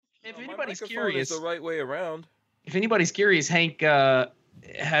If My anybody's microphone is curious, the right way around. Hank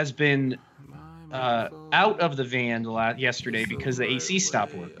has been My out of microphone the van yesterday is the because the AC right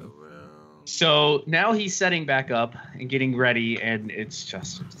stopped way working. around. So now he's setting back up and getting ready, and it's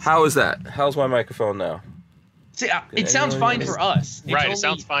just. How is that? How's my microphone now? See, Can it sounds anyone hear fine me? for us. It's Right, it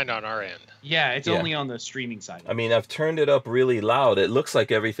sounds only fine on our end. it's Yeah. only on the streaming side. I mean, I've turned it up really loud. It looks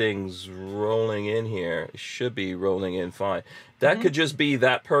like everything's rolling in here. It should be rolling in fine. That could just be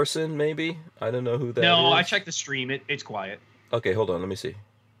that person, maybe. I don't know who that is. No, I checked the stream. It's quiet. Okay, hold on. Let me see.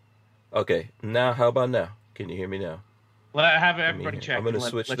 Okay, now how about now? Can you hear me now? Have everybody check. I'm going to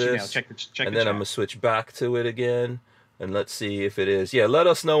switch let this, you know. Check and then I'm going to switch back to it again, and let's see if it is. Yeah, let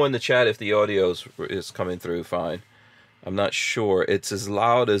us know in the chat if the audio is coming through fine. I'm not sure. It's as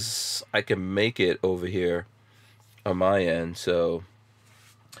loud as I can make it over here on my end. So,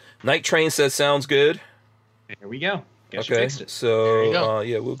 Night Train says sounds good. There we go. Guess okay, so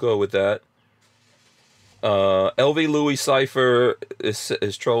yeah, we'll go with that. LV Louis Cipher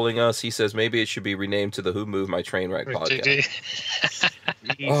is trolling us. He says maybe it should be renamed to the Who Moved My Train Wreck podcast.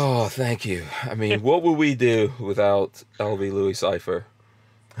 Oh, thank you. I mean, what would we do without LV Louis Cipher?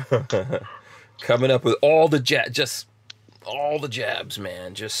 Coming up with all the jabs,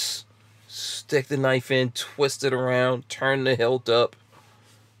 man. Just stick the knife in, twist it around, turn the hilt up.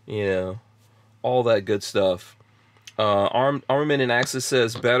 You know, all that good stuff. Armament and Axis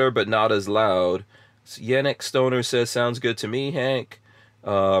says better, but not as loud. Yannick Stoner says sounds good to me, Hank.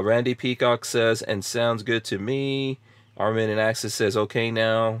 Randy Peacock says and sounds good to me. Armament and Axis says okay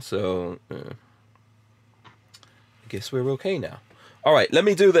now. So I guess we're okay now. All right, let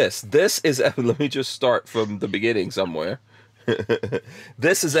me do this. Let me just start from the beginning somewhere.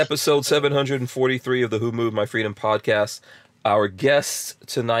 This is episode 743 of the Who Moved My Freedom podcast. Our guests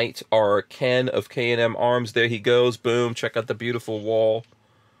tonight are Ken of K&M Arms. There he goes. Boom. Check out the beautiful wall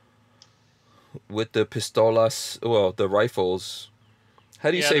with the pistolas. Well, the rifles.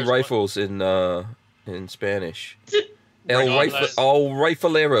 How do you say rifles in Spanish?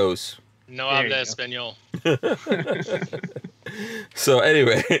 Rifleros. No habla español. So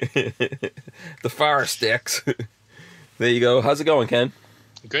anyway, the fire sticks. There you go. How's it going, Ken?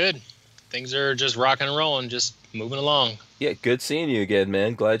 Good. Things are just rocking and rolling, just moving along. Yeah, good seeing you again,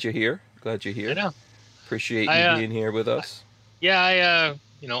 man. Glad you're here. I know. Appreciate you being here with us. I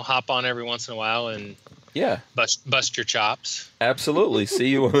hop on every once in a while and bust your chops. Absolutely. See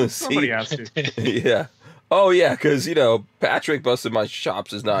you on the Somebody has to. Yeah. Oh yeah, because Patrick busting my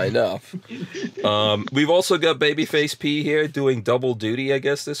chops is not enough. We've also got Babyface P here doing double duty, I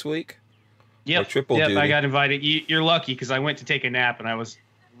guess, this week. Yep. Triple duty. I got invited. You're lucky because I went to take a nap and I was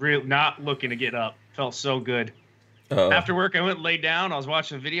not looking to get up. Felt so good. After work, I went and laid down. I was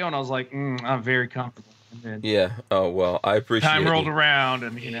watching a video and I was like, I'm very comfortable. Yeah. Oh, well, I appreciate it. Time rolled around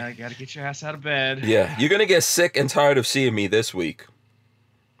and, you got to get your ass out of bed. Yeah. You're going to get sick and tired of seeing me this week.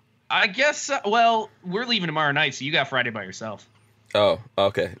 I guess, well, we're leaving tomorrow night, so you got Friday by yourself. Oh,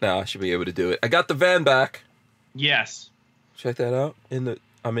 okay. Now I should be able to do it. I got the van back. Yes. Check that out.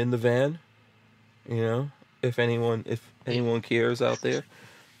 I'm in the van. If anyone cares out there,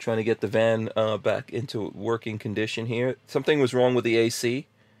 trying to get the van back into working condition here. Something was wrong with the AC.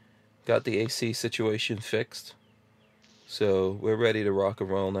 Got the AC situation fixed. So we're ready to rock and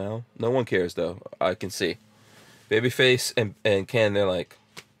roll now. No one cares though. I can see. Babyface and Ken, they're like,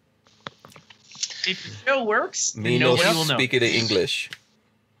 if the show works, me no speak it in English.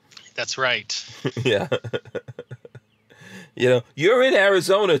 That's right. Yeah. You're in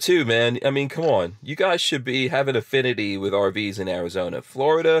Arizona too, man. I mean, come on. You guys should have an affinity with RVs in Arizona.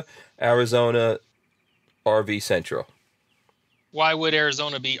 Florida, Arizona, RV Central. Why would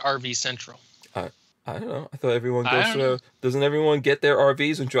Arizona be RV Central? I don't know. I thought everyone goes to... Doesn't everyone get their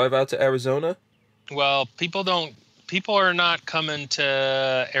RVs and drive out to Arizona? Well, people are not coming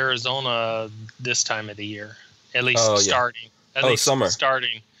to Arizona this time of the year. At least starting. At least summer.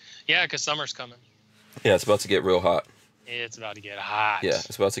 Starting. Yeah, because summer's coming. Yeah, it's about to get real hot. It's about to get hot. Yeah,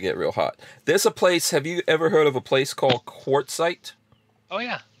 it's about to get real hot. There's a place... Have you ever heard of a place called Quartzsite? Oh,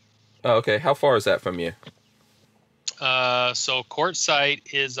 yeah. Oh, okay. How far is that from you? So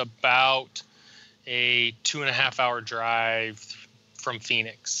Quartzsite is about a 2.5-hour drive from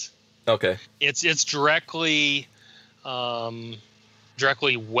Phoenix. Okay. It's directly west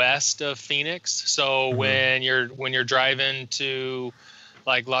of Phoenix. So when you're driving to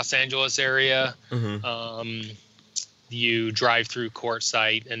like Los Angeles area, you drive through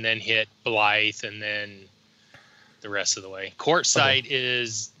Quartzsite and then hit Blythe and then the rest of the way. Quartzsite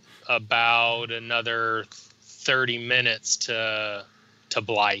is about another 30 minutes to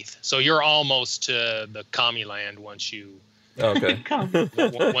Blythe. So you're almost to the Commie Land once you Okay. Come.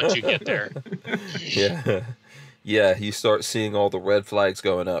 Once you get there. Yeah. Yeah, you start seeing all the red flags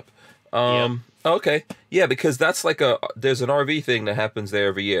going up. Yep. Okay. Yeah, because that's like there's an RV thing that happens there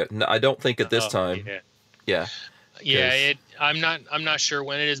every year. No, I don't think at this time. Yeah. Yeah. Yeah, I'm not sure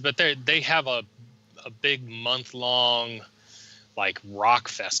when it is, but they have a big month-long like rock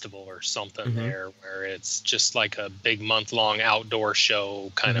festival or something there, where it's just like a big month-long outdoor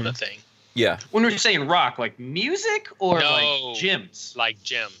show kind of a thing. Yeah. When we're saying rock, like music or No, like gyms? like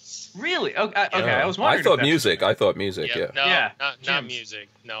gyms. Really? Okay. I was wondering. I thought music. I thought music. Yeah. No, Yeah, not gyms. music.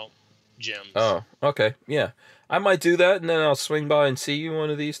 No, gyms. Oh, okay. Yeah. I might do that, and then I'll swing by and see you one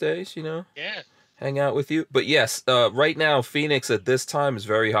of these days. Yeah. Hang out with you. But yes, right now Phoenix at this time is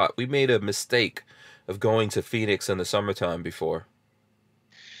very hot. We made a mistake of going to Phoenix in the summertime before.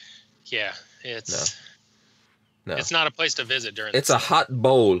 Yeah, it's No. it's not a place to visit during. It's a hot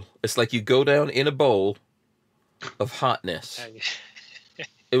bowl. It's like you go down in a bowl of hotness.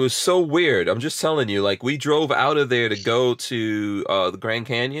 It was so weird. I'm just telling you, like we drove out of there to go to the Grand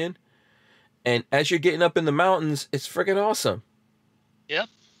Canyon, and as you're getting up in the mountains, it's freaking awesome. Yep.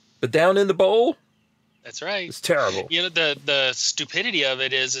 But down in the bowl, That's right. it's terrible. You know, the stupidity of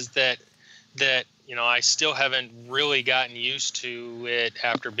it is that I still haven't really gotten used to it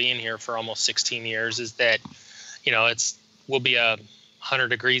after being here for almost 16 years. Is that will be 100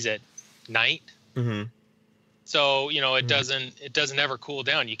 degrees at night. Mm-hmm. So it doesn't ever cool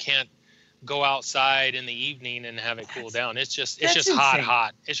down. You can't go outside in the evening and have it cool down. It's just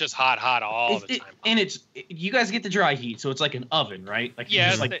hot. It's just hot all the time. And you guys get the dry heat, so it's like an oven, right? Like you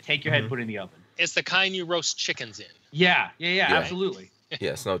just take your head, put it in the oven. It's the kind you roast chickens in. Yeah, absolutely.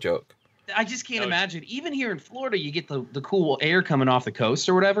 Yeah, it's no joke. I just can't imagine. Even here in Florida, you get the cool air coming off the coast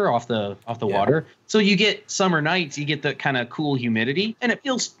or whatever, off the water. So you get summer nights, you get the kind of cool humidity, and it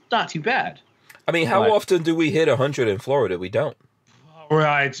feels not too bad. I mean, how often do we hit 100 in Florida? We don't.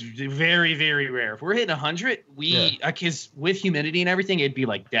 Right, it's very, very rare. If we're hitting 100, because with humidity and everything, it'd be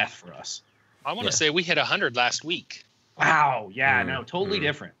like death for us. I want to say we hit 100 last week. Wow, yeah, no, totally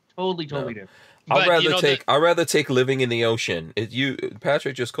different. Totally different. I'd rather take living in the ocean.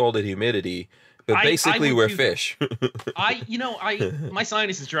 Patrick just called it humidity, but basically we're fish. My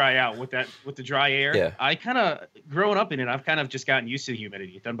sinuses dry out with the dry air. Yeah. I kind of growing up in it, I've kind of just gotten used to the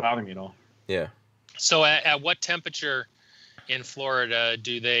humidity. It doesn't bother me at all. Yeah. So at what temperature in Florida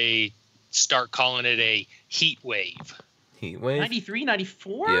do they start calling it a heat wave? Heat wave? 93,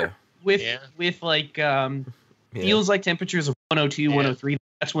 94? Yeah. With like feels like temperatures of 102, 103.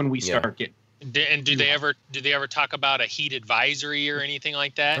 That's when we start getting. And do they ever talk about a heat advisory or anything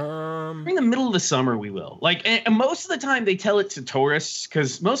like that? During the middle of the summer, we will. Like, and most of the time they tell it to tourists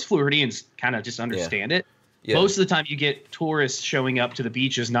because most Floridians kind of just understand it. Yeah. Most of the time you get tourists showing up to the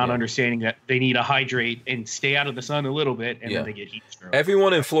beaches not understanding that they need to hydrate and stay out of the sun a little bit, and then they get heat stroke.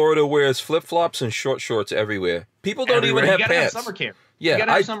 Everyone in Florida wears flip-flops and short shorts everywhere. People don't even have pants. Have summer care. Yeah, you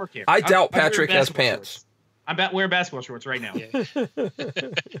gotta have summer care. I doubt Patrick has pants. Shorts. I'm wearing basketball shorts right now. Yeah.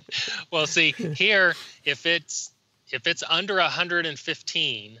 Well, see, here, if it's under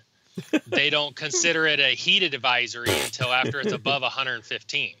 115, they don't consider it a heated advisory until after it's above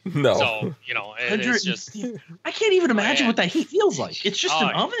 115. No. So, it's just... I can't even imagine what that heat feels like. It's just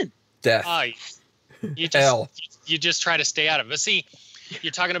an oven. Death. You just try to stay out of it. But see,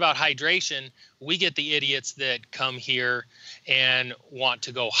 you're talking about hydration. We get the idiots that come here and want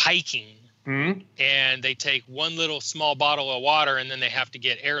to go hiking. Mm-hmm. And they take one little small bottle of water, and then they have to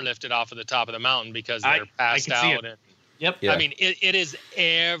get airlifted off of the top of the mountain because they're passed out. Yep. Yeah. I mean, it is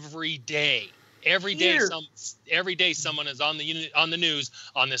every day. Every day, someone is on the news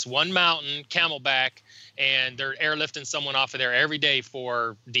on this one mountain, Camelback, and they're airlifting someone off of there every day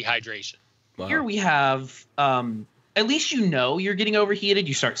for dehydration. Wow. Here we have, at least you're getting overheated.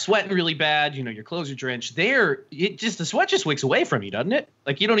 You start sweating really bad. Your clothes are drenched. There, the sweat just wicks away from you, doesn't it?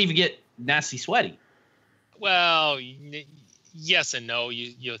 Like you don't even get nasty sweaty. Well, yes and no.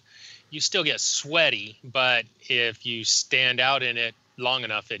 You still get sweaty, but if you stand out in it long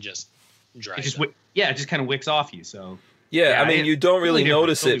enough, it just dries up. It just kind of wicks off you. So I mean, you don't really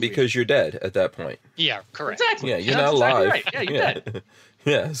notice it because you're dead at that point. Yeah, correct. Exactly. Yeah, you're not alive. Right. Yeah, you're dead.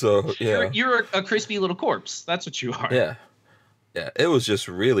 Yeah, so you're a crispy little corpse. That's what you are. Yeah. It was just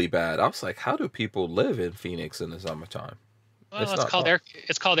really bad. I was like, how do people live in Phoenix in the summertime? Well,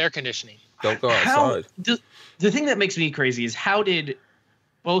 it's called air conditioning. Don't go outside. The thing that makes me crazy is how did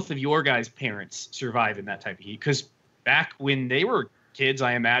both of your guys' parents survive in that type of heat? Because back when they were kids,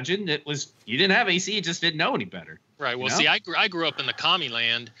 I imagine you didn't have AC, you just didn't know any better. Right. Well, see, I grew up in the commie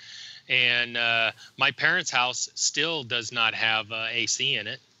land, and my parents' house still does not have AC in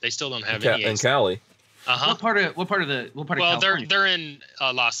it. They still don't have any AC. In Cali. Uh-huh. What part of well, California? they're in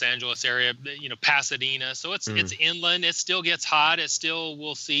Los Angeles area, Pasadena. So it's inland. It still gets hot. It still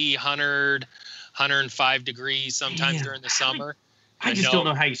will see 100, 105 degrees sometimes during the summer. I just don't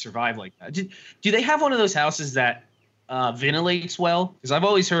know how you survive like that. Do they have one of those houses that ventilates well? Because I've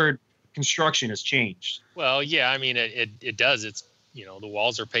always heard construction has changed. Well, yeah, I mean it does. It's the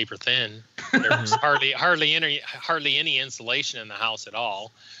walls are paper thin. There's hardly any insulation in the house at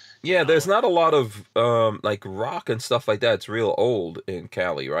all. Yeah, there's not a lot of like rock and stuff like that. It's real old in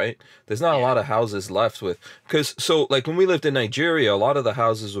Cali, right? There's not a lot of houses left with like when we lived in Nigeria, a lot of the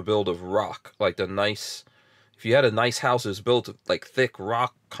houses were built of rock, like if you had a nice house, it was built of like thick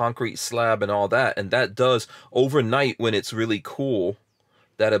rock, concrete slab, and all that, and that does overnight when it's really cool,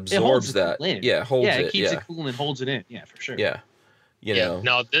 that absorbs that. Yeah, holds it. It keeps it cool and holds it in. Yeah, for sure. Yeah, you know.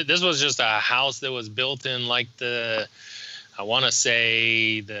 No, this was just a house that was built in like I want to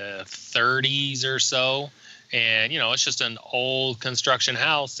say the 30s or so, and it's just an old construction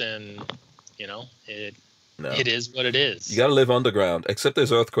house, and it is what it is. You got to live underground, except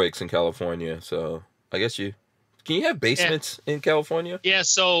there's earthquakes in California, so I guess can you have basements in California? Yeah,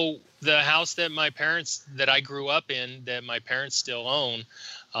 so the house that I grew up in, that my parents still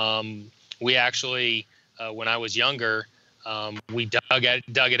own, we actually, when I was younger, we dug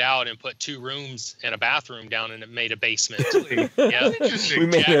it out and put 2 rooms and a bathroom down, and it made a basement. Yeah,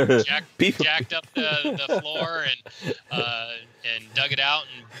 we jacked up the floor and dug it out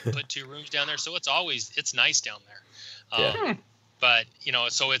and put 2 rooms down there. So it's nice down there. But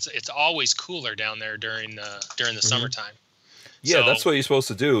so it's always cooler down there during the summertime. Yeah, that's what you're supposed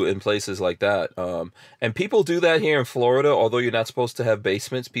to do in places like that. And people do that here in Florida. Although you're not supposed to have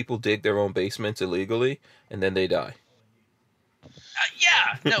basements, people dig their own basements illegally, and then they die.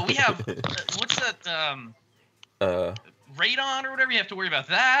 No, we have what's that? Radon or whatever. You have to worry about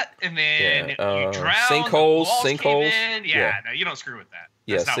that, and then you drown. Sinkholes. No, you don't screw with that.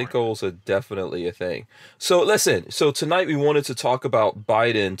 That's sinkholes are definitely a thing. So listen. So tonight we wanted to talk about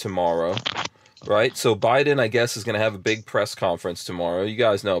Biden tomorrow, right? So Biden, I guess, is going to have a big press conference tomorrow. You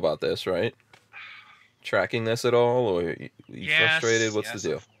guys know about this, right? Tracking this at all, or are you frustrated? What's the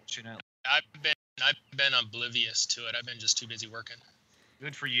deal? I've been oblivious to it. I've been just too busy working.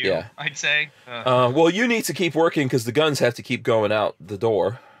 Good for you, I'd say. Well, you need to keep working because the guns have to keep going out the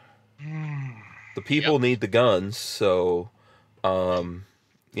door. The people need the guns, so they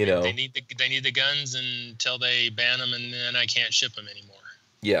need the guns until they ban them, and then I can't ship them anymore.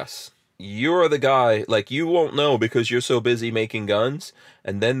 Yes, you're the guy. Like, you won't know because you're so busy making guns,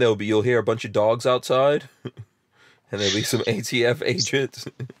 and then you'll hear a bunch of dogs outside, and there'll be some ATF agents.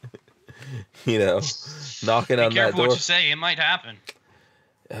 Knocking on that door. Be careful what you say. It might happen.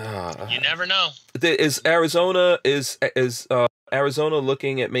 You never know. Is Arizona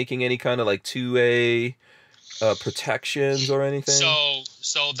looking at making any kind of like 2A protections or anything?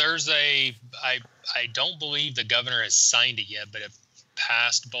 So there's I don't believe the governor has signed it yet, but it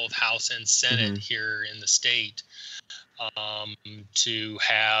passed both House and Senate here in the state to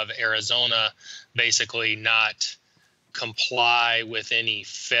have Arizona basically not comply with any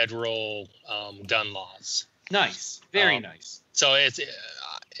federal gun laws. Nice. Very nice. So it's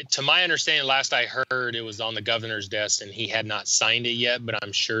to my understanding, last I heard, it was on the governor's desk and he had not signed it yet, but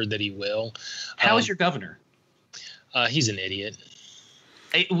I'm sure that he will. How is your governor? He's an idiot.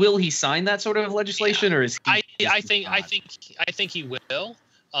 Will he sign that sort of legislation, or is he? I think he will.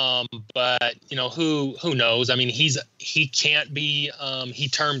 But who knows? I mean, he can't be. He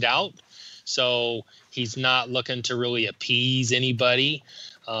termed out, so he's not looking to really appease anybody.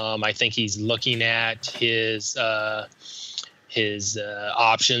 I think he's looking at his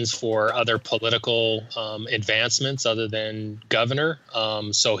options for other political advancements other than governor.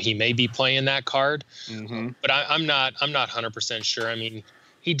 So he may be playing that card, but I'm not 100% sure. I mean,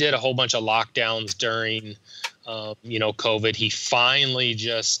 he did a whole bunch of lockdowns during, COVID. He finally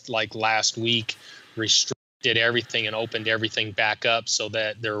just like last week restricted everything and opened everything back up so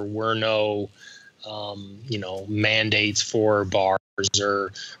that there were no, mandates for bars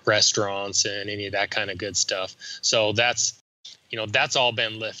or restaurants and any of that kind of good stuff. So that's all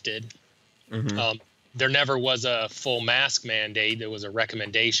been lifted. There never was a full mask mandate. There was a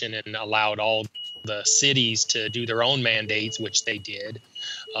recommendation and allowed all the cities to do their own mandates, which they did.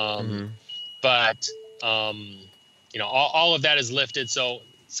 But all of that is lifted. So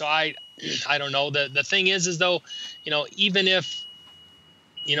I don't know. The thing is though, even if,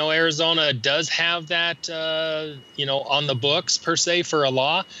 Arizona does have that, on the books per se for a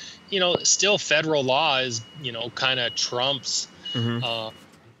law, still federal law is, kind of trumps,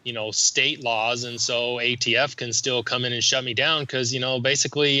 state laws. And so ATF can still come in and shut me down because,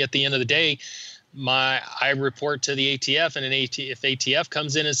 basically at the end of the day, I report to the ATF, and if ATF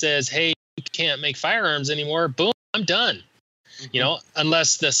comes in and says, hey, you can't make firearms anymore, boom, I'm done.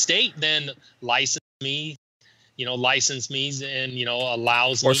 Unless the state then license me and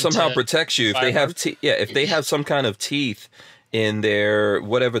allows or me somehow to protects you if they have if they have some kind of teeth in their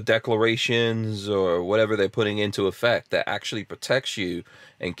whatever declarations or whatever they're putting into effect that actually protects you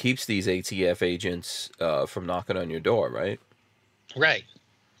and keeps these ATF agents from knocking on your door, right? Right.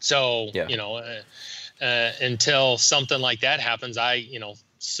 So until something like that happens,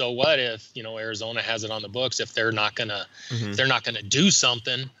 so what if Arizona has it on the books? If they're not gonna do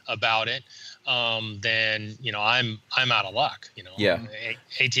something about it, then I'm out of luck.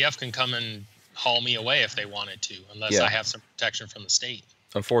 ATF can come and haul me away if they wanted to, unless I have some protection from the state.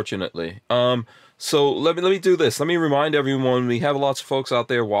 Unfortunately. So let me do this. Let me remind everyone, we have lots of folks out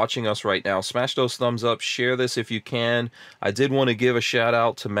there watching us right now. Smash those thumbs up. Share this if you can. I did want to give a shout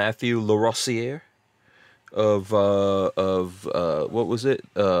out to Matthew Larossiere of what was it?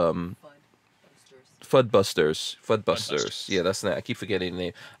 Fudbusters. Yeah, that's not. I keep forgetting the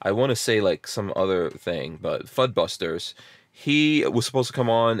name. I want to say like some other thing, but Fudbusters. He was supposed to come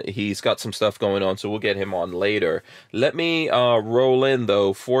on. He's got some stuff going on, so we'll get him on later. Let me roll in,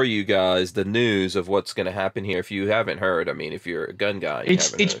 though, for you guys, the news of what's going to happen here. If you haven't heard, I mean, if you're a gun guy,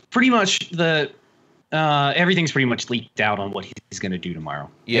 it's pretty much everything's pretty much leaked out on what he's going to do tomorrow.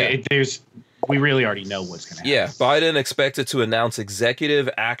 Yeah. We really already know what's going to happen. Yeah, Biden expected to announce executive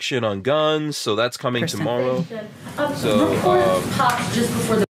action on guns, so that's coming tomorrow. Reports popped just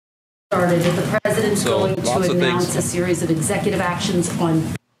before the started that the president's going to announce a series of executive actions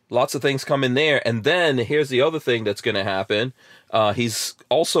on. Lots of things come in there, and then here's the other thing that's going to happen. He's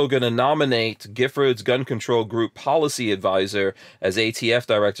also going to nominate Giffords Gun Control Group policy advisor as ATF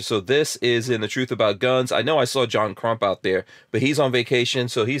director. So this is in The Truth About Guns. I know I saw John Crump out there, but he's on vacation,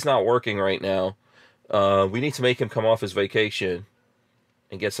 so he's not working right now. We need to make him come off his vacation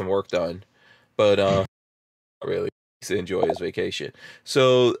and get some work done. But not really. To enjoy his vacation.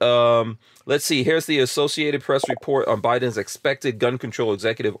 So let's see. Here's the Associated Press report on Biden's expected gun control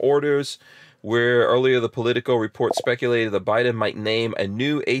executive orders, where earlier the Politico report speculated that Biden might name a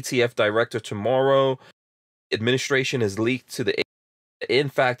new ATF director tomorrow. Administration has leaked to the. In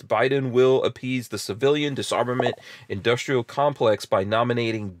fact, Biden will appease the civilian disarmament industrial complex by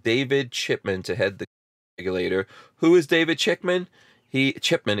nominating David Chipman to head the regulator. Who is David Chipman?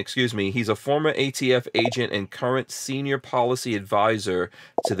 Chipman, he's a former ATF agent and current senior policy advisor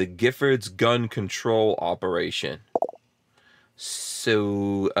to the Giffords Gun Control Operation.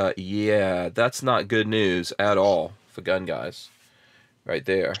 So, yeah, that's not good news at all for gun guys right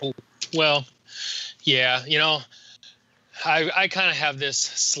there. Well, yeah, I kind of have this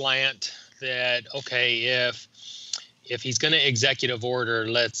slant that, okay, if he's going to executive order,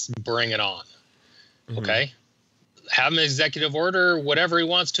 let's bring it on. Okay. Have an executive order, whatever he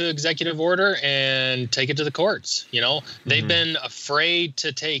wants to executive order, and take it to the courts. They've been afraid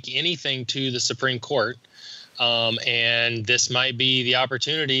to take anything to the Supreme Court. And this might be the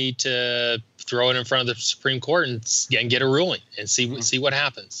opportunity to throw it in front of the Supreme Court and get a ruling and see what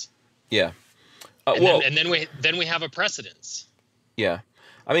happens. Yeah. And then we have a precedence. Yeah.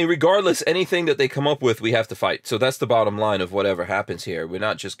 I mean, regardless, anything that they come up with, we have to fight. So that's the bottom line of whatever happens here. We're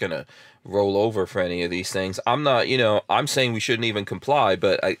not just going to roll over for any of these things. I'm not, I'm saying we shouldn't even comply,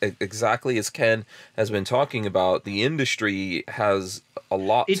 but exactly as Ken has been talking about, the industry has a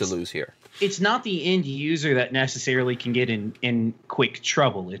lot to lose here. It's not the end user that necessarily can get in quick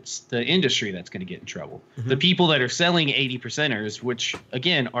trouble. It's the industry that's going to get in trouble. The people that are selling 80%ers, which,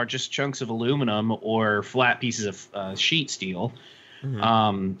 again, are just chunks of aluminum or flat pieces of sheet steel,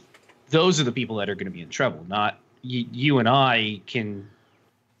 those are the people that are going to be in trouble. Not you and I can.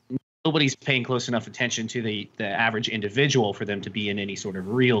 Nobody's paying close enough attention to the average individual for them to be in any sort of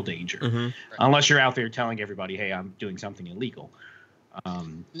real danger, unless you're out there telling everybody, "Hey, I'm doing something illegal."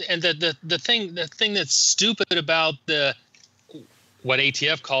 And the thing that's stupid about what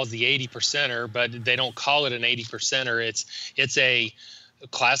ATF calls the 80%er, but they don't call it an 80%er. It's a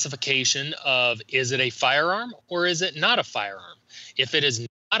classification of, is it a firearm or is it not a firearm? If it is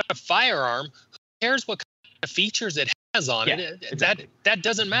not a firearm, who cares what kind of features it has on it? Exactly. That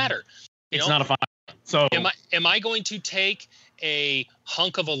doesn't matter. It's not a firearm. So am I going to take a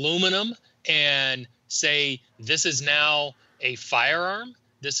hunk of aluminum and say this is now a firearm?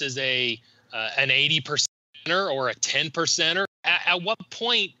 This is an 80%er or a 10%er? At what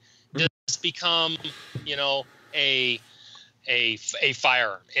point does this become, a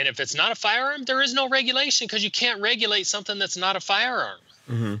firearm? And if it's not a firearm, there is no regulation, because you can't regulate something that's not a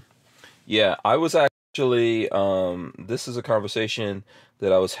firearm. Yeah, I was actually Actually, this is a conversation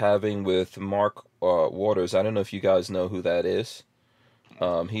that I was having with Mark Waters. I don't know if you guys know who that is.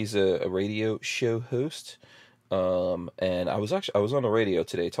 He's a radio show host. And I was on the radio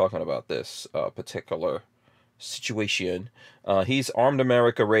today talking about this particular situation. He's Armed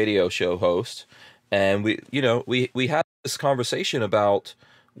America radio show host, and we had this conversation about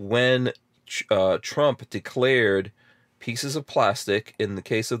when Trump declared pieces of plastic, in the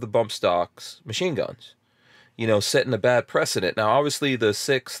case of the bump stocks, machine guns, setting a bad precedent. Now, obviously, the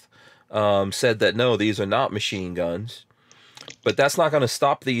 6th said that no, these are not machine guns, but that's not going to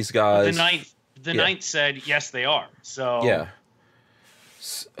stop these guys. The ninth said yes, they are. So yeah.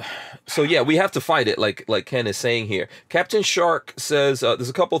 So yeah, we have to fight it, like Ken is saying here. Captain Shark says there's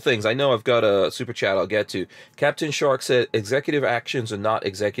a couple things. I know I've got a super chat I'll get to. Captain Shark said executive actions are not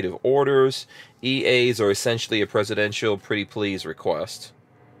executive orders. EAs are essentially a presidential pretty please request.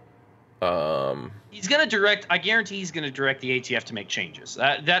 He's gonna direct. I guarantee he's gonna direct the ATF to make changes.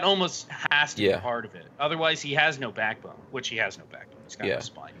 That almost has to be part of it. Otherwise, he has no backbone. Which he has no backbone. He's got no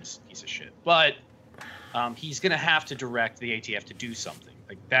spine. He's a piece of shit. But he's gonna have to direct the ATF to do something.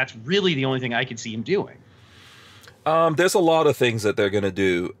 Like, that's really the only thing I can see him doing. There's a lot of things that they're gonna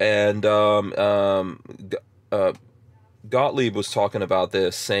do, and Gottlieb was talking about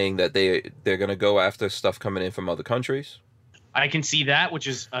this, saying that they're gonna go after stuff coming in from other countries. I can see that, which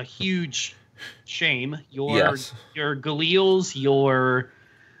is a huge shame. Your Galils, your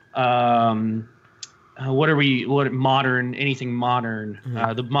anything modern,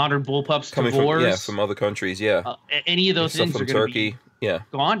 the modern bullpups, coming from other countries, any of those things from are going to Turkey, be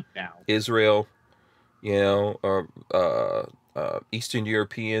gone now. Israel, or Eastern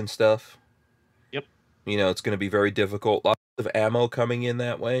European stuff. Yep. It's going to be very difficult. Lots of ammo coming in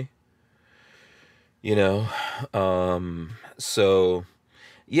that way. So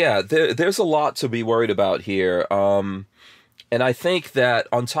yeah, there's a lot to be worried about here. And I think that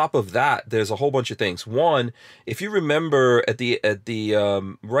on top of that, there's a whole bunch of things. One, if you remember at the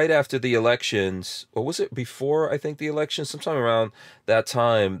right after the elections, or was it before, I think, the election, sometime around that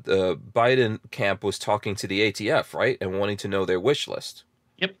time, the Biden camp was talking to the ATF, right? And wanting to know their wish list.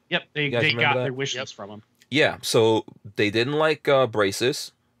 Yep. They got their wish list from them. Yeah, so they didn't like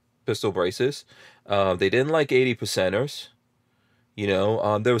pistol braces. They didn't like 80%ers.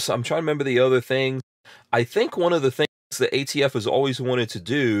 There was I'm trying to remember the other things. I think one of the things the ATF has always wanted to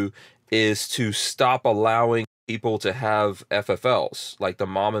do is to stop allowing people to have FFLs, like the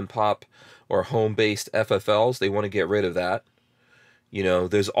mom and pop or home-based FFLs. They want to get rid of that.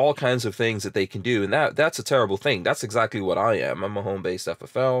 There's all kinds of things that they can do, and that's a terrible thing. That's exactly what I am. I'm a home-based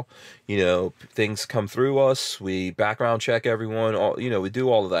FFL. Things come through us. We background check everyone. We do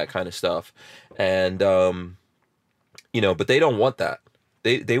all of that kind of stuff, and but they don't want that.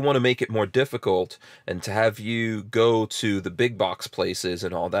 They want to make it more difficult and to have you go to the big box places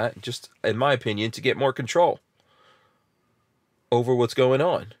and all that, just, in my opinion, to get more control over what's going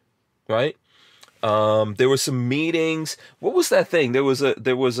on, right? There were some meetings. What was that thing? That was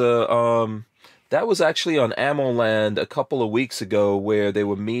actually on AmmoLand a couple of weeks ago where they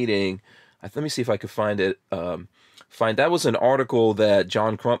were meeting. Let me see if I could find it. That was an article that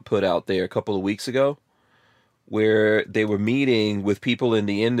John Crump put out there a couple of weeks ago, where they were meeting with people in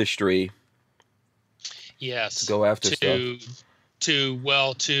the industry. Yes. To go after stuff.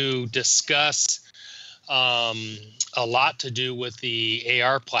 To discuss a lot to do with the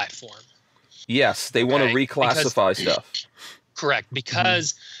AR platform. Yes, they want to reclassify stuff. Correct,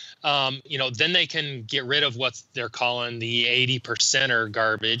 because then they can get rid of what they're calling the 80%er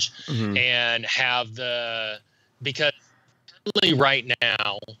garbage, and have because right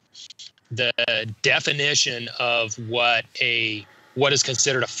now the definition of what is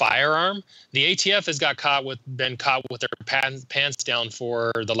considered a firearm, the ATF has been caught with their pants down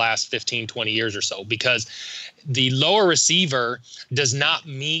for the last 15, 20 years or so, because the lower receiver does not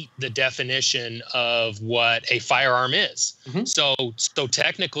meet the definition of what a firearm is. So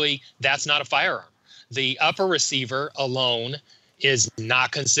technically, that's not a firearm. The upper receiver alone is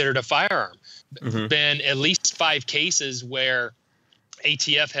not considered a firearm. Been at least 5 cases where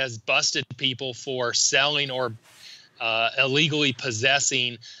ATF has busted people for selling or illegally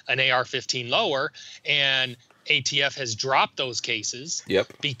possessing an AR-15 lower, and ATF has dropped those cases.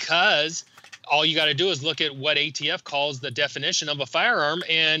 Because all you got to do is look at what ATF calls the definition of a firearm,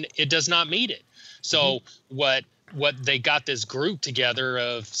 and it does not meet it. So what they got this group together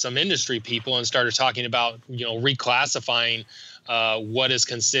of some industry people and started talking about, reclassifying what is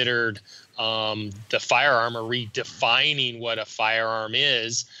considered the firearm, or redefining what a firearm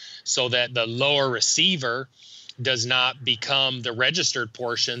is, so that the lower receiver does not become the registered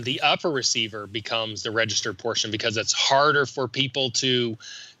portion. The upper receiver becomes the registered portion because it's harder for people to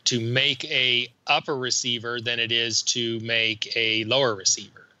make a upper receiver than it is to make a lower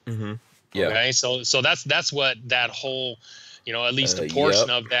receiver. Mm-hmm. Yeah. Okay. So that's what that whole, at least a portion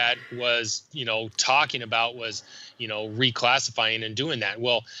of that was, talking about was, reclassifying and doing that.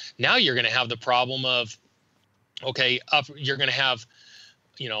 Well, now you're going to have the problem of, you're going to have,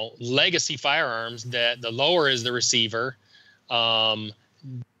 legacy firearms that the lower is the receiver, the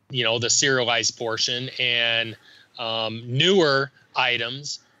serialized portion, and newer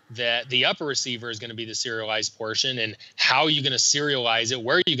items that the upper receiver is going to be the serialized portion. And how are you going to serialize it?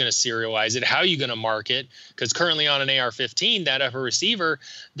 Where are you going to serialize it? How are you going to mark it? Because currently on an AR-15, that upper receiver,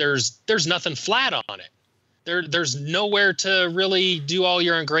 there's nothing flat on it. There's nowhere to really do all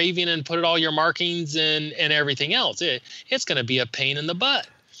your engraving and put all your markings and everything else. It's going to be a pain in the butt.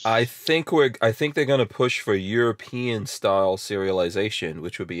 I think they're going to push for European style serialization,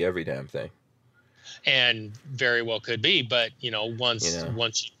 which would be every damn thing. And very well could be, but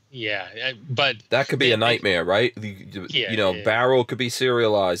but that could be a nightmare, right? Barrel could be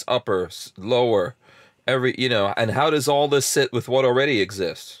serialized, upper, lower, and how does all this sit with what already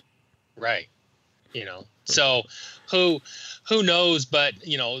exists? Right. So who knows, but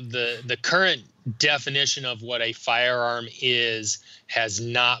the current definition of what a firearm has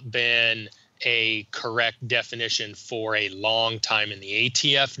not been a correct definition for a long time, and the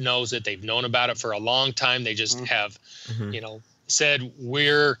ATF knows it. They've known about it for a long time. They just have said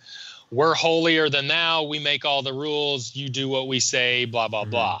we're holier than thou, we make all the rules, you do what we say, blah blah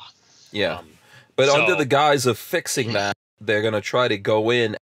blah. But under the guise of fixing that, they're going to try to go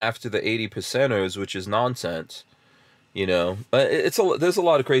in after the 80%ers, which is nonsense. There's a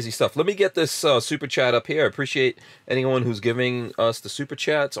lot of crazy stuff. Let me get this super chat up here. I appreciate anyone who's giving us the super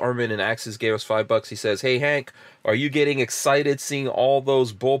chats. Armin and Axis gave us $5. He says, "Hey Hank, are you getting excited seeing all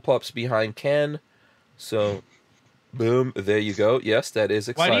those bullpups behind Ken?" So, boom, there you go. Yes, that is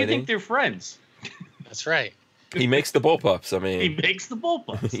exciting. Why do you think they're friends? That's right. He makes the bullpups. I mean, he makes the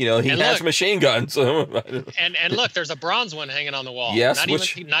bullpups. He has machine guns. and look, there's a bronze one hanging on the wall. Yes,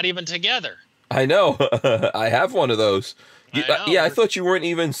 not even together. I know. I have one of those. I thought you weren't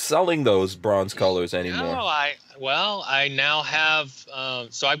even selling those bronze colors anymore. No, I now have.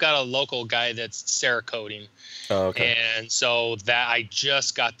 So I've got a local guy that's Cerakoting. Oh, okay. And so that I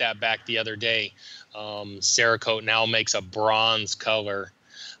just got that back the other day. Cerakote now makes a bronze color.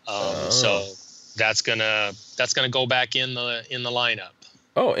 So that's gonna go back in the lineup.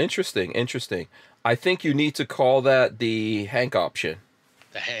 Oh, interesting. I think you need to call that the Hank option.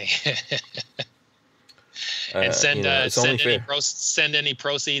 The Hank. And send any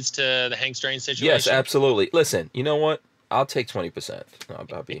proceeds to the Hank Strain situation. Yes, absolutely. Listen, you know what? I'll take 20%.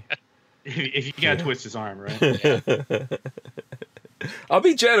 I'll be. If you gotta twist his arm, right? Yeah. I'll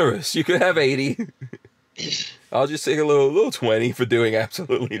be generous. You could have 80. I'll just take a little 20 for doing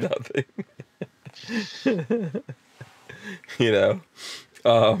absolutely nothing.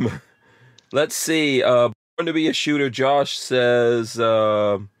 Let's see. Born to be a shooter. Josh says,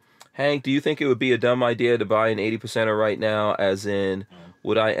 Hank, do you think it would be a dumb idea to buy an 80%er right now? As in,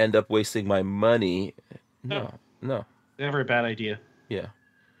 would I end up wasting my money? No. Never a bad idea. Yeah.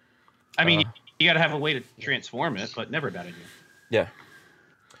 I mean, you got to have a way to transform it, but never a bad idea. Yeah.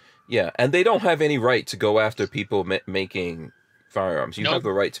 Yeah, and they don't have any right to go after people making firearms. You have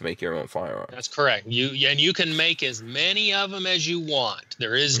the right to make your own firearms. That's correct. You can make as many of them as you want.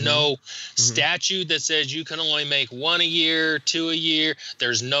 There is no statute that says you can only make 1 a year, 2 a year.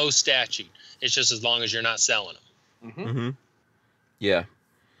 There's no statute. It's just as long as you're not selling them. Yeah.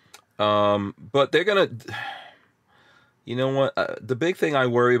 But they're gonna. You know what? The big thing I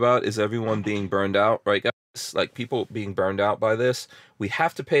worry about is everyone being burned out, right, guys? Like people being burned out by this. We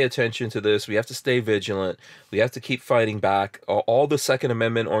have to pay attention to this. We have to stay vigilant. We have to keep fighting back. All the Second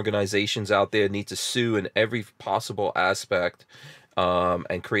Amendment organizations out there need to sue in every possible aspect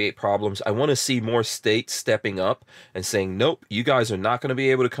and create problems. I want to see more states stepping up and saying, nope, you guys are not going to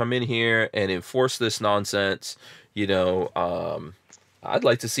be able to come in here and enforce this nonsense. I'd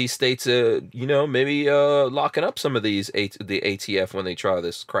like to see states, maybe locking up some of the ATF when they try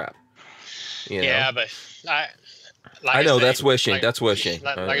this crap. Yeah, but I know that's wishing. That's wishing.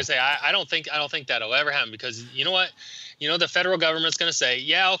 Like I say, I don't think that'll ever happen because you know what? The federal government's going to say,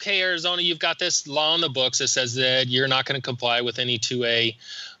 yeah, okay, Arizona, you've got this law on the books that says that you're not going to comply with any 2A,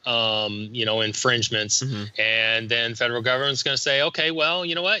 infringements. And then federal government's going to say, okay, well,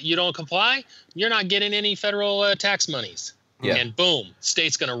 you know what? You don't comply, you're not getting any federal tax monies. Yeah. And boom,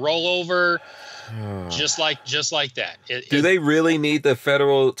 state's going to roll over just like that. Do they really need the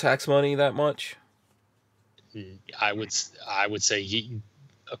federal tax money that much? I would say,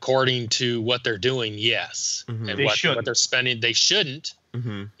 according to what they're doing, yes, and what they're spending, they shouldn't.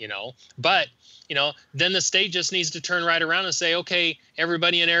 You know, but you know, then the state just needs to turn right around and say, okay,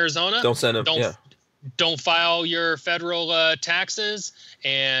 everybody in Arizona, don't send them. Don't file your federal taxes,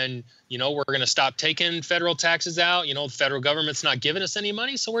 and you know, we're going to stop taking federal taxes out. You know, the federal government's not giving us any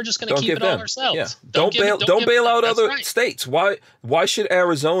money, so we're just going to keep it all ourselves. Yeah. Don't bail out other states. Why should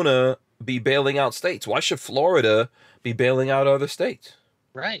Arizona be bailing out states? Why should Florida be bailing out other states?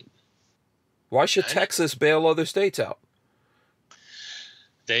 Right. Why should Texas bail other states out?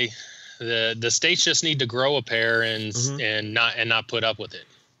 The states just need to grow a pair and not put up with it.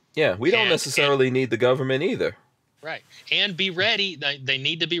 Yeah, we don't necessarily need the government either. Right. And be ready. They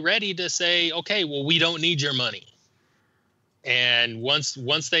need to be ready to say, okay, well, we don't need your money. And once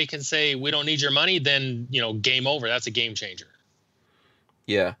they can say we don't need your money, then, you know, game over. That's a game changer.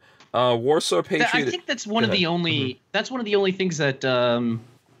 Yeah. Warsaw Patriot. I think that's one of the only that's one of the only things that the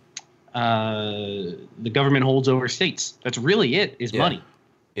government holds over states. That's really it, is money.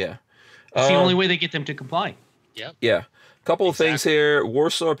 Yeah. It's the only way they get them to comply. Yep. Yeah. Couple of things here.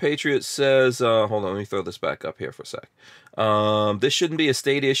 Warsaw Patriot says, hold on, let me throw this back up here for a sec. This shouldn't be a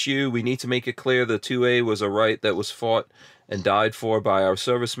state issue. We need to make it clear the 2A was a right that was fought and died for by our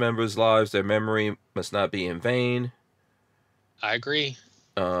service members' lives. Their memory must not be in vain. I agree.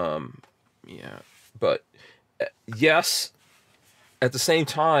 Yeah. But, yes, at the same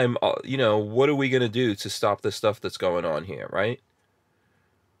time, you know, what are we going to do to stop the stuff that's going on here, right?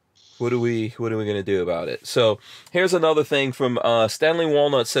 What are we going to do about it? So here's another thing from Stanley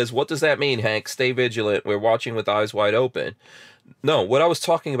Walnut says, what does that mean, Hank? Stay vigilant. We're watching with eyes wide open. No, what I was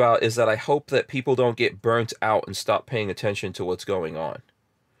talking about is that I hope that people don't get burnt out and stop paying attention to what's going on.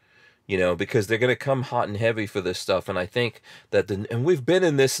 You know, because they're going to come hot and heavy for this stuff. And I think that and we've been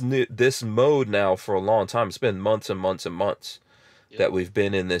in this mode now for a long time. It's been months and months and months that we've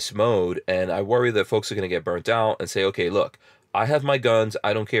been in this mode. And I worry that folks are going to get burnt out and say, okay, look, I have my guns.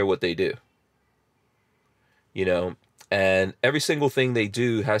 I don't care what they do. You know, and every single thing they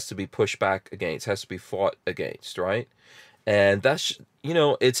do has to be pushed back against, has to be fought against, right? And that's, you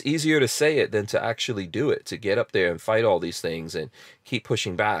know, it's easier to say it than to actually do it, to get up there and fight all these things and keep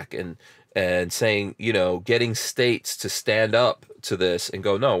pushing back and saying, you know, getting states to stand up to this and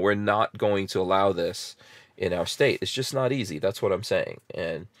go, no, we're not going to allow this in our state. It's just not easy. That's what I'm saying.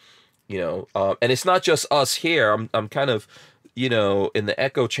 And, you know, and it's not just us here. I'm kind of, you know, in the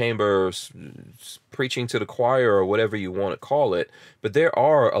echo chambers, preaching to the choir or whatever you want to call it. But there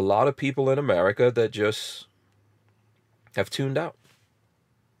are a lot of people in America that just have tuned out.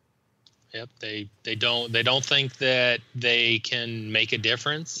 Yep, they don't think that they can make a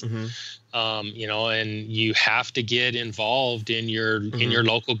difference. You know, and you have to get involved in your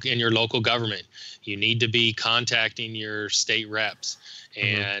local government. You need to be contacting your state reps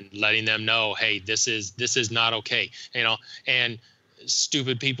and letting them know, hey, this is not okay. You know, and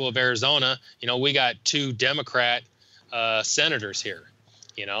stupid people of Arizona, you know, we got 2 Democrat senators here.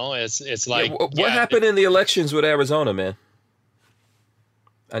 You know, it's like what happened in the elections with Arizona, man?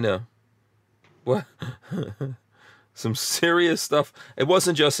 I know. What? Some serious stuff. It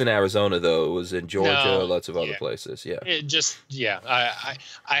wasn't just in Arizona though. It was in Georgia, lots of other places. Yeah. It just I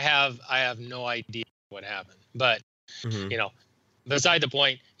have no idea what happened. But you know, beside the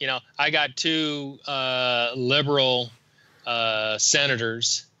point, you know, I got 2 liberal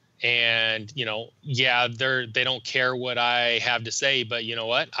senators, and you know, they don't care what I have to say, but you know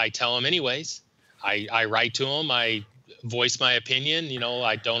what? I tell them anyways. I write to them. I voice my opinion. You know,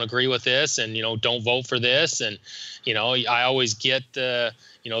 I don't agree with this, and you know, don't vote for this. And you know, I always get the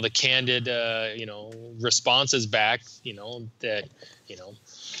candid you know, responses back. You know that, you know,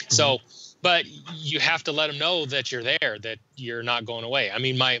 so. But you have to let them know that you're there, that you're not going away. I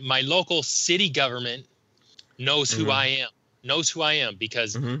mean, my local city government knows who I am,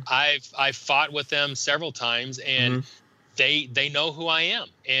 because I've fought with them several times, and they know who I am,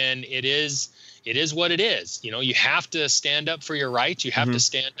 and it is what it is. You know, you have to stand up for your rights. You have to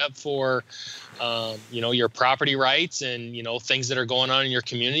stand up for, you know, your property rights and, you know, things that are going on in your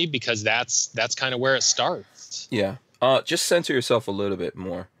community, because that's kind of where it starts. Yeah. Just center yourself a little bit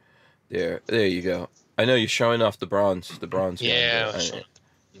more. There you go. I know you're showing off the bronze. Yeah.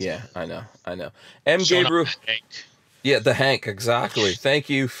 Yeah, I know. M. Gabriel. Yeah, the Hank, exactly. Thank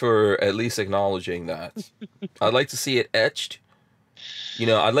you for at least acknowledging that. I'd like to see it etched. You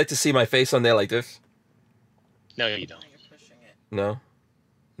know, I'd like to see my face on there like this. No, you don't. No,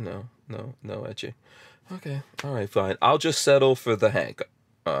 etching. Okay, all right, fine. I'll just settle for the Hank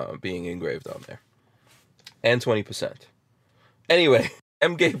being engraved on there. And 20%. Anyway,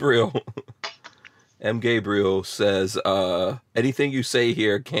 M. Gabriel. M. Gabriel says, anything you say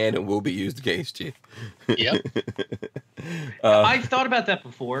here can and will be used against you. Yep. I've thought about that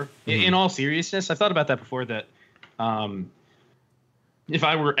before. In all seriousness, I've thought about that before, that if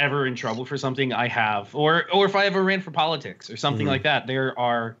I were ever in trouble for something, I have, or if I ever ran for politics or something like that, there's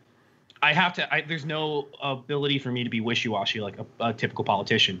no ability for me to be wishy-washy like a typical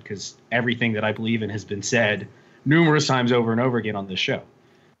politician, because everything that I believe in has been said numerous times over and over again on this show.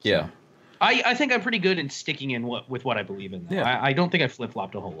 Yeah. I think I'm pretty good in sticking in with what I believe in. Yeah. I don't think I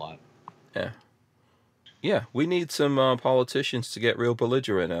flip-flopped a whole lot. Yeah. Yeah, we need some politicians to get real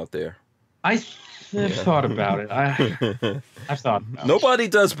belligerent out there. I've thought about it. I've thought about Nobody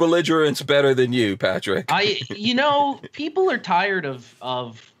does belligerence better than you, Patrick. People are tired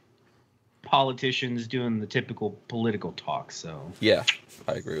of politicians doing the typical political talk, so. Yeah,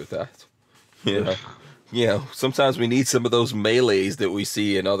 I agree with that. Yeah. Yeah, sometimes we need some of those melees that we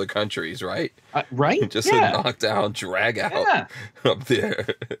see in other countries, right? Right? Just a knockdown, drag out up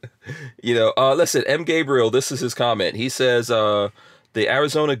there. Listen, M. Gabriel, this is his comment. He says, the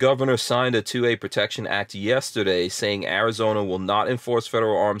Arizona governor signed a 2A Protection Act yesterday saying Arizona will not enforce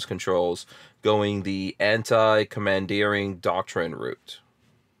federal arms controls going the anti-commandeering doctrine route.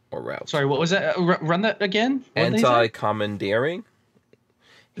 Sorry, what was that? Run that again? Anti-commandeering?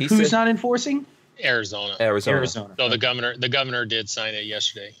 Who's not enforcing? Arizona. So the governor did sign it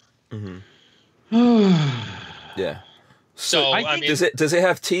yesterday. Yeah. So I mean, does it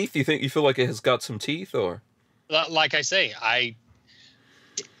have teeth? You feel like it has got some teeth, or? Like I say,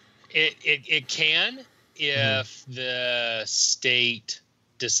 it can if the state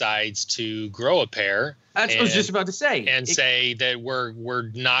decides to grow a pair. That's what I was just about to say. And say that we're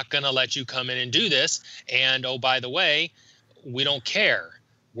not going to let you come in and do this. And oh, by the way, we don't care.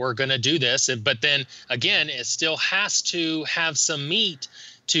 We're going to do this. But then again, it still has to have some meat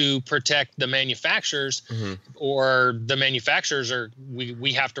to protect the manufacturers, or the manufacturers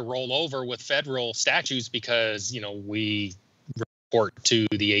we have to roll over with federal statutes because, we report to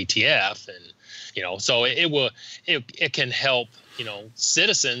the ATF, and, so it can help,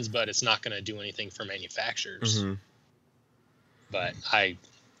 citizens, but it's not going to do anything for manufacturers. But I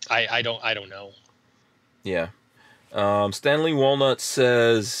don't know. Yeah. Stanley Walnut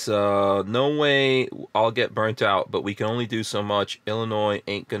says, no way I'll get burnt out, but we can only do so much. Illinois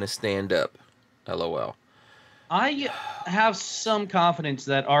ain't gonna stand up. LOL. I have some confidence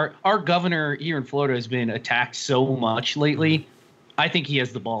that our governor here in Florida has been attacked so much lately. I think he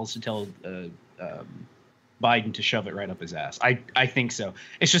has the balls to tell Biden to shove it right up his ass. I think so.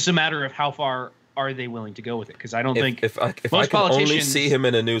 It's just a matter of how far are they willing to go with it? Because I don't think if I can only see him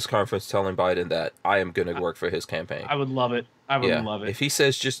in a news conference telling Biden that, I am going to work for his campaign. I would love it. I would love it. If he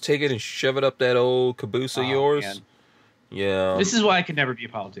says just take it and shove it up that old caboose of yours. Man. Yeah. This is why I could never be a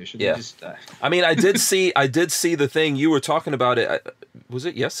politician. Yeah. I mean, I did see the thing you were talking about it. Was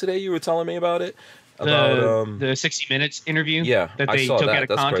it yesterday you were telling me about it? About the 60 Minutes interview. Yeah, that they took out of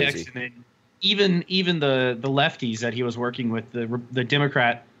That's context, crazy. and then even the lefties that he was working with, the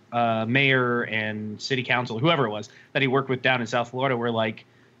Democrat mayor and city council, whoever it was that he worked with down in South Florida,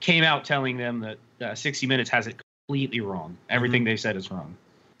 came out telling them that 60 Minutes has it completely wrong. Everything they said is wrong.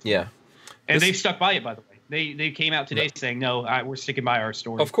 Yeah, and they've stuck by it. By the way, they came out today saying no, we're sticking by our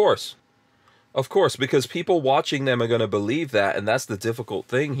story. Of course, because people watching them are going to believe that, and that's the difficult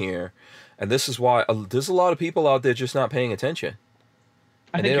thing here. And this is why there's a lot of people out there just not paying attention,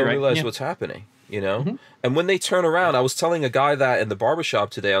 and they don't realize what's happening. And when they turn around, I was telling a guy that in the barbershop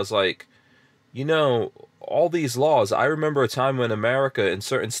today, I was like, all these laws, I remember a time when America in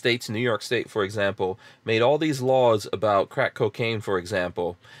certain states, New York State, for example, made all these laws about crack cocaine, for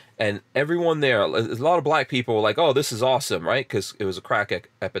example, and everyone there, a lot of black people were like, oh, this is awesome, right? Because it was a crack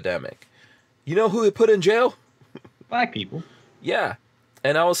epidemic. You know who they put in jail? Black people. Yeah.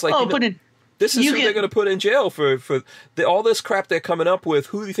 And I was like, this is who they're going to put in jail for all this crap they're coming up with.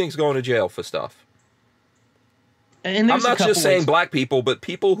 Who do you think is going to jail for stuff? And I'm not just saying black people, but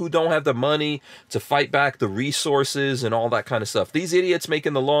people who don't have the money to fight back, the resources and all that kind of stuff. These idiots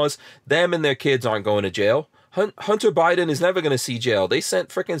making the laws, them and their kids aren't going to jail. Hunter Biden is never going to see jail. They sent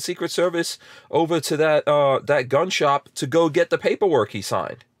freaking Secret Service over to that gun shop to go get the paperwork he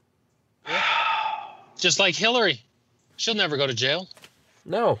signed. Just like Hillary. She'll never go to jail.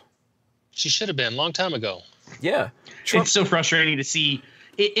 No. She should have been a long time ago. Yeah. It's so frustrating to see.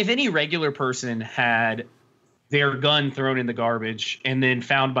 If any regular person had their gun thrown in the garbage and then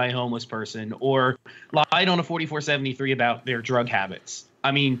found by a homeless person, or lied on a 4473 about their drug habits,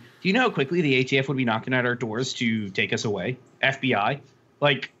 I mean, do you know how quickly the ATF would be knocking at our doors to take us away? FBI?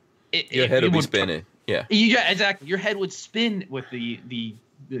 Your head would be spinning. Yeah. Yeah, exactly. Your head would spin with the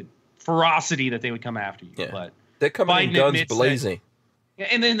ferocity that they would come after you. Yeah. But they're coming in guns blazing.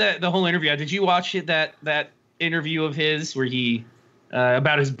 And then the whole interview. Did you watch it? That interview of his where he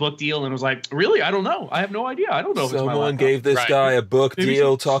about his book deal and was like, really? I don't know. I have no idea. I don't know. If Someone gave this guy a book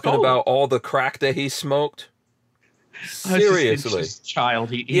deal talking about all the crack that he smoked. Seriously,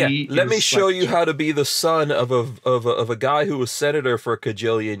 child. Let me show you how to be the son of a guy who was senator for a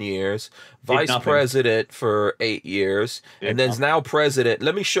cajillion years, vice president for 8 years, and then's now president.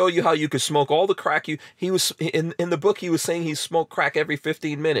 Let me show you how you could smoke all the crack he was in the book. He was saying he smoked crack every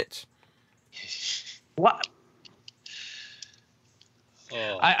 15 minutes. What?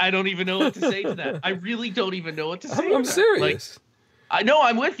 Oh. I don't even know what to say to that. I really don't even know what to say. I'm serious. I know,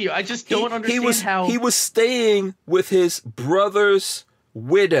 I'm with you. I just don't understand how he was staying with his brother's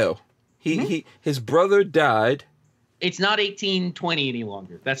widow. His brother died. It's not 1820 any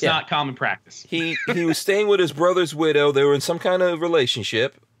longer. That's not common practice. He was staying with his brother's widow. They were in some kind of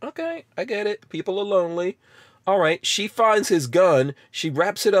relationship. Okay, I get it. People are lonely. All right. She finds his gun. She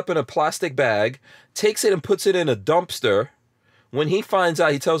wraps it up in a plastic bag, takes it and puts it in a dumpster. When he finds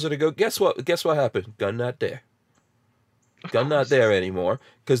out, he tells her to go. Guess what? Guess what happened? Gun not there. Gun not there anymore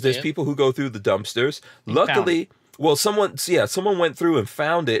because there's people who go through the dumpsters. Luckily, someone went through and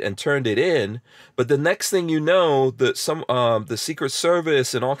found it and turned it in. But the next thing you know, the Secret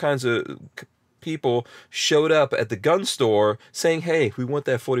Service and all kinds of people showed up at the gun store saying, "Hey, we want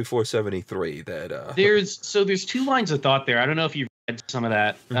that 4473." There's two lines of thought there. I don't know if you've read some of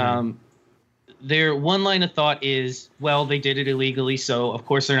that. Mm-hmm. One line of thought is, well, they did it illegally, so of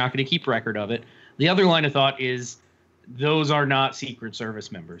course they're not going to keep record of it. The other line of thought is, those are not Secret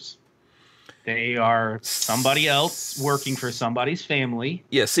Service members. They are somebody else working for somebody's family.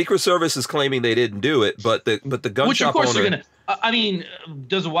 Yeah, Secret Service is claiming they didn't do it, but the gun shop owner... They're gonna, I mean,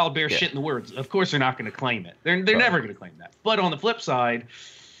 does a wild bear shit in the woods? Of course they're not going to claim it. They're never going to claim that. But on the flip side,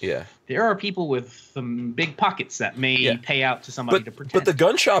 there are people with some big pockets that may pay out to somebody to pretend. But the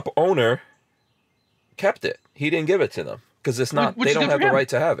gun shop owner kept it. He didn't give it to them because it's not. They don't have the right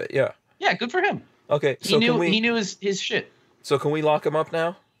to have it. Yeah. Yeah, good for him. Okay, so he knew his shit. So can we lock him up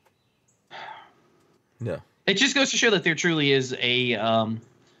now? No. It just goes to show that there truly is a what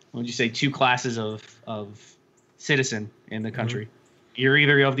would you say, two classes of citizen in the country. Mm-hmm. You're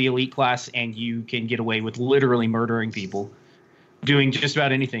either of the elite class and you can get away with literally murdering people, doing just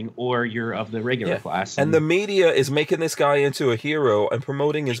about anything, or you're of the regular class. And the media is making this guy into a hero and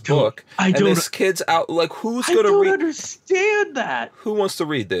promoting his book. And this kid's out like who's going to read? I don't understand that. Who wants to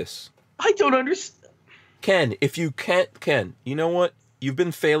read this? I don't understand. Ken, if you can't, Ken, you know what? You've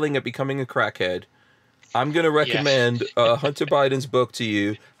been failing at becoming a crackhead. I'm going to recommend Hunter Biden's book to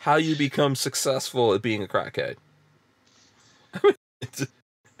you, How You Become Successful at Being a Crackhead.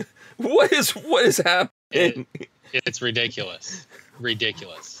 What is happening? It's ridiculous.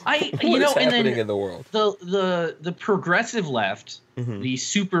 Ridiculous. What is happening in the world? The progressive left, the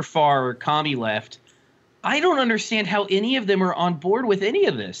super far commie left, I don't understand how any of them are on board with any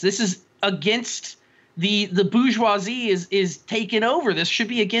of this. This is against the bourgeoisie is taken over. This should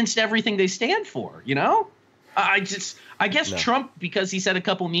be against everything they stand for, you know? I guess Trump, because he said a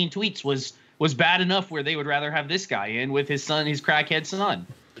couple mean tweets, was bad enough where they would rather have this guy in with his son, his crackhead son.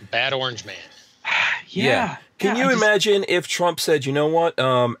 Bad orange man. Yeah. Can you imagine if Trump said, you know what,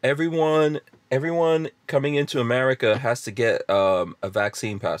 everyone coming into America has to get a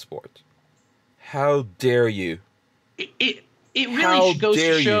vaccine passport? How dare you? It really goes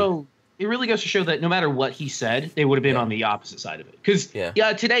to show. It really goes to show that no matter what he said, they would have been on the opposite side of it. Because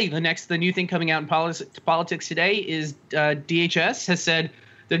today, the new thing coming out in politics today is DHS has said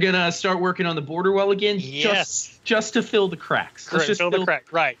they're gonna start working on the border wall again, just to fill the cracks. Correct, just fill the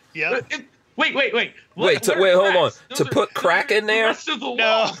crack. Right. Yeah. Wait. Wait, hold on. To put crack in there? The rest of the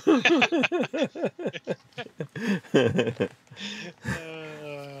wall.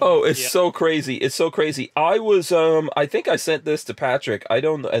 Oh, it's so crazy. It's so crazy. I was I think I sent this to Patrick. I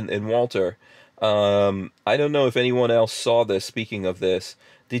don't and Walter. I don't know if anyone else saw this. Speaking of this,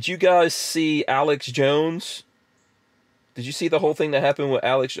 did you guys see Alex Jones? Did you see the whole thing that happened with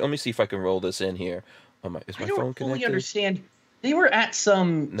Alex? Let me see if I can roll this in here. Is my phone connected? I don't fully understand. They were at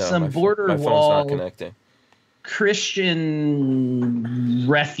some border wall. My phone's not connecting. Christian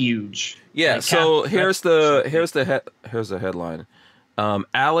refuge. Yeah. Like so here's the headline.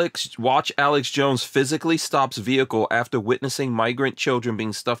 Alex Jones physically stops vehicle after witnessing migrant children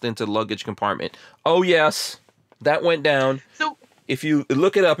being stuffed into luggage compartment. Oh yes, that went down. So if you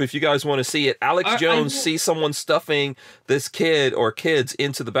look it up, if you guys want to see it, Alex Jones sees someone stuffing this kid or kids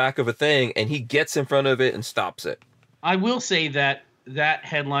into the back of a thing, and he gets in front of it and stops it. I will say that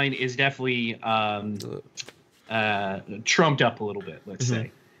headline is definitely trumped up a little bit. Let's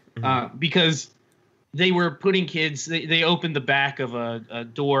say. because they were putting kids. They opened the back of a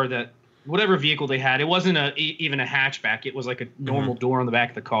door that whatever vehicle they had. It wasn't even a hatchback. It was like a normal door on the back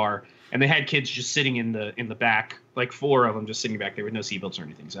of the car, and they had kids just sitting in the back, like 4 of them just sitting back there with no seatbelts or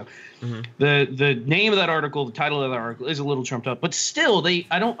anything. So the name of that article, the title of that article is a little trumped up, but still,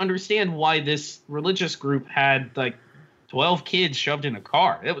 I don't understand why this religious group had like 12 kids shoved in a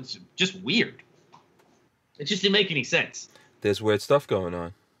car. It was just weird. It just didn't make any sense. There's weird stuff going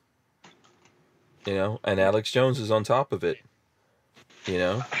on. You know, and Alex Jones is on top of it. You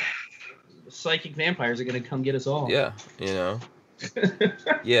know? Psychic vampires are going to come get us all. Yeah, you know.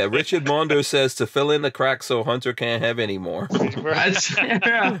 Yeah, Richard Mondo says to fill in the cracks so Hunter can't have any more. Boy.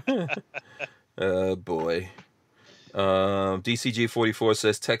 DCG44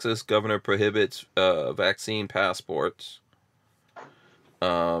 says Texas governor prohibits vaccine passports.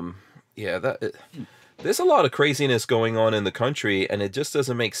 There's a lot of craziness going on in the country, and it just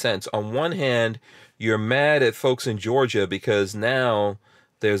doesn't make sense. On one hand, you're mad at folks in Georgia because now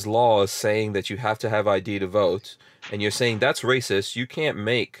there's laws saying that you have to have ID to vote, and you're saying that's racist. You can't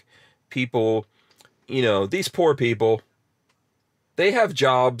make people, you know, these poor people, they have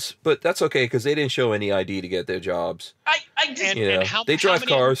jobs, but that's okay because they didn't show any ID to get their jobs. They drive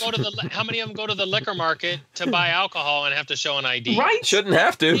cars. How many of them go to the liquor market to buy alcohol and have to show an ID? Right? Shouldn't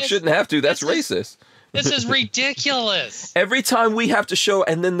have to. That's racist. This is ridiculous. Every time we have to show,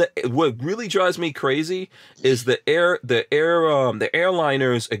 and then what really drives me crazy is the airliners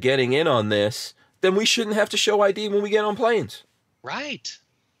are getting in on this. Then we shouldn't have to show ID when we get on planes. Right.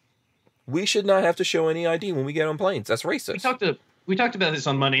 We should not have to show any ID when we get on planes. That's racist. We talked about this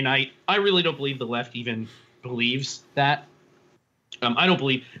on Monday night. I really don't believe the left even believes that. I don't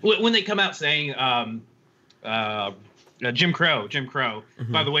believe when they come out saying Jim Crow.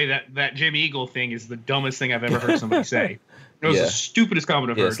 By the way, that Jim Eagle thing is the dumbest thing I've ever heard somebody say. It was the stupidest comment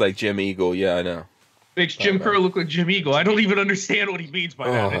I've heard. It's like Jim Eagle. Yeah, I know. Makes Jim Crow look like Jim Eagle. I don't even understand what he means by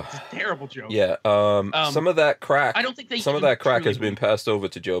that. It's a terrible joke. Yeah. Some of that crack. I don't think some of that crack has been passed over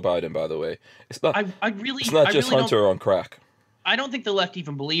to Joe Biden. By the way, it's not. It's not just Hunter on crack. I don't think the left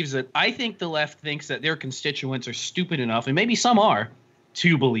even believes it. I think the left thinks that their constituents are stupid enough, and maybe some are,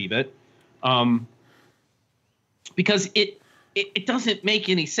 to believe it. Because it doesn't make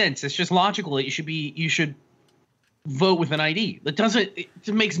any sense. It's just logical that you should vote with an ID.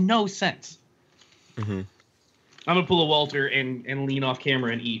 It makes no sense. I'm gonna pull a Walter and lean off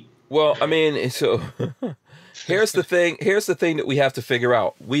camera and eat. Well, I mean, so here's the thing that we have to figure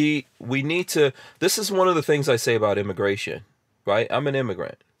out. We need to. This is one of the things I say about immigration, right? I'm an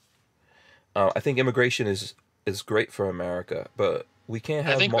immigrant. I think immigration is great for America, but we can't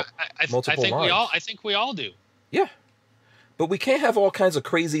have multiple lines. I think we all do. Yeah. But we can't have all kinds of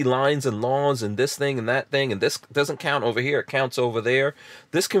crazy lines and laws and this thing and that thing, and this doesn't count over here, it counts over there.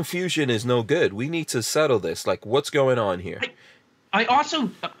 This confusion is no good. We need to settle this. Like, what's going on here? I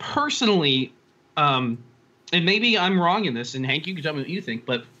also personally, and maybe I'm wrong in this, and Hank, you can tell me what you think,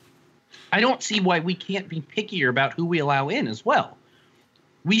 but I don't see why we can't be pickier about who we allow in as well.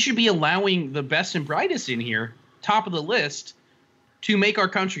 We should be allowing the best and brightest in here, top of the list, to make our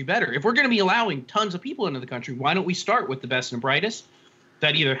country better. If we're going to be allowing tons of people into the country, why don't we start with the best and brightest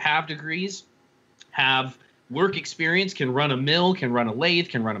that either have degrees, have work experience, can run a mill, can run a lathe,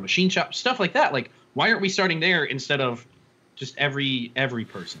 can run a machine shop, stuff like that. Like, why aren't we starting there instead of just every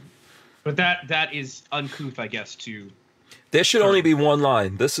person? But that is uncouth, I guess, to... There should only be one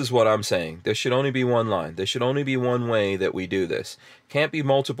line. This is what I'm saying. There should only be one line. There should only be one way that we do this. Can't be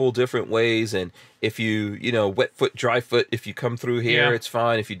multiple different ways. And if you wet foot, dry foot, if you come through here, it's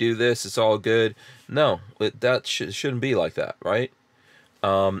fine. If you do this, it's all good. No, that shouldn't be like that, right?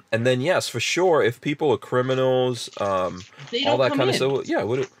 And then, yes, for sure, if people are criminals, all that kind of stuff. Yeah.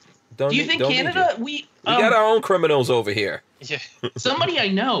 Do you think Canada, we got our own criminals over here. Yeah. Somebody I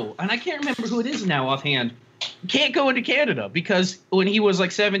know, and I can't remember who it is now offhand, can't go into Canada because when he was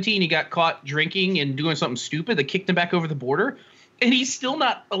like 17, he got caught drinking and doing something stupid. They kicked him back over the border, and he's still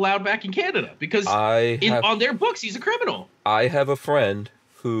not allowed back in Canada because on their books, he's a criminal. I have a friend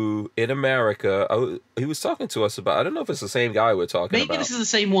who in America, he was talking to us about, I don't know if it's the same guy we're talking about. Maybe this is the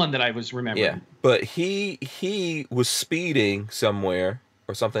same one that I was remembering. Yeah, but he was speeding somewhere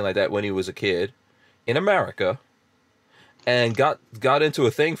or something like that when he was a kid in America. And got into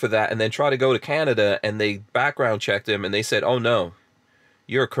a thing for that, and then tried to go to Canada, and they background checked him, and they said, "Oh no,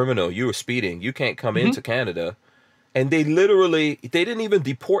 you're a criminal. You were speeding. You can't come into Canada." And they didn't even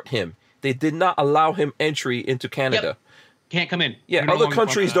deport him. They did not allow him entry into Canada. Yep. Can't come in. Yeah, other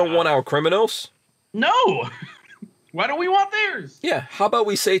countries don't want our criminals. No. Why don't we want theirs? Yeah. How about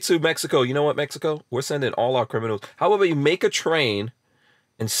we say to Mexico, you know what, Mexico? We're sending all our criminals. How about you make a train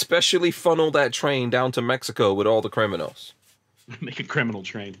and specially funnel that train down to Mexico with all the criminals. Make a criminal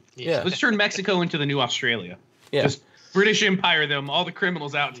train. Yeah. Let's turn Mexico into the new Australia. Yeah. Just British Empire them, all the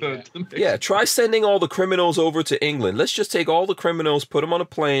criminals out to Mexico. Yeah, try sending all the criminals over to England. Let's just take all the criminals, put them on a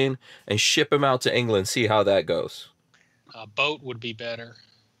plane, and ship them out to England, see how that goes. A boat would be better.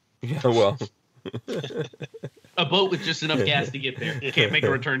 Yeah, well. A boat with just enough gas to get there. You can't make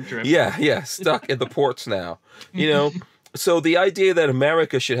a return trip. Yeah, stuck in the ports now. You know, so the idea that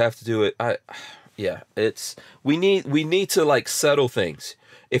America should have to do it, we need to like settle things.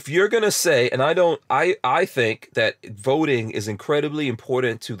 If you're going to say, and I think that voting is incredibly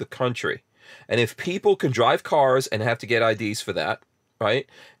important to the country. And if people can drive cars and have to get IDs for that, right?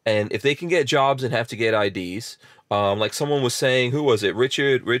 And if they can get jobs and have to get IDs, like someone was saying, who was it?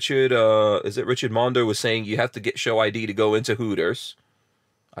 Richard Mondo was saying you have to show ID to go into Hooters.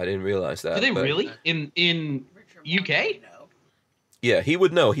 I didn't realize that. Do they really? In UK? Yeah, he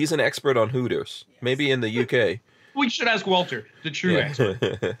would know. He's an expert on Hooters. Yes. Maybe in the UK. We should ask Walter, the true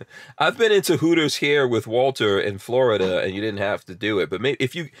expert. I've been into Hooters here with Walter in Florida, and you didn't have to do it. But maybe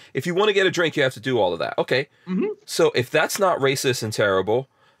if you want to get a drink, you have to do all of that. Okay. Mm-hmm. So if that's not racist and terrible,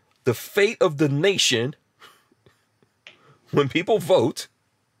 the fate of the nation, when people vote,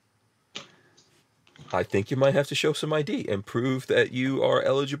 I think you might have to show some ID and prove that you are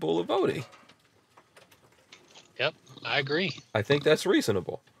eligible of voting. Yep, I agree. I think that's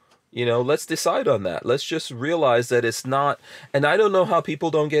reasonable. You know, let's decide on that. Let's just realize that it's not, and I don't know how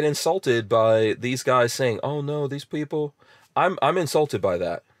people don't get insulted by these guys saying, "Oh no, these people." I'm insulted by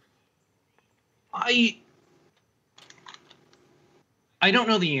that. I don't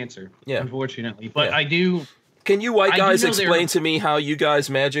know the answer, unfortunately, but I do. Can you white guys explain to me how you guys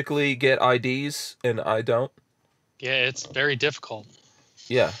magically get IDs and I don't? Yeah, it's very difficult.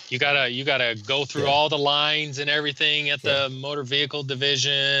 Yeah. You gotta go through all the lines and everything at the motor vehicle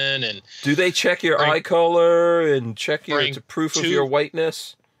division. And do they check your eye color and check your proof of your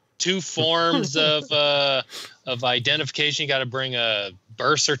whiteness? 2 forms of identification. You got to bring a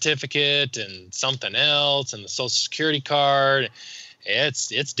birth certificate and something else and the social security card.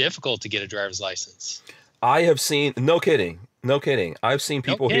 It's difficult to get a driver's license. I have seen, no kidding. I've seen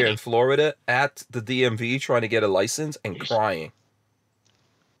people here in Florida at the DMV trying to get a license and crying.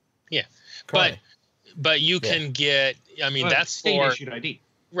 Yeah, but you can get. I mean, that's state issued ID,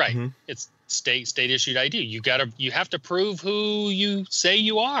 right? Mm-hmm. It's state issued ID. You have to prove who you say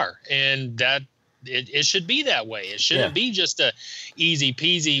you are, and that it should be that way. It shouldn't be just a easy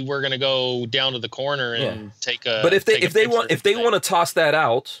peasy. We're gonna go down to the corner and take a. But if they want to toss that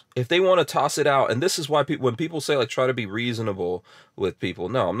out, if they want to toss it out, and this is why when people say like try to be reasonable with people,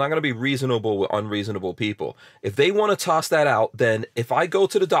 no, I'm not gonna be reasonable with unreasonable people. If they want to toss that out, then if I go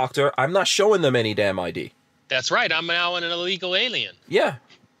to the doctor, I'm not showing them any damn ID. That's right. I'm now an illegal alien. Yeah.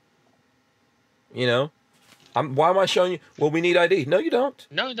 You know, why am I showing you? Well, we need ID. No, you don't.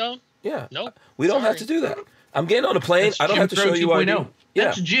 No, you don't. Yeah. Nope. We don't have to do that. I'm getting on a plane. That's I don't have to show you ID. Yeah.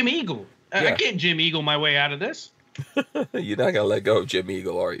 That's Jim Eagle. I can't Jim Eagle my way out of this. You're not going to let go of Jim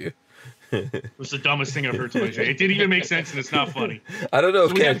Eagle, are you? It's the dumbest thing I've heard somebody say. It didn't even make sense, and it's not funny. I don't know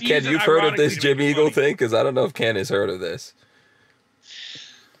if Ken, you've heard of this Jim Eagle thing? Because I don't know if Ken has heard of this.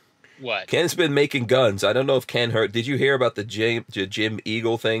 What? Ken's been making guns. I don't know if Ken heard. Did you hear about the Jim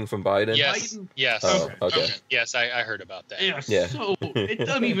Eagle thing from Biden? Yes. Biden? Yes. Oh, okay. Yes, I heard about that. Yeah. So it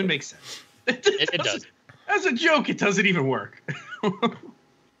doesn't even make sense. It does. As a joke, it doesn't even work.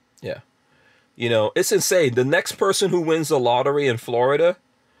 Yeah. You know, it's insane. The next person who wins the lottery in Florida,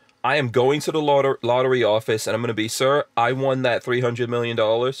 I am going to the lottery office and I'm going to be, sir, I won that $300 million.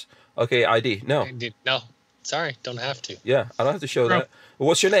 Okay, ID. No. Sorry, don't have to. Yeah, I don't have to show that.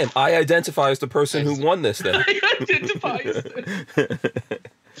 What's your name? I identify as the person who won this thing. I identify as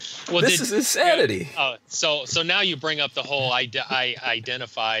Well, this is insanity. So now you bring up the whole I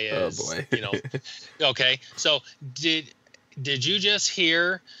identify as. Oh boy. You know. Okay. So did you just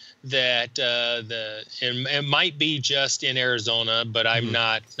hear that it might be just in Arizona, but I'm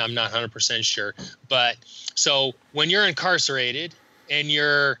not 100% sure. But so when you're incarcerated and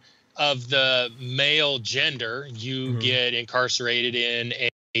you're of the male gender, you get incarcerated in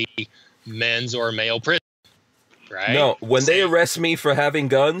a men's or male prison, right? No, when they arrest me for having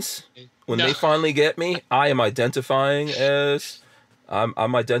guns, when they finally get me, I am identifying as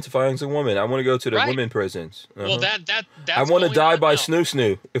I'm identifying as a woman. I want to go to the women prisons. Well, that's I want to die by snoo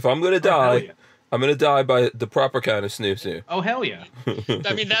snoo. If I'm going to die, I'm going to die by the proper kind of snoo snoo. Oh hell yeah!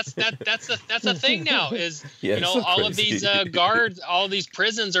 I mean that's a thing now. Is all of these guards, all of these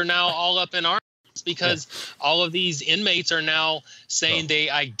prisons are now all up in arms because all of these inmates are now saying they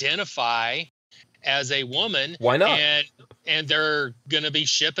identify as a woman. Why not? And they're going to be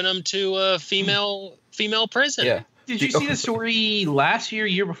shipping them to a female prison. Yeah. Did you see the story last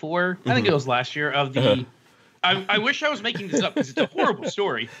year before? I think it was last year of the. I wish I was making this up because it's a horrible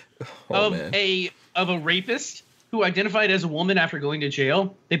story of a rapist who identified as a woman after going to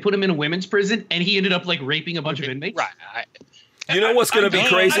jail. They put him in a women's prison, and he ended up like raping a bunch of inmates. Right. You know what's going to be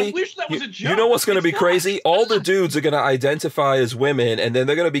crazy? I wish that was a joke. You know what's going to be crazy? All the dudes are going to identify as women, and then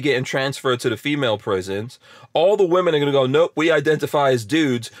they're going to be getting transferred to the female prisons. All the women are going to go, nope, we identify as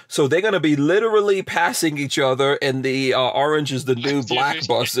dudes. So they're going to be literally passing each other in the Orange is the New Black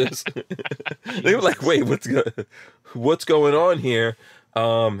buses. They were like, wait, what's going on here?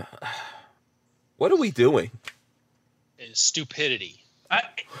 What are we doing? Stupidity.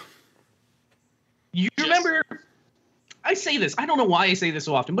 Remember... I say this. I don't know why I say this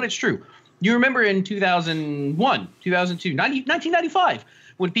so often, but it's true. You remember in 2001, 2002, 1995,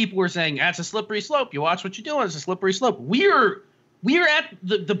 when people were saying, that's a slippery slope. You watch what you're doing. It's a slippery slope. We're at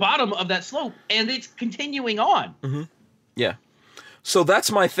the bottom of that slope, and it's continuing on. Mm-hmm. Yeah. So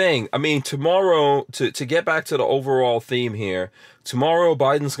that's my thing. I mean, tomorrow, to get back to the overall theme here, tomorrow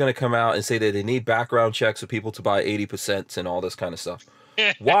Biden's going to come out and say that they need background checks for people to buy 80% and all this kind of stuff.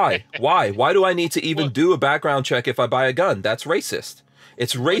 Why? Why do I need to even do a background check if I buy a gun? That's racist.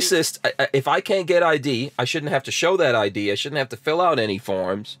 It's racist. If I can't get ID, I shouldn't have to show that ID. I shouldn't have to fill out any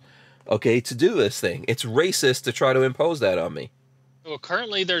forms, to do this thing. It's racist to try to impose that on me. Well,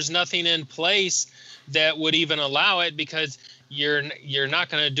 currently there's nothing in place that would even allow it because you're not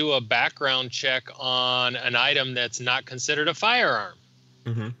going to do a background check on an item that's not considered a firearm.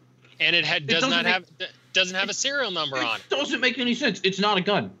 Mm-hmm. And it doesn't have a serial number on it. It doesn't make any sense. It's not a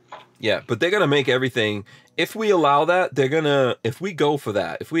gun. Yeah, but they're going to make everything. If we allow that, if we go for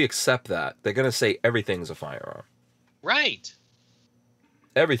that, if we accept that, they're going to say everything's a firearm. Right.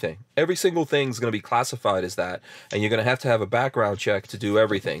 Everything. Every single thing is going to be classified as that. And you're going to have a background check to do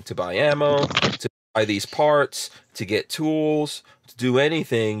everything. To buy ammo, to buy these parts, to get tools, to do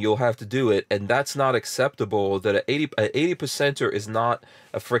anything, you'll have to do it. And that's not acceptable. That an 80%er is not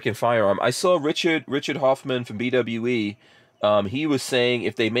a freaking firearm. I saw Richard Hoffman from BWE. He was saying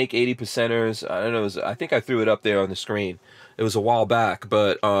if they make 80%ers, I don't know, I think I threw it up there on the screen. It was a while back,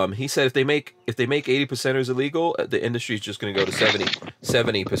 but he said if they make 80%ers illegal, the industry is just going to go to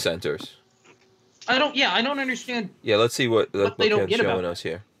 70%ers. I don't understand. Yeah, let's see what Ken's showing us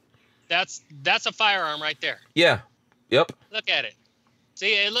here. That's a firearm right there. Yeah. Yep. Look at it.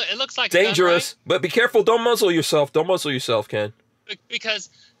 See, it looks like dangerous, a gun, right? But be careful. Don't muzzle yourself. Don't muzzle yourself, Ken. Because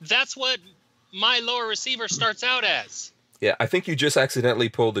that's what my lower receiver starts out as. Yeah, I think you just accidentally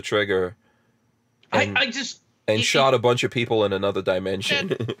pulled the trigger. And shot a bunch of people in another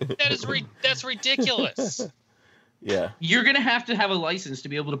dimension. That's ridiculous. Yeah. You're going to have a license to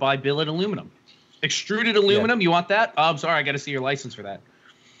be able to buy billet aluminum. Extruded aluminum, You want that? Oh, I'm sorry, I got to see your license for that.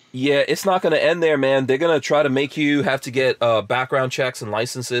 Yeah, it's not going to end there, man. They're going to try to make you have to get background checks and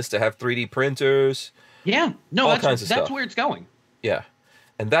licenses to have 3D printers. Yeah. No, all kinds of stuff. That's where it's going. Yeah.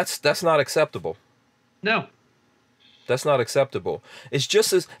 And that's not acceptable. No. That's not acceptable. It's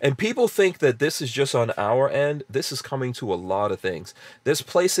just and people think that this is just on our end. This is coming to a lot of things. There's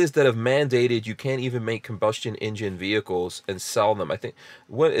places that have mandated you can't even make combustion engine vehicles and sell them. I think,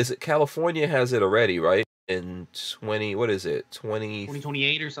 California has it already, right? In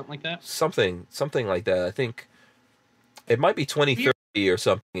 2028 or something like that? Something like that. I think it might be 2030 or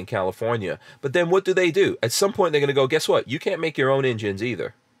something in California. But then what do? At some point they're going to go, guess what? You can't make your own engines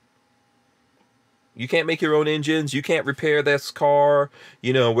either. You can't make your own engines. You can't repair this car.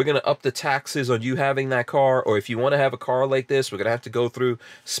 We're going to up the taxes on you having that car. Or if you want to have a car like this, we're going to have to go through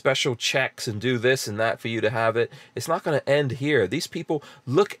special checks and do this and that for you to have it. It's not going to end here. These people,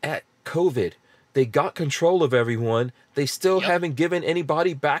 look at COVID. They got control of everyone. They still haven't given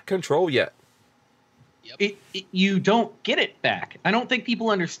anybody back control yet. Yep. You don't get it back. I don't think people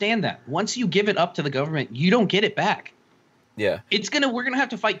understand that. Once you give it up to the government, you don't get it back. Yeah. We're going to have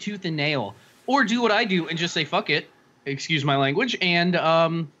to fight tooth and nail. Or do what I do and just say, fuck it, excuse my language, and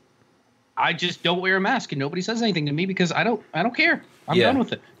I just don't wear a mask and nobody says anything to me because I don't care. I'm done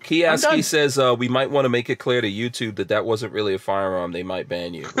with it. Kiaski says we might want to make it clear to YouTube that wasn't really a firearm. They might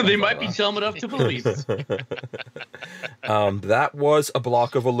ban you. They might be dumb enough to believe it. That was a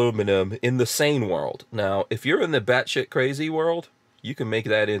block of aluminum in the sane world. Now, if you're in the batshit crazy world, you can make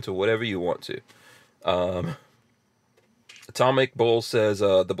that into whatever you want to. Atomic Bull says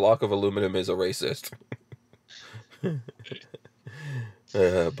the block of aluminum is a racist.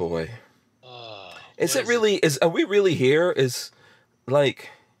 Boy. Are we really here?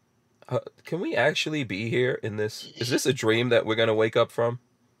 Can we actually be here in this? Is this a dream that we're going to wake up from?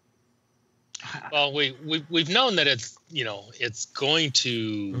 Well, we've known that it's it's going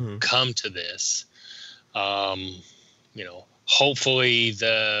to come to this. Hopefully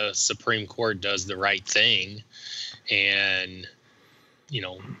the Supreme Court does the right thing, and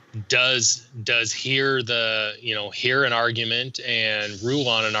does hear an argument and rule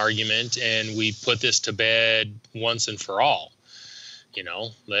on an argument, and we put this to bed once and for all.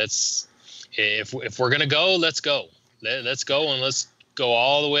 Let's if we're gonna go, let's go. Let's go, and let's go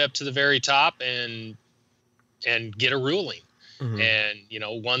all the way up to the very top and get a ruling. And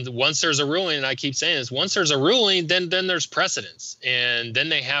once there's a ruling, and I keep saying this, once there's a ruling, then there's precedence, and then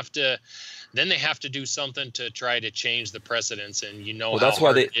they have to do something to try to change the precedence. And that's how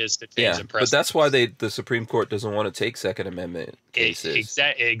hard it is to change the precedence. But that's why the Supreme Court doesn't want to take Second Amendment cases.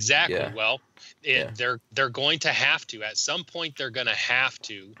 Exactly. Yeah. Well, they're going to have to. At some point, they're going to have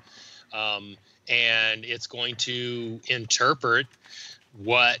to. And it's going to interpret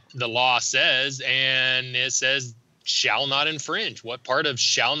what the law says, and it says shall not infringe. What part of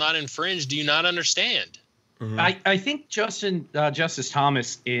shall not infringe do you not understand? I think Justice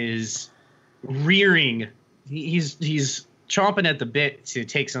Thomas is rearing. He's chomping at the bit to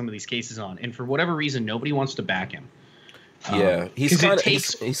take some of these cases on, and for whatever reason, nobody wants to back him. He's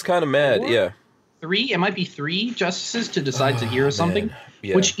kind of mad. It might be 3 justices to decide to hear something,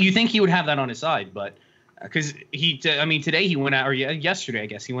 which you think he would have that on his side, but because today he went out, or yesterday, I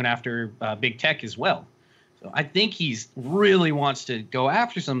guess he went after big tech as well. So I think he's really wants to go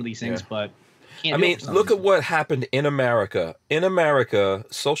after some of these things, but can't. Look at what happened in America. In America,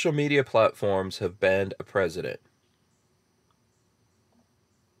 social media platforms have banned a president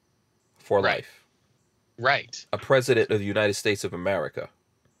for life. Right. A president of the United States of America.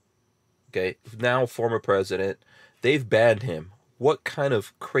 Okay, now former president, they've banned him. What kind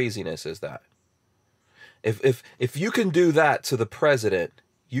of craziness is that? If you can do that to the president,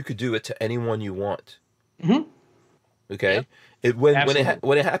 you could do it to anyone you want. Okay, yep.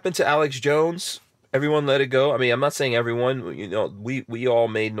 When it happened to Alex Jones, everyone let it go. I mean, I'm not saying everyone. We all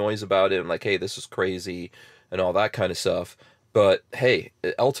made noise about it and like, hey, this is crazy and all that kind of stuff. But hey,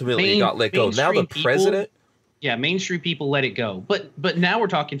 ultimately it got let go. Now the president. Yeah, Main Street people let it go. But now we're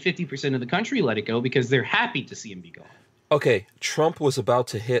talking 50% of the country let it go because they're happy to see him be gone. Okay, Trump was about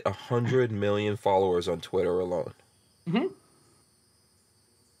to hit 100 million followers on Twitter alone.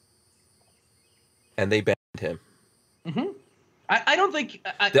 And they banned him. I don't think...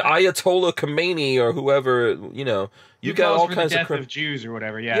 the Ayatollah Khomeini or whoever, you got all kinds of... of Jews or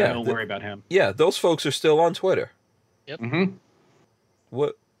whatever, don't worry about him. Yeah, those folks are still on Twitter. Yep.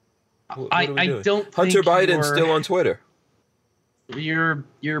 What I don't think Hunter Biden's still on Twitter. You're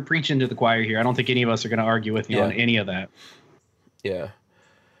preaching to the choir here. I don't think any of us are going to argue with you on any of that. Yeah.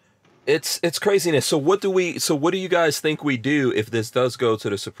 It's craziness. So what do you guys think we do if this does go to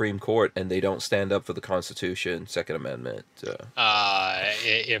the Supreme Court and they don't stand up for the Constitution, Second Amendment? If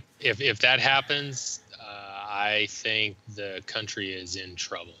that happens, I think the country is in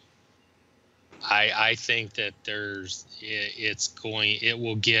trouble. I think that it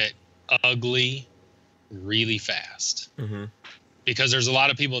will get ugly really fast because there's a lot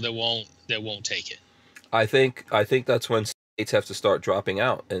of people that won't take it. I think that's when states have to start dropping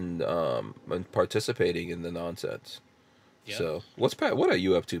out and participating in the nonsense. Yep. So what are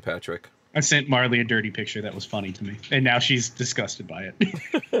you up to, Patrick? I sent Marley a dirty picture that was funny to me, and now she's disgusted by it.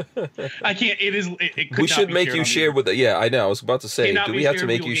 I can't. We should make you share with the. Yeah, I know. I was about to say, do we have to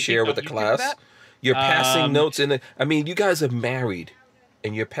make you share with the class? You're passing notes in the. I mean, you guys are married,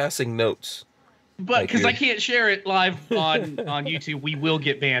 and you're passing notes. But because I can't share it live on YouTube, we will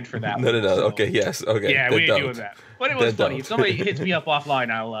get banned for that. No. So. Okay. Yes. Okay. Yeah, we ain't doing that. But it was funny. If somebody hits me up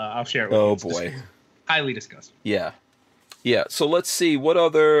offline, I'll share it with you. Oh boy. Highly disgusting. Yeah. Yeah. So let's see what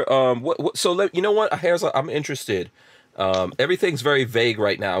other you know what? I'm interested. Everything's very vague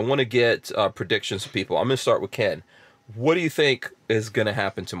right now. I want to get predictions from people. I'm going to start with Ken. What do you think is going to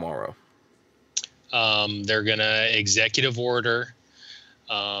happen tomorrow? They're going to executive order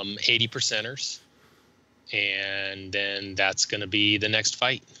 80%ers, and then that's going to be the next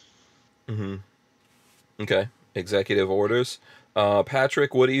fight. Okay. Executive orders.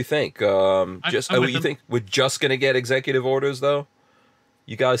 Patrick, what do you think? You think we're just going to get executive orders, though?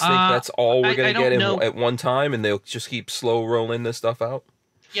 You guys think that's all we're going to get at one time, and they'll just keep slow rolling this stuff out?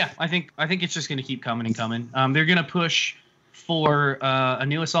 Yeah, I think it's just going to keep coming and coming. They're going to push for a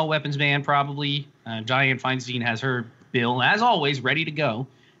new assault weapons ban, probably. Dianne Feinstein has her bill, as always, ready to go.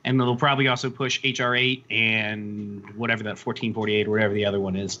 And they'll probably also push H.R. 8 and whatever that 1448 or whatever the other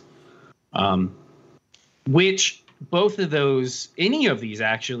one is. Which both of those, any of these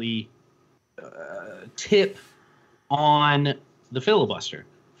actually tip on the filibuster.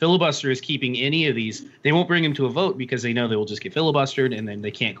 Filibuster is keeping any of these. They won't bring them to a vote because they know they will just get filibustered, and then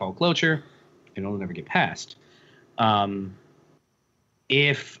they can't call cloture, and it'll never get passed.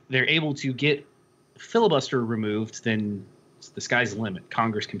 If they're able to get filibuster removed, then the sky's the limit.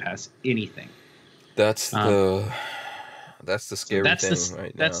 Congress can pass anything. That's the scary thing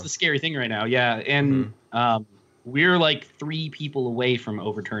right now. That's the scary thing right now. Yeah, and we're like 3 people away from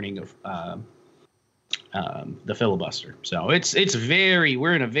overturning the filibuster. So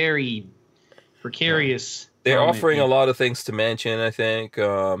we're in a very precarious. They're offering a lot of things to Manchin, I think.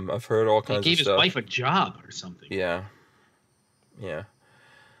 I've heard all kinds of stuff. He gave his wife a job or something. Yeah.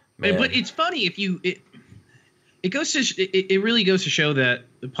 Man. But it's funny it really goes to show that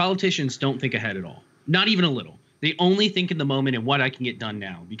the politicians don't think ahead at all. Not even a little. They only think in the moment and what I can get done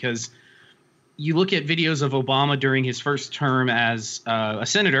now. Because you look at videos of Obama during his first term as a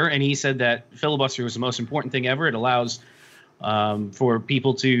senator, and he said that filibuster was the most important thing ever. It allows for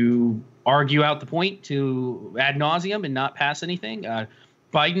people to argue out the point to ad nauseum and not pass anything.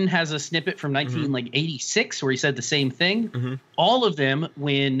 Biden has a snippet from 1986 where he said the same thing. All of them,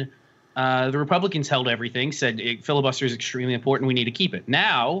 when the Republicans held everything, said filibuster is extremely important. We need to keep it.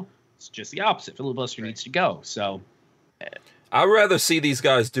 Now it's just the opposite. Filibuster needs to go. So I'd rather see these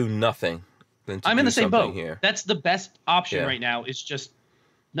guys do nothing than to I'm in the same boat here. That's the best option right now. Is just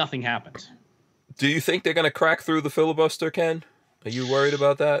nothing happens. Do you think they're going to crack through the filibuster, Ken? Are you worried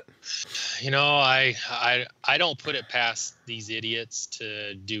about that? I don't put it past these idiots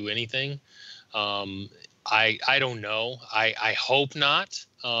to do anything. I don't know. I hope not,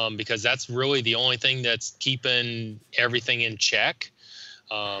 because that's really the only thing that's keeping everything in check.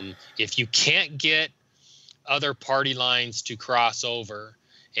 If you can't get other party lines to cross over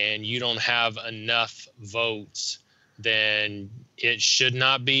and you don't have enough votes, then it should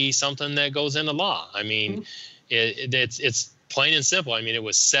not be something that goes into law. I mean, it's plain and simple. I mean, it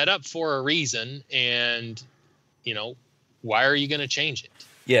was set up for a reason, and why are you going to change it?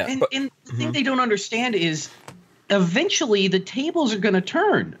 Yeah. And the thing they don't understand is eventually the tables are going to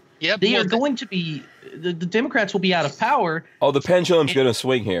turn. Yeah, they are going to be the Democrats will be out of power. Oh, the pendulum's going to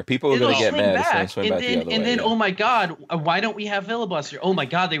swing here. People are going to get mad. It's going to swing back the other way. And then, oh my God, why don't we have filibuster? Oh my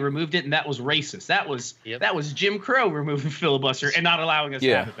God, they removed it, and that was racist. That was Jim Crow removing filibuster and not allowing us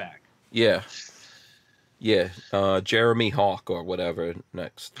to have it back. Yeah. Jeremy Hawk or whatever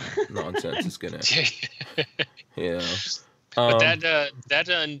next nonsense is going to. Yeah. But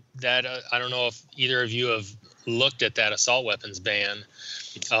that I don't know if either of you have looked at that assault weapons ban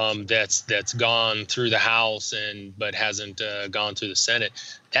that's gone through the House but hasn't gone through the Senate.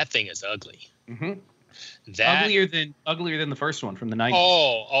 That thing is ugly. Uglier than the first one from the 90s.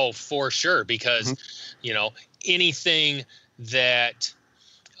 Oh, for sure. Because anything that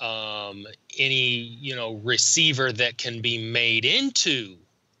any receiver that can be made into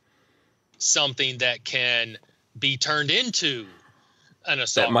something that can be turned into an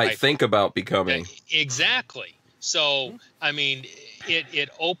assault that might rifle. Think about becoming. Exactly. So, I mean, it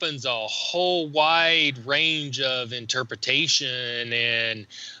opens a whole wide range of interpretation, and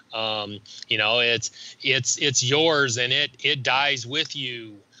it's yours, and it dies with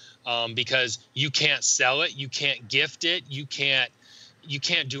you, because you can't sell it, you can't gift it, you can't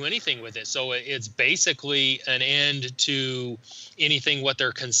do anything with it. So it's basically an end to anything what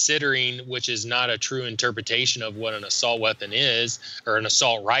they're considering, which is not a true interpretation of what an assault weapon is, or an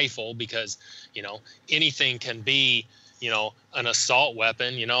assault rifle, because anything can be an assault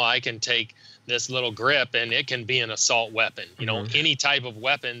weapon. I can take this little grip and it can be an assault weapon. Any type of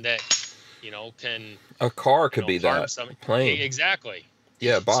weapon that can. A car could be that. Something. Plane. Exactly.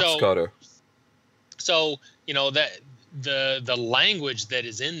 Yeah, box cutter. So that the language that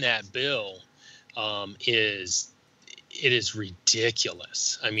is in that bill is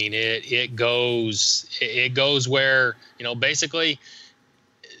ridiculous. I mean, it goes where basically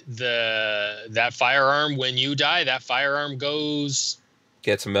that firearm, when you die, that firearm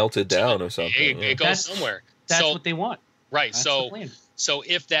gets melted down or something. It goes somewhere. That's what they want. Right. That's so the plan. So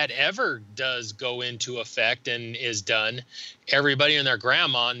if that ever does go into effect and is done, everybody and their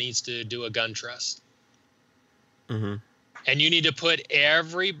grandma needs to do a gun trust. Mm-hmm. And you need to put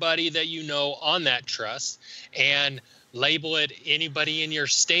everybody that you know on that trust and label it anybody in your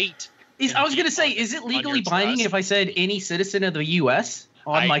state. I was going to say, is it legally binding if I said any citizen of the U.S.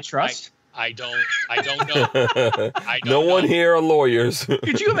 on my trust? I don't know. No one here are lawyers.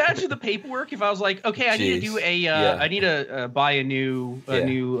 Could you imagine the paperwork if I was like, okay, I need to do I need to buy a new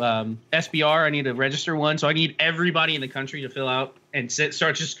SBR. I need to register one. So I need everybody in the country to fill out and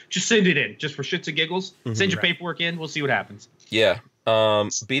start just send it in just for shits and giggles. Mm-hmm. Send your paperwork in. We'll see what happens. Yeah.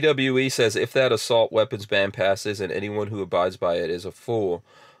 BWE says if that assault weapons ban passes and anyone who abides by it is a fool,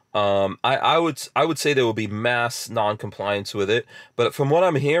 I would say there will be mass non-compliance with it, but from what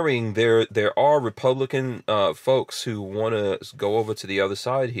I'm hearing, there are Republican folks who want to go over to the other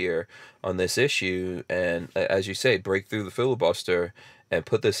side here on this issue, and as you say, break through the filibuster and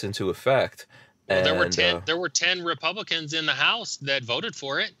put this into effect. Well, there were 10 Republicans in the House that voted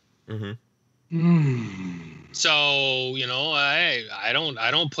for it. So, you know, I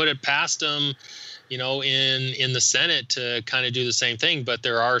don't put it past them, you know, in the Senate to kind of do the same thing. But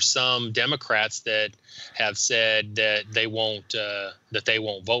there are some Democrats that have said that they won't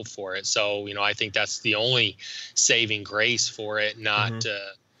vote for it. So, you know, I think that's the only saving grace for it, not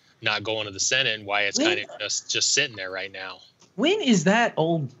going to the Senate, and why it's kind of just sitting there right now. When is that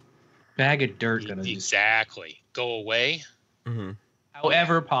old bag of dirt going to go away?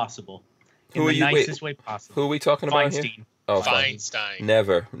 However possible. In the nicest way possible. Who are we talking about here? Oh, Feinstein.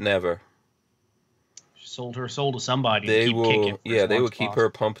 Never. She sold her soul to somebody. They will keep her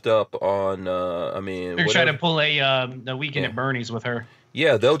pumped up on. They're trying to pull a Weekend at Bernie's with her.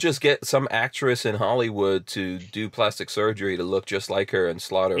 Yeah, they'll just get some actress in Hollywood to do plastic surgery to look just like her and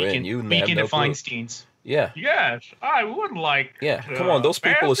slot her in. Weekend at Feinstein's. Yeah. Yes, I would like. Yeah, come on, those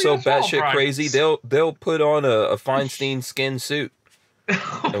people are so batshit crazy. They'll put on a Feinstein skin suit.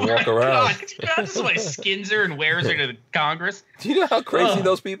 And walk around. God, could you imagine somebody skins her and wears her to the Congress? Do you know how crazy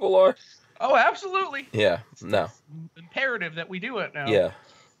those people are? Oh, absolutely. Yeah, no. It's imperative that we do it now. Yeah,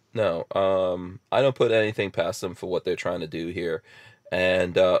 no. I don't put anything past them for what they're trying to do here,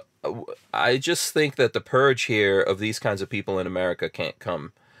 and I just think that the purge here of these kinds of people in America can't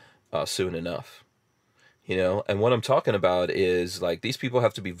come soon enough. You know, and what I'm talking about is like these people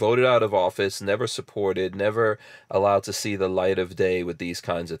have to be voted out of office, never supported, never allowed to see the light of day with these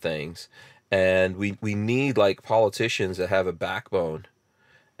kinds of things. And we need like politicians that have a backbone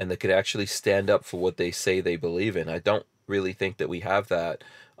and that could actually stand up for what they say they believe in. I don't really think that we have that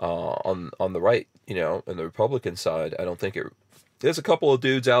on the right, you know, on the Republican side. I don't think there's a couple of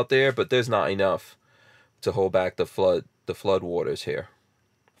dudes out there, but there's not enough to hold back the flood waters here.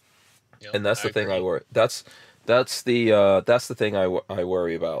 Yep, and that's the thing I worry. That's the thing I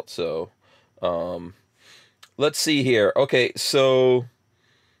worry about. So, let's see here. Okay, so,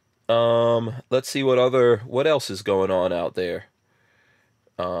 let's see what else is going on out there.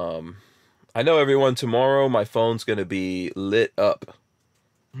 I know everyone tomorrow. My phone's gonna be lit up.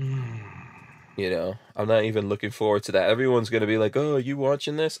 You know, I'm not even looking forward to that. Everyone's gonna be like, "Oh, are you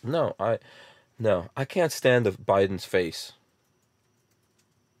watching this?" No, I can't stand Biden's face.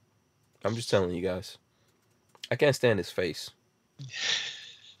 I'm just telling you guys. I can't stand his face.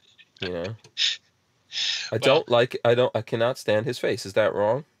 You know? I cannot stand his face. Is that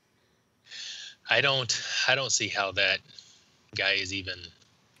wrong? I don't see how that guy is even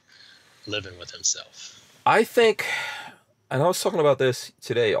living with himself. I think, and I was talking about this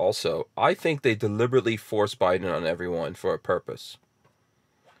today also, I think they deliberately forced Biden on everyone for a purpose.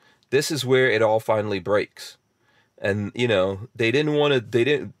 This is where it all finally breaks. And, you know,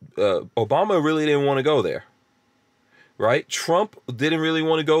 Obama really didn't want to go there, right? Trump didn't really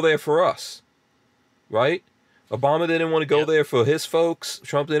want to go there for us, right? Obama didn't want to go there for his folks.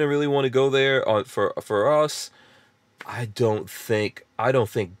 Trump didn't really want to go there for us. I don't think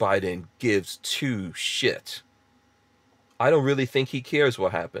Biden gives two shit. I don't really think he cares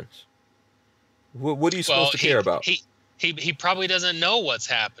what happens. What are you supposed to care about? He probably doesn't know what's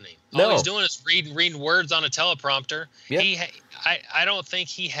happening. No. All he's doing is reading words on a teleprompter. Yeah. I don't think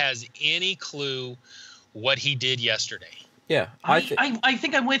he has any clue what he did yesterday. Yeah, I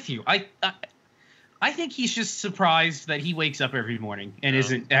think I'm with you. I think he's just surprised that he wakes up every morning and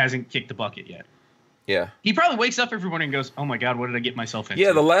hasn't kicked the bucket yet. Yeah. He probably wakes up every morning and goes, "Oh my God, what did I get myself into?"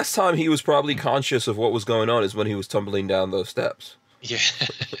 Yeah, the last time he was probably conscious of what was going on is when he was tumbling down those steps. Yeah.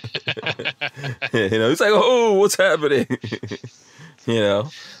 You know, it's like, "Oh, what's happening?" You know,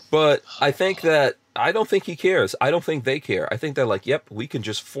 but I don't think he cares. I don't think they care. I think they're like, "Yep, we can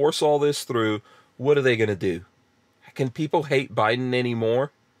just force all this through. What are they going to do? Can people hate Biden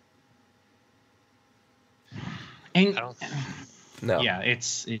anymore?" And no. Yeah,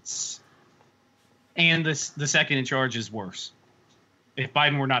 it's and the second in charge is worse. If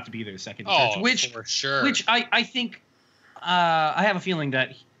Biden were not to be there, second in charge, which for sure. Which I think I have a feeling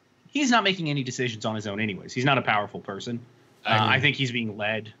that he's not making any decisions on his own anyways. He's not a powerful person. I think he's being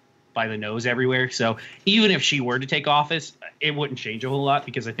led by the nose everywhere. So even if she were to take office, it wouldn't change a whole lot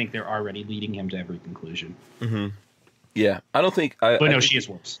because I think they're already leading him to every conclusion. Mm-hmm. Yeah, I don't think. She is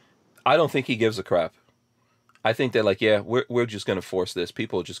worse. I don't think he gives a crap. I think they're like, yeah, we're just going to force this.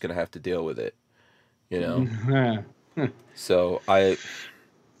 People are just going to have to deal with it. You know? So I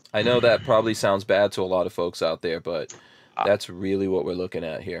know that probably sounds bad to a lot of folks out there, but That's really what we're looking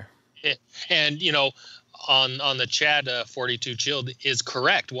at here. And on the Chad 42 Chill is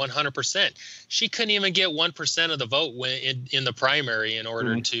correct 100%. She couldn't even get 1% of the vote when in the primary in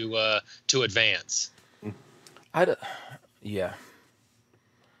order to advance. Yeah.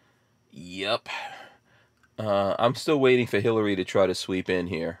 Yep. I'm still waiting for Hillary to try to sweep in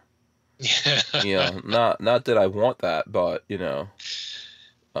here. Yeah. Not that I want that, but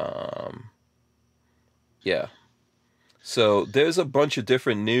yeah. So there's a bunch of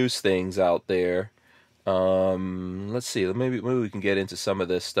different news things out there. Let's see. Maybe we can get into some of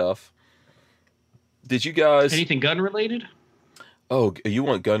this stuff. Did you guys anything gun related? Oh, you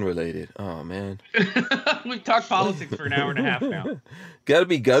want gun related? Oh man. We've talked politics for an hour and a half now. Got to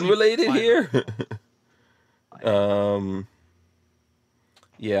be gun related here. Yeah,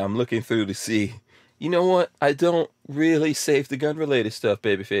 I'm looking through to see. You know what? I don't really save the gun related stuff,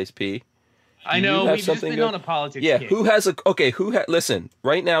 Babyface P. I know we've just been on a politics. Yeah, kick. Listen,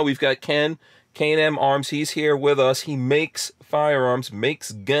 right now we've got K&M Arms. He's here with us. He makes firearms,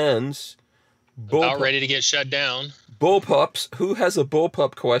 makes guns. About ready to get shut down. Bullpups. Who has a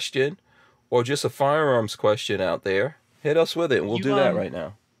bullpup question or just a firearms question out there? Hit us with it, and we'll do that right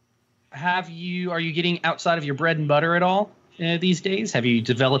now. Are you getting outside of your bread and butter at all these days? Have you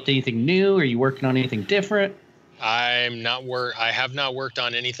developed anything new? Are you working on anything different? I have not worked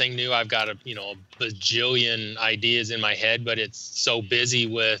on anything new. I've got a bajillion ideas in my head, but it's so busy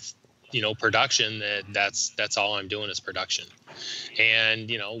with production that's all I'm doing is production. And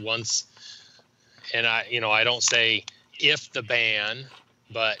I don't say if the ban,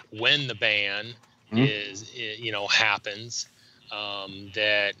 but when the ban happens,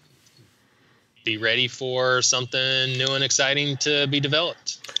 that be ready for something new and exciting to be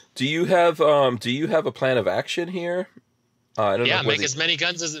developed. Do you have a plan of action here? I don't know. Make as many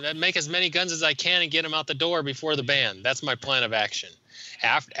guns as I can and get them out the door before the ban. That's my plan of action.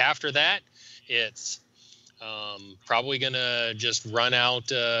 After that, it's probably gonna just run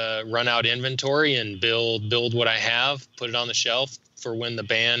out inventory and build what I have, put it on the shelf for when the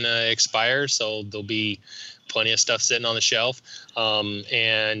ban expires. So there'll be plenty of stuff sitting on the shelf.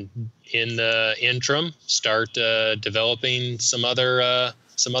 And in the interim, start developing some other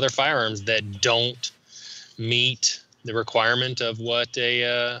firearms that don't meet the requirement of what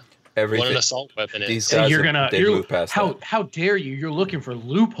an assault weapon is. These guys move past how dare you? You're looking for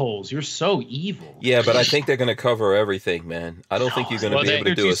loopholes. You're so evil. Yeah, but I think they're going to cover everything, man. I don't think you're going to be able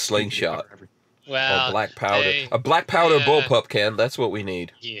to do a slingshot. Well, or black powder. A black powder bullpup can. That's what we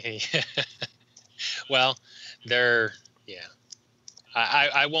need. Yeah. Well,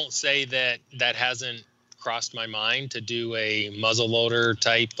 I won't say that hasn't crossed my mind to do a muzzleloader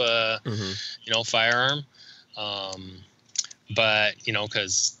type, firearm. But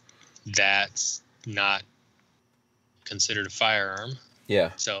because that's not considered a firearm.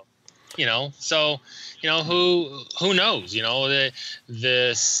 Yeah. So, who knows?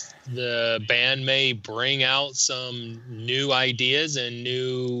 The band may bring out some new ideas and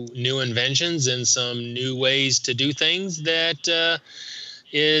new inventions and some new ways to do things that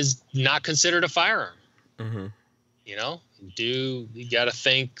is not considered a firearm. Mm-hmm. You got to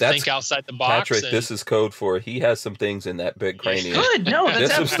think outside the box. Patrick, this is code for he has some things in that big cranium. Good, no,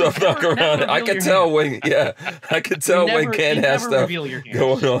 there's some stuff stuck around. I can tell when Ken has stuff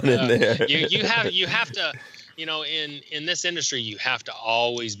going on in there. You have to, in this industry, you have to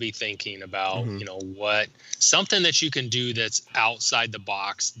always be thinking about, what something that you can do that's outside the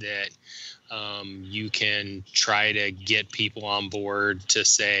box that you can try to get people on board to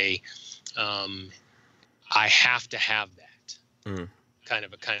say, I have to have that. Kind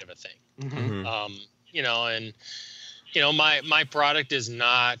of a thing. Mm-hmm. My product is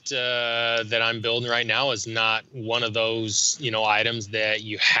not that I'm building right now is not one of those items that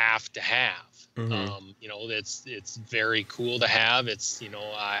you have to have. It's very cool to have. It's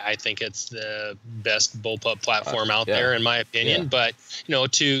I think it's the best bullpup platform out there in my opinion. But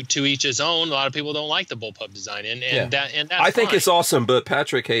to each his own. A lot of people don't like the bullpup design, and that's I think it's awesome, but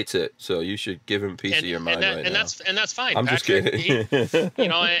Patrick hates it, so you should give him a piece of your mind right now. That's fine. I'm Patrick, just kidding.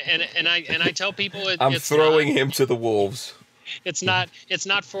 and I tell people I'm throwing him to the wolves. It's not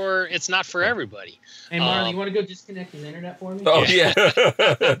for everybody. Hey Marley, you want to go disconnect his internet for me? Oh yeah.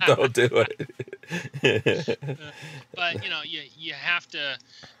 Don't do it. But you have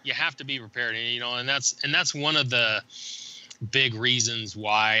to be prepared, and that's one of the big reasons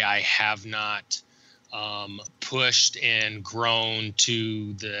why I have not pushed and grown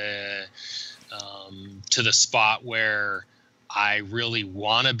to the spot where I really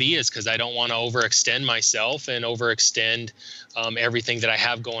want to be, is because I don't want to overextend myself and overextend everything that I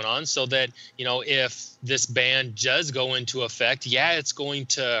have going on, so that, if this ban does go into effect, it's going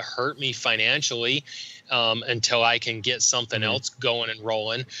to hurt me financially until I can get something else going and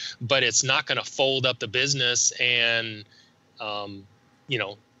rolling, but it's not going to fold up the business and,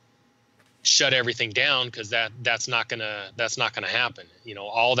 shut everything down, because that's not gonna happen.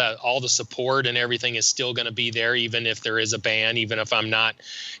 All the support and everything is still going to be there, even if there is a ban, even if I'm not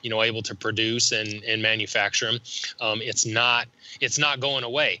able to produce and manufacture them. It's not going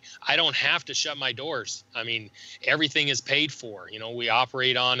away. I don't have to shut my doors. I mean, everything is paid for. We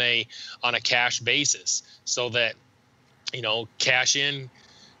operate on a cash basis, so that cash in,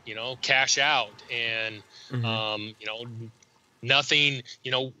 cash out, and nothing,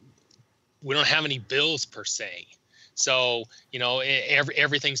 we don't have any bills per se. So,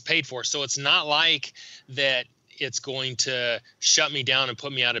 everything's paid for. So it's not like that it's going to shut me down and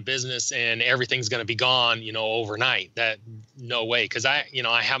put me out of business and everything's going to be gone, overnight. That, no way. Cause I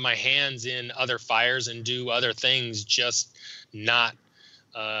have my hands in other fires and do other things, just not,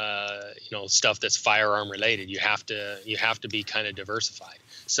 stuff that's firearm related. You have to be kind of diversified.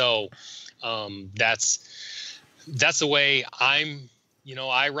 So, that's the way I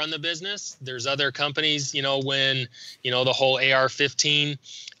run the business. There's other companies, when, the whole AR-15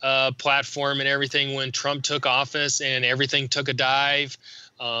 platform and everything, when Trump took office and everything took a dive,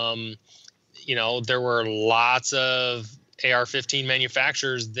 there were lots of AR-15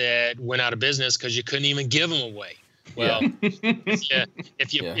 manufacturers that went out of business because you couldn't even give them away. Well,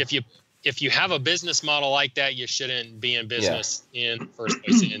 if you have a business model like that, you shouldn't be in business in the first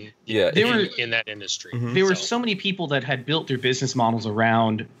place in that industry. There were so many people that had built their business models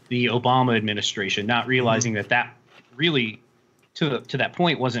around the Obama administration, not realizing that really, to that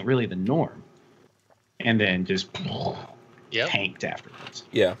point, wasn't really the norm. And then just tanked afterwards.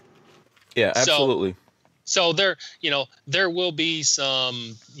 Yeah. Yeah, absolutely. So there will be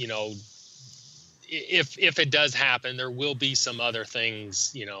some, if it does happen, there will be some other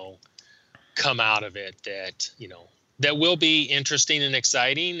things, come out of it that will be interesting and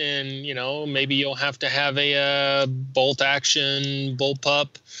exciting, and maybe you'll have to have a bolt action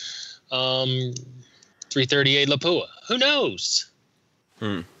bullpup 338 Lapua. Who knows?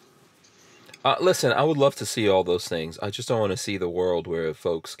 Listen, I would love to see all those things. I just don't want to see the world where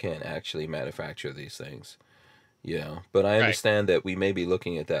folks can actually manufacture these things. But I understand that we may be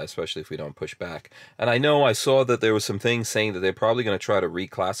looking at that, especially if we don't push back. And I know I saw that there was some things saying that they're probably going to try to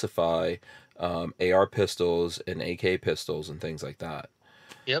reclassify AR pistols and AK pistols and things like that.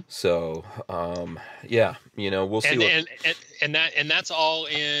 Yep. So, we'll see. And that's all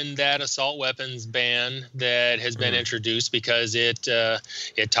in that assault weapons ban that has been introduced, because it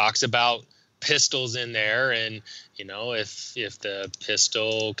talks about pistols in there, and if the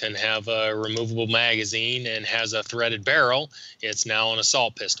pistol can have a removable magazine and has a threaded barrel, it's now an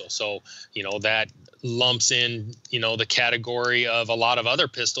assault pistol. So that lumps in the category of a lot of other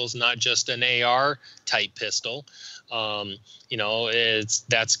pistols, not just an AR type pistol.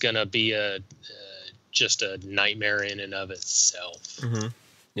 That's gonna be just a nightmare in and of itself.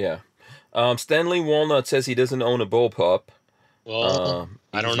 Yeah. Stanley Walnut says he doesn't own a bullpup. Well,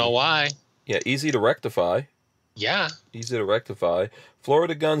 I don't know why. Yeah, easy to rectify. Yeah. Easy to rectify.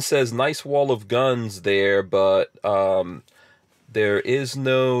 Florida Gun says, nice wall of guns there, but there is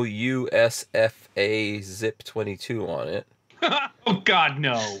no USFA Zip 22 on it. Oh, God,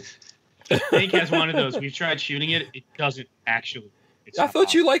 no. Hank has one of those. We've tried shooting it. It doesn't actually. I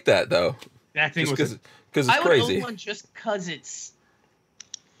thought you liked that, though. That thing just was... Because it's crazy. I would own one just because it's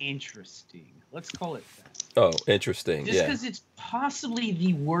interesting. Let's call it that. Oh, interesting. Just because it's possibly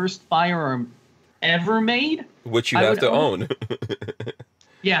the worst firearm ever made. Which you have to own.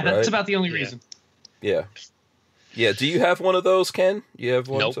 Yeah, that's about the only reason. Yeah. Yeah, do you have one of those, Ken? You have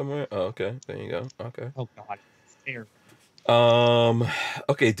one somewhere? Oh, okay. There you go. Okay. Oh, God. It's terrible.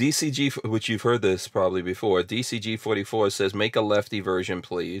 Okay, DCG, which you've heard this probably before. DCG44 says, make a lefty version,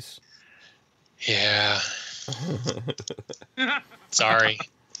 please. Yeah. Sorry.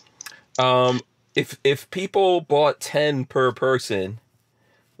 If people bought 10 per person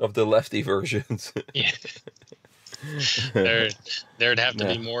of the lefty versions, there'd have to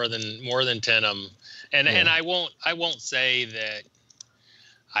be more than 10 of them, and I won't say that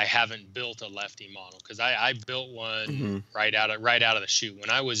I haven't built a lefty model, because I built one right out of the chute when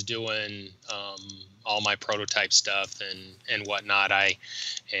I was doing all my prototype stuff and whatnot.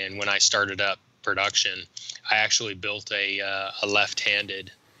 And when I started up production, I actually built a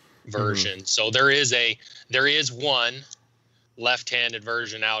left-handed version. So there is one left-handed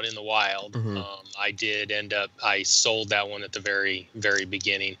version out in the wild. I did end up, I sold that one at the very, very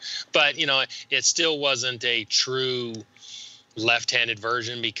beginning, but it still wasn't a true left-handed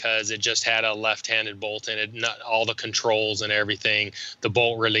version because it just had a left-handed bolt in it. Not all the controls and everything. The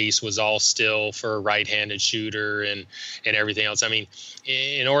bolt release was all still for a right-handed shooter and everything else. I mean,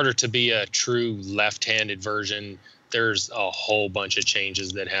 in order to be a true left-handed version, there's a whole bunch of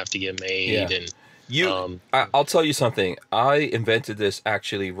changes that have to get made. Yeah. And I'll tell you something. I invented this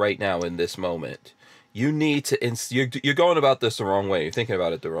actually right now in this moment. You need to, you're going about this the wrong way. You're thinking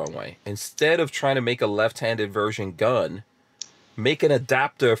about it the wrong way. Instead of trying to make a left-handed version gun, make an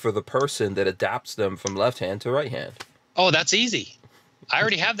adapter for the person that adapts them from left hand to right hand. Oh, that's easy. I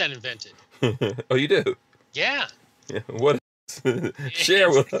already have that invented. Oh, you do? Yeah. What? Share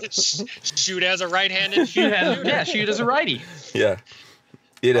with us. Shoot as a right-handed. Shoot as a righty. Yeah.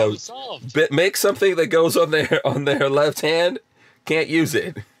 Make something that goes on their left hand. Can't use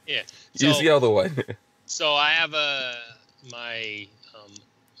it. Yeah. Use the other one. So I have my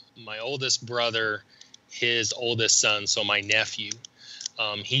oldest brother, his oldest son, so my nephew,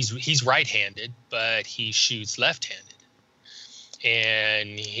 he's right-handed, but he shoots left-handed.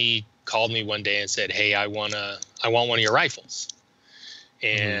 And he called me one day and said, "Hey, I want one of your rifles."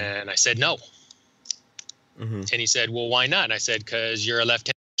 And I said, "No." And he said, "Well, why not?" And I said, "Because you're a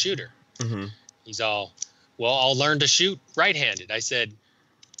left-handed shooter." He's all, "Well, I'll learn to shoot right-handed." I said,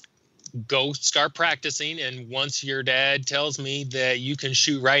 "Go start practicing, and once your dad tells me that you can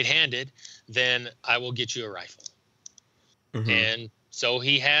shoot right-handed, then I will get you a rifle." And so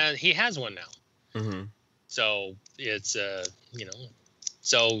he has one now. So it's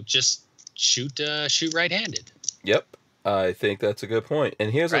so just shoot right-handed. Yep, I think that's a good point.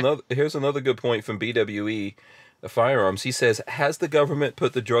 And here's another good point from BWE Firearms. He says, "Has the government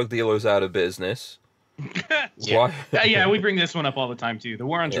put the drug dealers out of business?" Why? Yeah, we bring this one up all the time too. The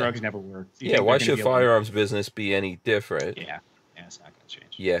war on drugs never worked. Why should firearms business be any different? Yeah, it's not gonna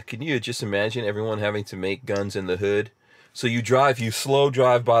change. Yeah, can you just imagine everyone having to make guns in the hood? So you slow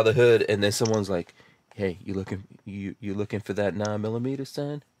drive by the hood, and then someone's like, "Hey, you looking for that 9mm,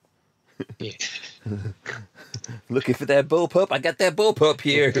 son? Yeah. Looking for that bullpup? I got that bullpup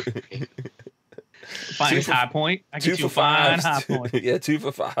here." Fine high point. I get you a fine high point. Yeah, 2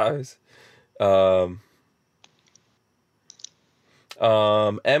 for $5s.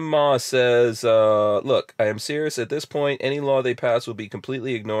 Emma says, "Look, I am serious at this point. Any law they pass will be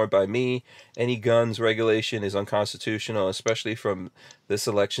completely ignored by me. Any guns regulation is unconstitutional, especially from this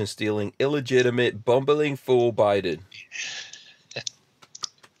election stealing, illegitimate, bumbling fool Biden."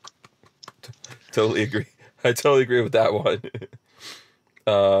 Totally agree. I totally agree with that one.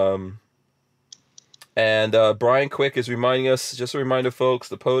 And Brian Quick is reminding us, just a reminder, folks,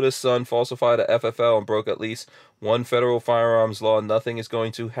 the POTUS son falsified a FFL and broke at least one federal firearms law. Nothing is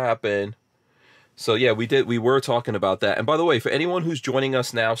going to happen. So yeah, we were talking about that. And by the way, for anyone who's joining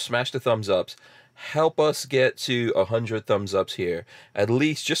us now, smash the thumbs ups. Help us get to 100 thumbs ups here. At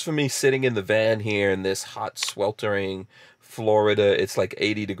least just for me sitting in the van here in this hot, sweltering Florida. It's like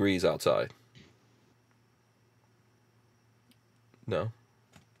 80 degrees outside. No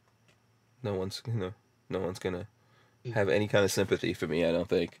one's gonna have any kind of sympathy for me, I don't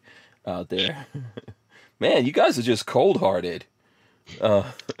think, out there. Man, you guys are just cold-hearted.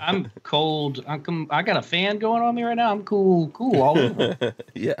 I'm cold. I got a fan going on me right now. I'm cool all over.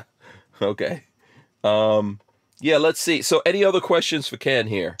 Yeah. Okay. Yeah, let's see. So any other questions for Ken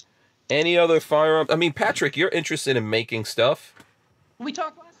here? Any other firearms? I mean, Patrick, you're interested in making stuff. We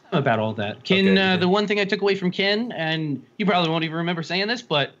talked last time about all that. Ken, okay, the one thing I took away from Ken, and you probably won't even remember saying this,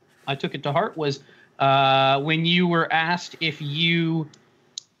 but I took it to heart, was when you were asked if you,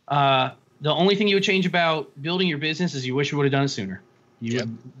 the only thing you would change about building your business is you wish you would have done it sooner. You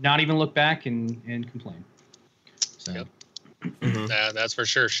would not even look back and complain. So. Yep. That's for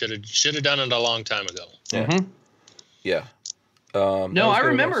sure. Should have done it a long time ago. Yeah. Yeah. No, I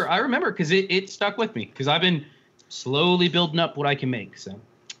remember because it stuck with me because I've been slowly building up what I can make. So.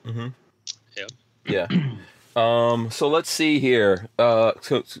 Yep. Yeah. So let's see here.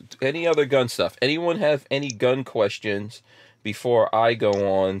 So any other gun stuff? Anyone have any gun questions before I go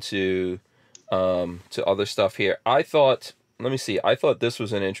on to other stuff here? I thought this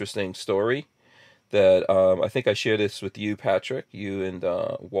was an interesting story that I think I shared this with you, Patrick, you and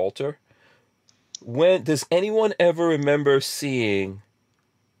Walter. Does anyone ever remember seeing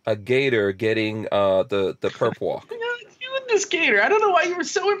a gator getting the perp walk? You and this gator. I don't know why you were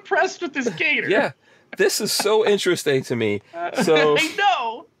so impressed with this gator. Yeah. This is so interesting to me. So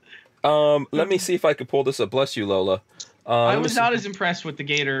I know. Let me see if I can pull this up. Bless you, Lola. I was not as impressed with the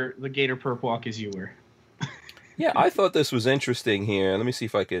gator perp walk as you were. Yeah, I thought this was interesting here. Let me see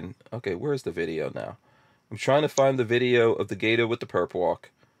if I can. Okay, where's the video now? I'm trying to find the video of the gator with the perp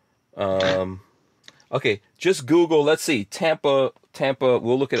walk. Okay, just Google. Let's see, Tampa.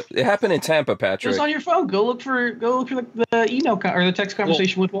 We'll look at it. It happened in Tampa, Patrick. It's on your phone. Go look for the email or the text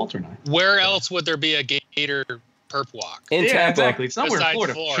conversation with Walter and I. Where else would there be a gator perp walk? In Tampa, exactly. It's somewhere in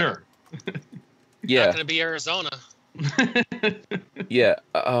Florida. Sure. Yeah. Not going to be Arizona. Yeah.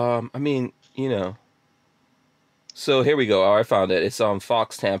 I mean, you know. So here we go. Oh, I found it. It's on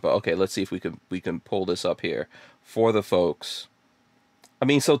Fox Tampa. Okay, let's see if we can pull this up here for the folks. I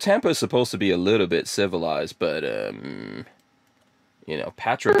mean, so Tampa is supposed to be a little bit civilized, but you know,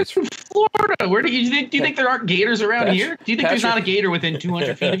 Patrick is from Florida. Where do you think there aren't gators around here? Do you think there's not a gator within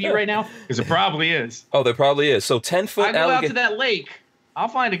 200 feet of you right now? Because it probably is. Oh, there probably is. So 10-foot I go out to that lake. I'll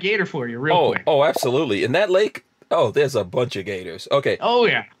find a gator for you real quick. Oh, absolutely. In that lake, there's a bunch of gators. Okay. Oh,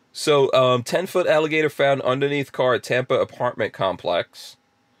 yeah. So 10-foot alligator found underneath car at Tampa apartment complex.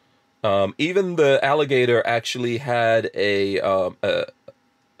 Even the alligator actually had a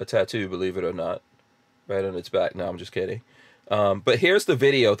tattoo, believe it or not, right on its back. No, I'm just kidding. But here's the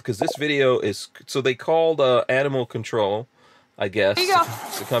video, because this video is... So they called animal control, I guess,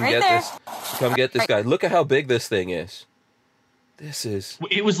 to come get this guy. Look at how big this thing is. This is...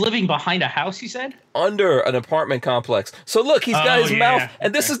 It was living behind a house, you said? Under an apartment complex. So look, he's got his mouth...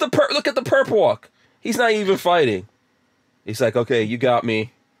 And this is the look at the perp walk. He's not even fighting. He's like, okay, you got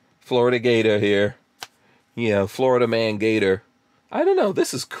me. Florida gator here. Florida man gator. I don't know.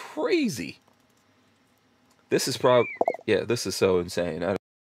 This is crazy. This is this is so insane.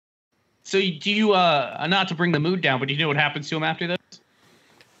 So do you, not to bring the mood down, but do you know what happens to him after this?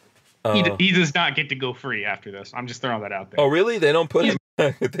 He does not get to go free after this. I'm just throwing that out there. Oh, really? They don't put him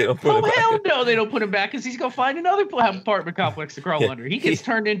back? They don't put him back? Hell no, they don't put him back because he's going to find another apartment complex to crawl under. He gets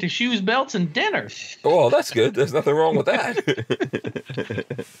turned into shoes, belts, and dinner. Oh, that's good. There's nothing wrong with that.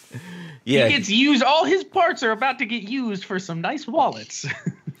 Yeah. He gets used. All his parts are about to get used for some nice wallets.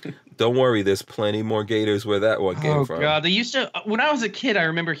 Don't worry. There's plenty more gators where that one came from. Oh, God. They used to... When I was a kid, I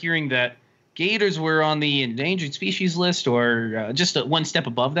remember hearing that gators were on the endangered species list or just one step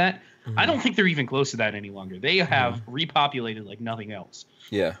above that. Mm-hmm. I don't think they're even close to that any longer. They have repopulated like nothing else.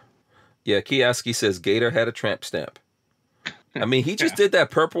 Yeah. Yeah, Kioski says Gator had a tramp stamp. I mean, he just did that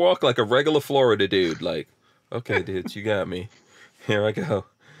perp walk like a regular Florida dude. Like, okay, dude, you got me. Here I go.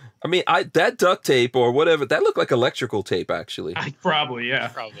 I mean, that duct tape or whatever, that looked like electrical tape, actually. Probably, yeah.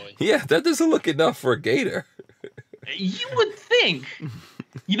 Probably. Yeah, that doesn't look enough for a gator. You would think.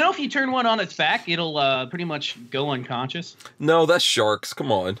 If you turn one on its back, it'll pretty much go unconscious. No, that's sharks.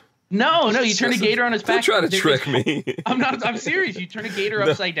 Come on. No, you turn a gator on its back. Don't try to trick me. I'm serious. You turn a gator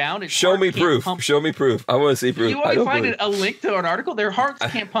upside down. Show me proof. Show me proof. I want to see proof. You want to find a link to an article? Their hearts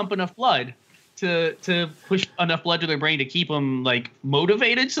can't pump enough blood to push enough blood to their brain to keep them like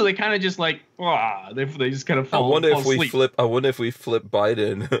motivated. So they kind of just like they just kind of fall. I wonder if we flip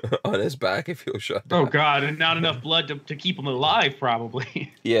Biden on his back if he'll shut down. Oh God, and not enough blood to keep him alive,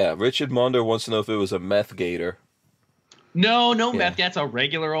 probably. Yeah, Richard Munder wants to know if it was a meth gator. No, meth. That's a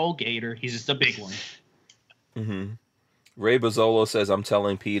regular old gator. He's just a big one. Mm-hmm. Ray Bozzolo says, I'm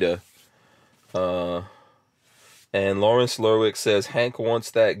telling PETA. And Lawrence Lerwick says, Hank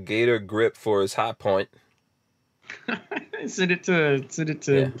wants that gator grip for his high point. Send it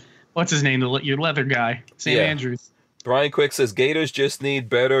to what's his name? Your leather guy, Sam Andrews. Brian Quick says, Gators just need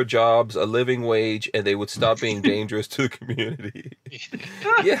better jobs, a living wage, and they would stop being dangerous to the community.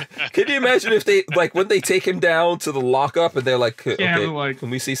 Yeah. Can you imagine if they, when they take him down to the lockup and they're like, okay, can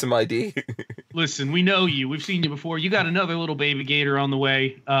we see some ID? Listen, we know you. We've seen you before. You got another little baby gator on the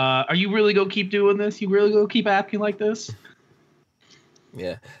way. Are you really going to keep doing this? You really going to keep acting like this?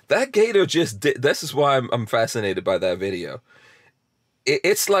 Yeah. That gator just did. This is why I'm fascinated by that video.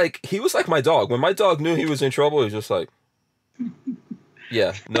 It's like, he was like my dog. When my dog knew he was in trouble, he was just like,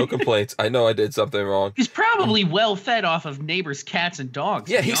 yeah, no complaints. I know I did something wrong. He's probably well fed off of neighbors' cats and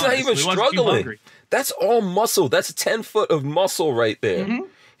dogs. Yeah, he's not even struggling. That's all muscle. That's 10 foot of muscle right there.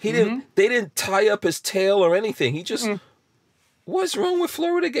 Mm-hmm. They didn't tie up his tail or anything. He just, what's wrong with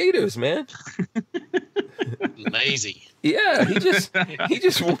Florida gators, man? Lazy. Yeah, he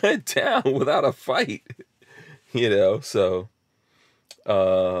just went down without a fight. So...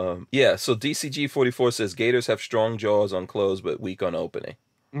 so DCG44 says gators have strong jaws on close but weak on opening.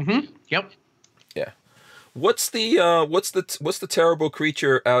 Yep. Yeah. What's the terrible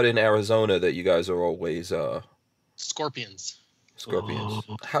creature out in Arizona that you guys are always Scorpions.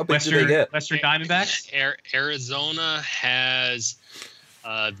 How big do they get? Western Diamondbacks? Arizona has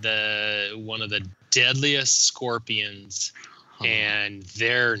one of the deadliest scorpions, and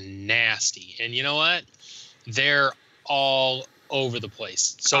they're nasty. And you know what? they're all over the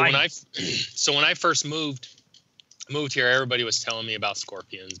place. So when I first moved here, everybody was telling me about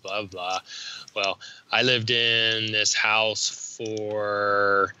scorpions, blah blah. Well, I lived in this house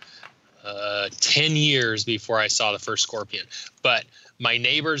for 10 years before I saw the first scorpion. But my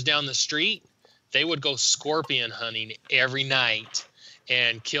neighbors down the street, they would go scorpion hunting every night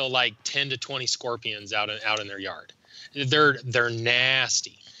and kill like 10 to 20 scorpions out in their yard. They're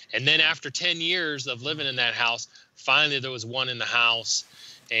nasty. And then after 10 years of living in that house, finally there was one in the house,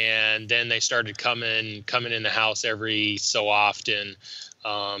 and then they started coming in the house every so often.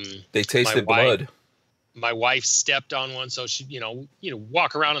 They tasted blood. My wife stepped on one, so she,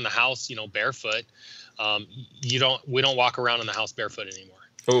 walk around in the house, barefoot. We don't walk around in the house barefoot anymore.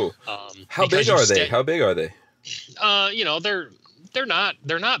 Oh, how big are they? How big are they? They're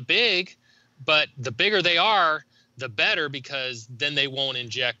not big, but the bigger they are, the better, because then they won't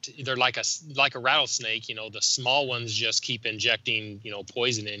inject. They're like a rattlesnake. The small ones just keep injecting,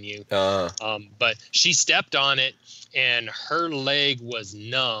 poison in you. But she stepped on it, and her leg was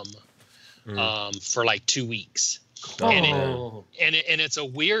numb for like 2 weeks. And it's a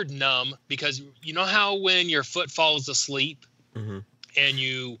weird numb, because you know how when your foot falls asleep and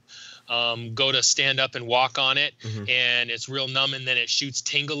you go to stand up and walk on it, and it's real numb, and then it shoots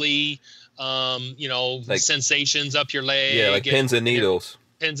tingly like sensations up your leg. Yeah, like pins and needles.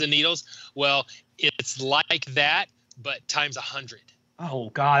 Pins and needles. Well, it's like that, but times 100. Oh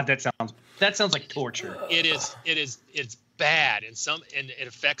God, that sounds like torture. It's bad, and it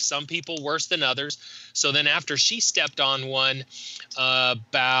affects some people worse than others. So then after she stepped on one,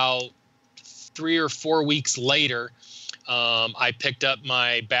 about 3 or 4 weeks later, I picked up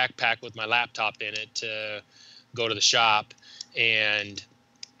my backpack with my laptop in it to go to the shop, and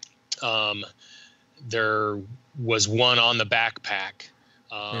there was one on the backpack,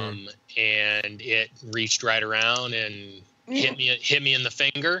 and it reached right around and hit me in the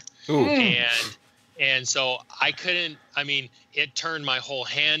finger. And so I couldn't. I mean, it turned my whole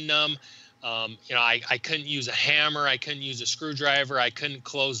hand numb. I couldn't use a hammer. I couldn't use a screwdriver. I couldn't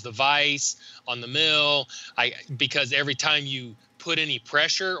close the vise on the mill. Because every time you put any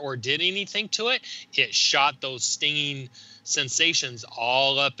pressure or did anything to it, it shot those stinging sensations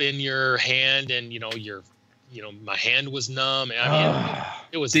all up in your hand, and my hand was numb. I mean,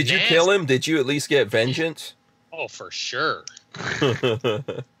 it was. Did nasty. You kill him? Did you at least get vengeance? Oh, for sure.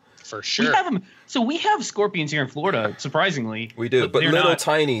 For sure. We have them. So we have scorpions here in Florida. Surprisingly, we do, but little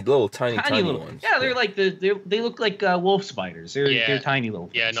tiny ones. Yeah, they're like they look like wolf spiders. They're tiny little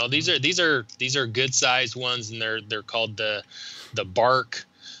things. Yeah, no, these are good sized ones, and they're called the bark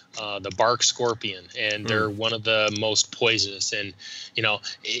scorpion, and they're one of the most poisonous. And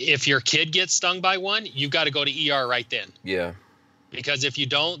if your kid gets stung by one, you've got to go to ER right then. Yeah. Because if you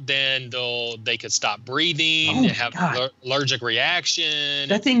don't, then they could stop breathing, have allergic reaction.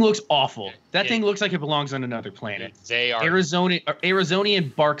 That thing looks awful. That thing looks like it belongs on another planet. They are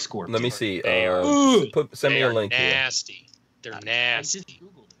Arizonian bark scorpion. Let me see. Send me a link nasty. Here. They're nasty.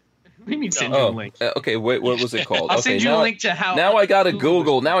 What do you mean send you a link? Okay, wait, what was it called? I'll send you a link to how. Now I gotta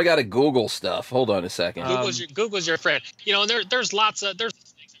Google. Now I gotta Google stuff. Hold on a second. Google's your friend. There's lots of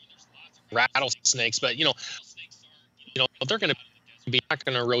rattlesnakes, but they're gonna be not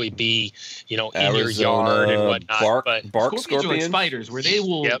gonna really be in your yard and whatnot. Bark scorpions are like spiders, where they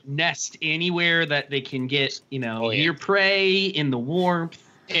will nest anywhere that they can get near prey in the warmth.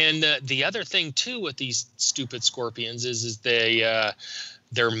 And the other thing too with these stupid scorpions is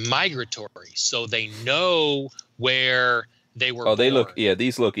they're migratory, so they know where they were.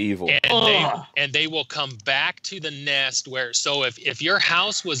 These look evil. And they will come back to the nest so if your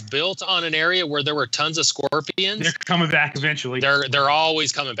house was built on an area where there were tons of scorpions, they're coming back eventually. They're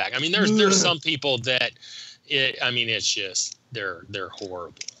always coming back. I mean, there's some people that it's just they're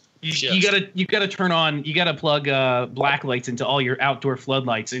horrible. You gotta turn on. You gotta plug black lights into all your outdoor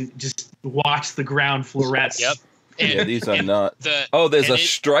floodlights and just watch the ground fluoresce. Yep. And, these are not. There's a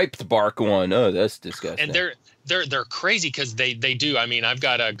striped bark one. Oh, that's disgusting. And they're crazy because they do. I mean, I've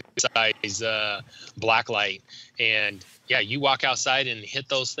got a good size black light, and you walk outside and hit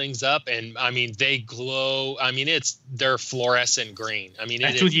those things up, and I mean they glow. I mean they're fluorescent green. I mean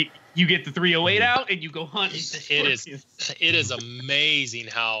that's what you get the 308 out and you go hunt. It is amazing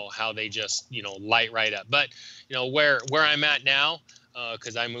how they just light right up. But where I'm at now.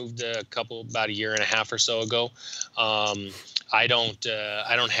 Because I moved about a year and a half or so ago. I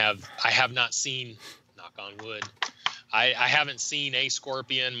have not seen, knock on wood, I haven't seen a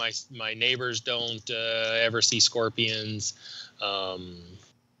scorpion. My neighbors don't ever see scorpions.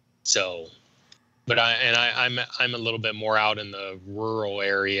 So But I'm a little bit more out in the rural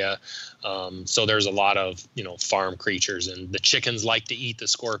area, so there's a lot of farm creatures, and the chickens like to eat the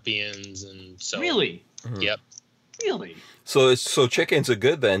scorpions, and so really, yep, really. So chickens are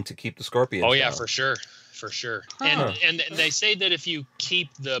good then to keep the scorpions. Oh yeah, down. for sure. Huh. And they say that if you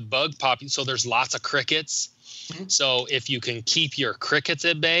keep the bug so there's lots of crickets. Mm-hmm. So if you can keep your crickets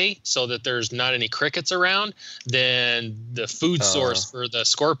at bay so that there's not any crickets around, then the food source for the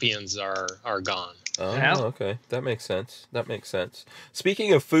scorpions are gone. Oh, okay. That makes sense.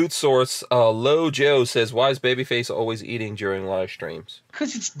 Speaking of food source, Low Joe says, why is Babyface always eating during live streams?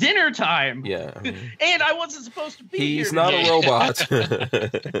 Because it's dinner time. Yeah. And I wasn't supposed to be here. He's not a robot.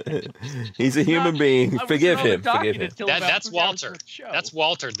 He's a human being. Forgive him. That's Walter. That's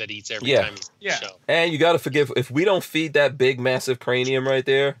Walter that eats every time he's on the show. And you got to forgive, if we don't feed that big, massive cranium right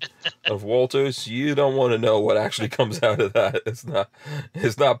there of Walter's, you don't want to know what actually comes out of that.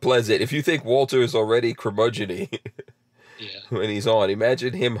 It's not pleasant. If you think Walter is already curmudgeon-y when he's on,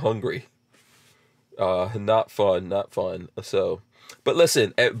 imagine him hungry. Not fun. So, but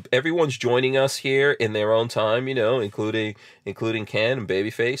listen, everyone's joining us here in their own time, including Ken and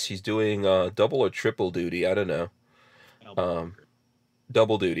Babyface. He's doing double or triple duty. I don't know.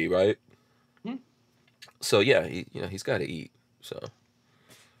 Double duty, right? Hmm. So yeah, he's got to eat. So,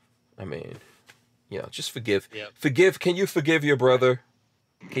 I mean, just forgive. Yep. Forgive. Can you forgive your brother?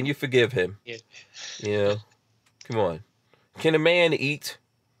 Can you forgive him? Yeah. Come on. Can a man eat?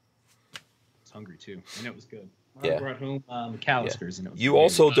 I was hungry too, and it was good. I brought home McAllister's, and it was you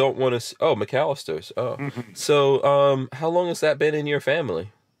also don't want to. Oh, McAllister's. Oh, so how long has that been in your family,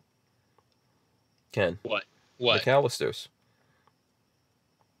 Ken? What? McAllister's.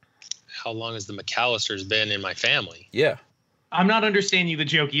 How long has the McAllister's been in my family? Yeah. I'm not understanding the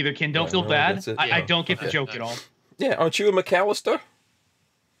joke either, Ken. Don't feel bad. I don't get the joke at all. Yeah, aren't you a McAllister?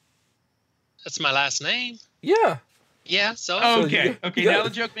 That's my last name. Yeah. Yeah, so. Okay, now the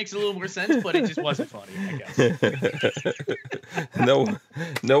joke makes a little more sense, but it just wasn't funny, I guess.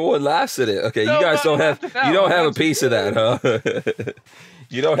 No one laughs at it. Okay, you guys don't have a piece of that, huh?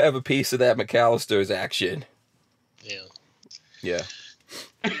 You don't have a piece of that McAllister's action. Yeah.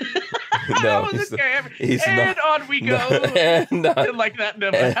 No, he's and not, on we go. Not, like that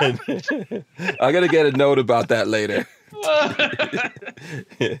never happened. I'm gonna get a note about that later.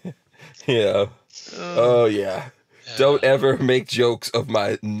 Yeah. Oh yeah. Don't ever make jokes of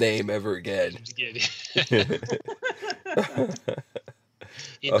my name ever again. You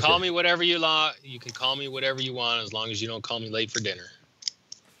can call me whatever you like. You can call me whatever you want as long as you don't call me late for dinner.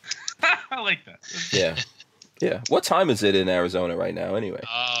 I like that. Yeah. Yeah. What time is it in Arizona right now anyway?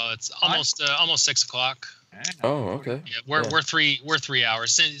 It's almost 6:00. Oh, okay. Yeah, we're 3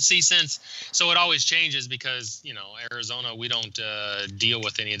 hours. So it always changes because, Arizona, we don't deal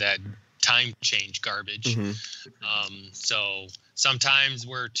with any of that time change garbage. Mm-hmm. So sometimes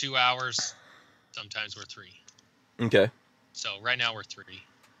we're 2 hours, sometimes we're 3. Okay. So right now we're 3.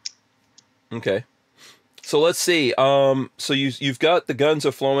 Okay. So let's see. So you've got the guns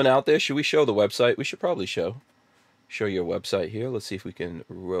are flowing out there. Should we show the website? We should probably show your website here. Let's see if we can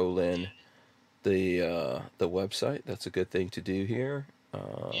roll in the website. That's a good thing to do here.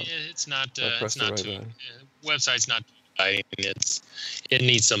 It's not. It's not too. Website's not. It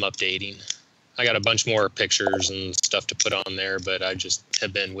needs some updating. I got a bunch more pictures and stuff to put on there, but I just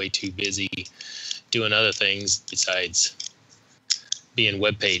have been way too busy doing other things besides being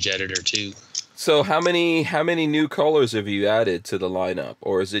web page editor too. So how many new colors have you added to the lineup,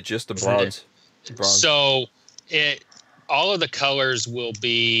 or is it just the bronze? So all of the colors will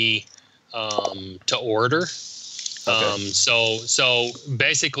be to order. Okay. So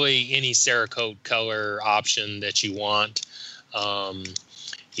basically any Cerakote color option that you want,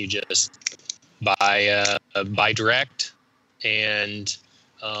 you just buy direct, and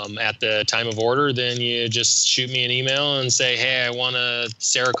at the time of order, then you just shoot me an email and say, hey, I want a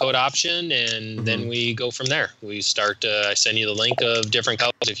Cerakote option, and then we go from there. We start. I send you the link of different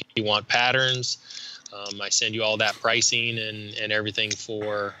colors if you want patterns. I send you all that pricing and everything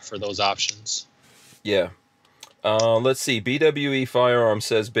for those options. Yeah. Let's see. BWE Firearm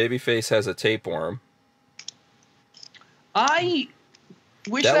says Babyface has a tapeworm. I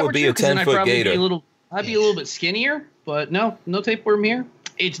wish that would be a 10-foot gator. I'd be a little bit skinnier, but no tapeworm here.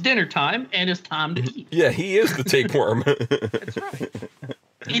 It's dinner time, and it's time to eat. Yeah, he is the tapeworm. That's right.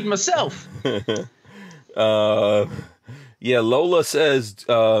 Eat myself. Yeah, Lola says,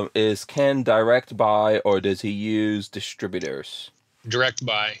 is Ken direct buy or does he use distributors? Direct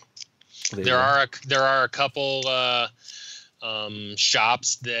buy. There are a couple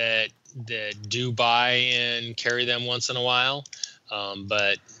shops that do buy and carry them once in a while,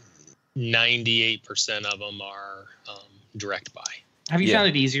 but 98% of them are direct buy. Have you found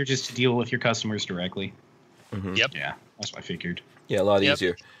it easier just to deal with your customers directly? Mm-hmm. Yep. Yeah, that's what I figured. Yeah, a lot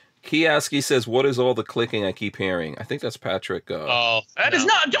easier. Kiaski says, "What is all the clicking I keep hearing?" I think that's Patrick. That is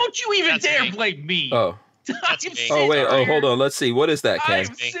not. Don't you even dare blame me. Oh. That's me. Oh wait. Oh, hold on. Let's see. What is that, Ken?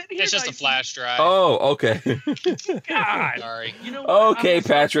 It's just a flash drive. Oh, okay. God. Sorry. You know what? Okay,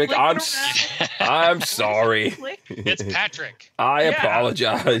 Patrick. I'm sorry. It's Patrick. I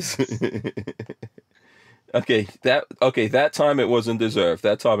apologize. That time it wasn't deserved.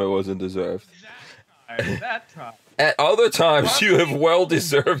 That time. That time. At other times, you have well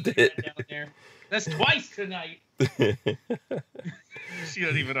deserved it. That's twice tonight. She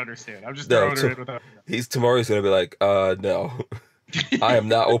doesn't even understand. I'm just throwing her in with her. Tomorrow's gonna be like, no, I am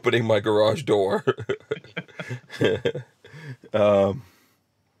not opening my garage door.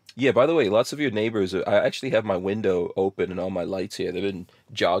 Yeah. By the way, lots of your neighbors. I actually have my window open and all my lights here. They've been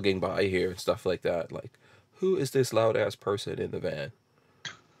jogging by here and stuff like that. Like, who is this loud ass person in the van?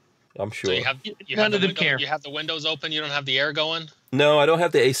 I'm sure. So you have the windows open. You don't have the air going. No, I don't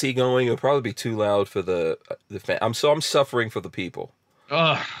have the AC going. It'll probably be too loud for the fan. I'm suffering for the people.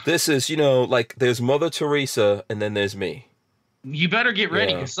 Ugh. This is, like there's Mother Teresa and then there's me. You better get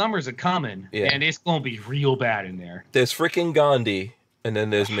ready because summer's a coming, and it's gonna be real bad in there. There's freaking Gandhi and then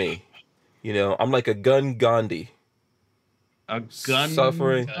there's me. I'm like a gun Gandhi. A gun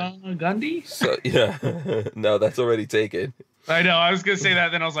suffering. Gandhi? So yeah, no, that's already taken. I know. I was gonna say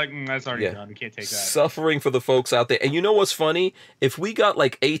that, then I was like, that's already done. We can't take that. Suffering for the folks out there. And you know what's funny? If we got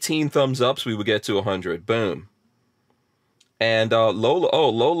like 18 thumbs ups, we would get to 100. Boom. And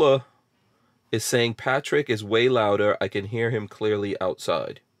Lola is saying Patrick is way louder. I can hear him clearly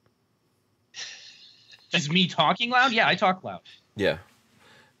outside. Is me talking loud? Yeah, I talk loud. Yeah.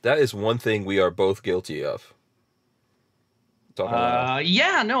 That is one thing we are both guilty of.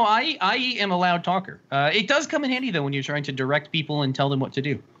 Yeah, no, I am a loud talker. It does come in handy though when you're trying to direct people and tell them what to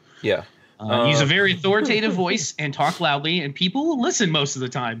do. Yeah. Use a very authoritative voice and talk loudly, and people will listen most of the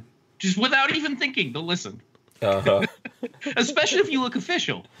time, just without even thinking. They'll listen. Uh-huh. Especially if you look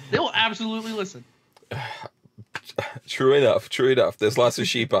official, they'll absolutely listen. True enough. There's lots of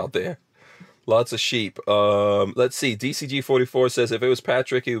sheep out there. Lots of sheep. Let's see. DCG44 says if it was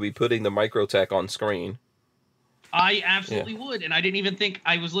Patrick, he would be putting the Microtech on screen. I absolutely would, and I didn't even think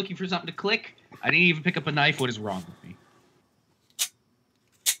I was looking for something to click. I didn't even pick up a knife. What is wrong with me?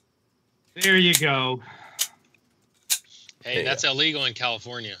 There you go. Hey, that's illegal in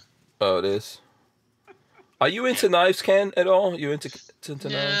California. Oh, it is. Are you into knives, Ken, at all? You into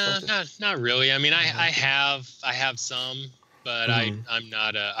knives? Not really. I mean, I have some, but I'm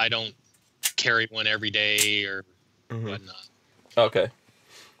not. I don't carry one every day or whatnot. Okay.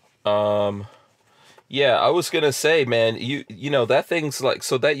 Yeah, I was gonna say, man, you know that thing's like,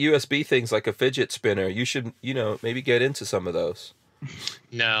 so that USB thing's like a fidget spinner. You should, maybe get into some of those.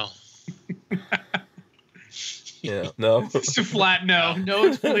 No. Yeah, no. Just a flat no. No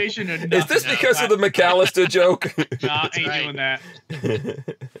explanation. Is this because of the McAllister joke? Nah, ain't doing that.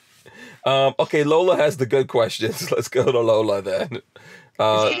 Okay, Lola has the good questions. Let's go to Lola then.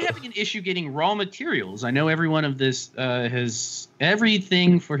 Is he having an issue getting raw materials? I know every one of this has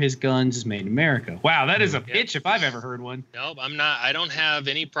everything for his guns is made in America. Wow, that is a pitch if I've ever heard one. Nope, I'm not. I don't have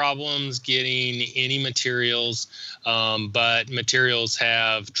any problems getting any materials, but materials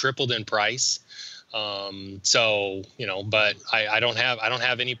have tripled in price. So but I don't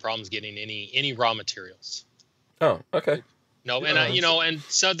have any problems getting any raw materials. Oh, okay. No, and and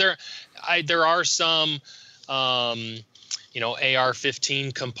so there are some.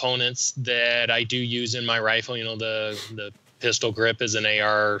 AR-15 components that I do use in my rifle. The pistol grip is an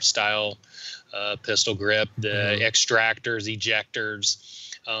AR style pistol grip. The extractors, ejectors,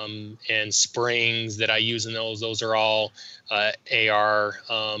 and springs that I use in those are all AR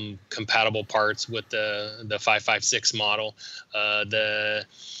compatible parts with the 5.56 model. The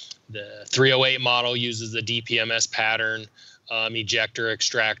 308 model uses the DPMS pattern. Ejector,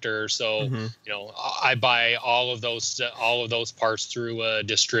 extractor. So, I buy all of those parts through a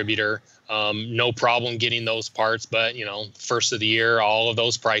distributor. No problem getting those parts, but first of the year, all of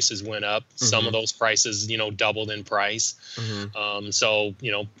those prices went up. Some of those prices, doubled in price. So,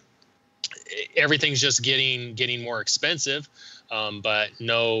 everything's just getting more expensive. But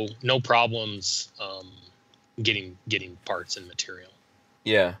no problems getting parts and material.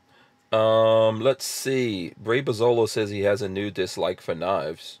 Yeah. Let's see. Ray Bozzolo says he has a new dislike for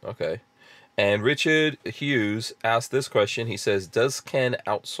knives. Okay. And Richard Hughes asked this question. He says, does Ken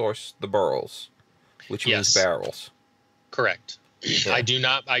outsource the barrels? Which means barrels. Correct. Yeah. I do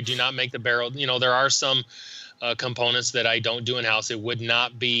not make the barrel. There are some components that I don't do in house. It would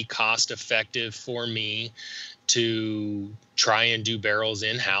not be cost effective for me to try and do barrels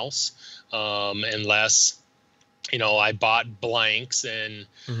in house, unless, you know, I bought blanks and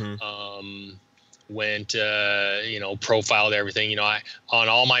went, you know, profiled everything. You know, on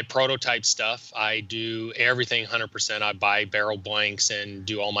all my prototype stuff, I do everything 100%. I buy barrel blanks and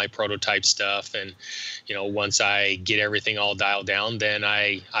do all my prototype stuff. And, you know, once I get everything all dialed down, then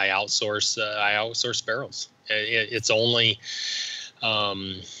I outsource barrels. It's only,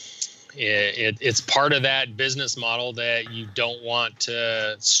 it's part of that business model that you don't want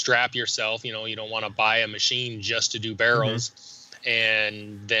to strap yourself. You know, you don't want to buy a machine just to do barrels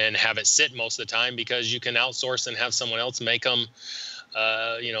and then have it sit most of the time, because you can outsource and have someone else make them,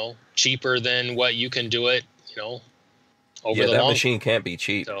 you know, cheaper than what you can do it, you know, over the that long machine can't be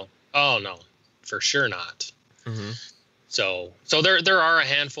cheap. So, oh no, for sure not. So there are a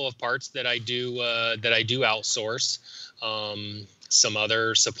handful of parts that I do outsource. Some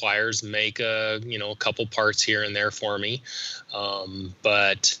other suppliers make a couple parts here and there for me,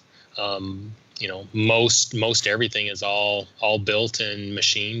 but you know, most everything is all built and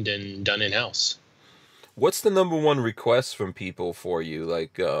machined and done in house. What's the number one request from people for you?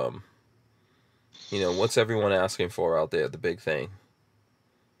 Like, you know, what's everyone asking for out there? The big thing.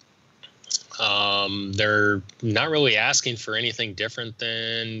 They're not really asking for anything different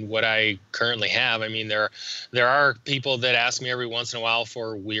than what I currently have. I mean, there are people that ask me every once in a while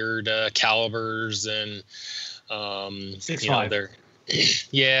for weird calibers and you know, they're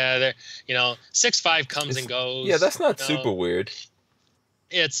yeah, you know, 6.5 comes and goes. Yeah, that's not super weird.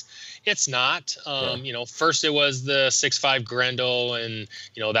 It's not. You know, first it was the 6.5 Grendel, and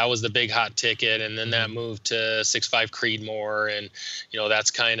you know, that was the big hot ticket, and then that moved to 6.5 Creedmoor, and you know, that's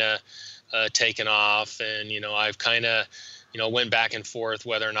kind of taken off. And you know, I've kind of, you know, went back and forth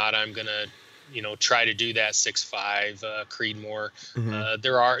whether or not I'm gonna, you know, try to do that 6.5 Creedmoor.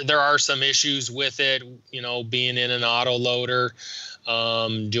 There are some issues with it, you know, being in an auto loader.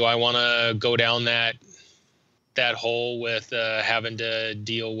 Do I want to go down that hole with having to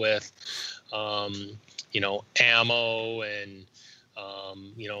deal with you know, ammo and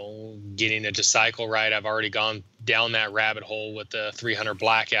you know, getting it to cycle right? I've already gone down that rabbit hole with the 300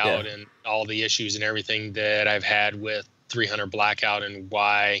 Blackout and all the issues and everything that I've had with 300 Blackout, and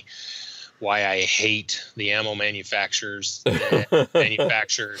why I hate the ammo manufacturers that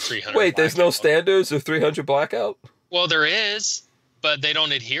manufacture 300. Wait, there's no standards of 300 Blackout? Well, there is, but they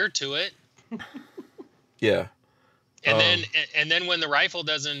don't adhere to it. Yeah. And then when the rifle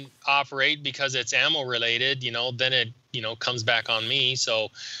doesn't operate because it's ammo related, you know, then it, you know, comes back on me. So,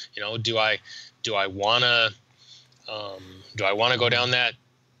 you know, do I want to go down that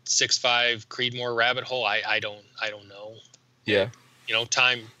 6.5 Creedmoor rabbit hole? I don't know. Yeah. You know,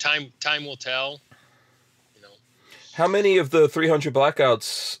 time will tell. You know. How many of the 300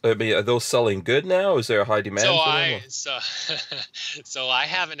 Blackouts, I mean, are those selling good now? Is there a high demand for them? So I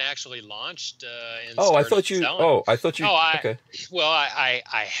haven't actually launched. I thought you. Selling. Okay. Well, I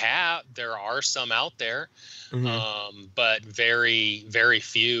have. There are some out there, but very, very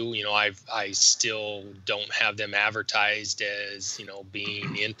few. You know, I still don't have them advertised as, you know,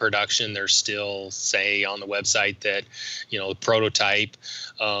 being in production. They're still say on the website that, you know, prototype.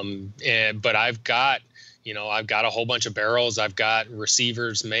 But I've got a whole bunch of barrels. I've got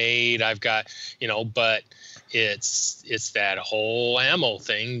receivers made. I've got, you know, but it's that whole ammo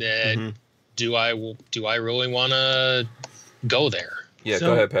thing that do I really want to go there? Yeah, so,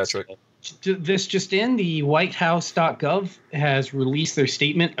 go ahead, Patrick. This just in, the whitehouse.gov has released their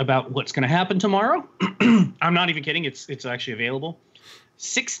statement about what's going to happen tomorrow. I'm not even kidding. It's actually available.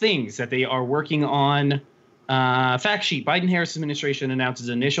 6 things that they are working on. Fact sheet: Biden-Harris administration announces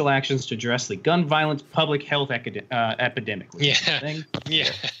initial actions to address the gun violence public health epidemic.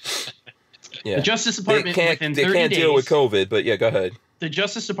 Yeah. The Justice Department within 30 days. They can't deal with COVID, but yeah, go ahead. The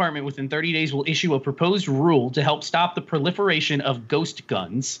Justice Department within 30 days will issue a proposed rule to help stop the proliferation of ghost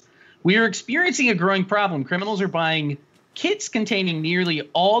guns. We are experiencing a growing problem. Criminals are buying kits containing nearly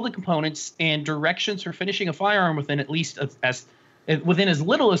all the components and directions for finishing a firearm within as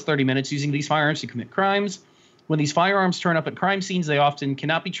little as 30 minutes, using these firearms to commit crimes. When these firearms turn up at crime scenes, they often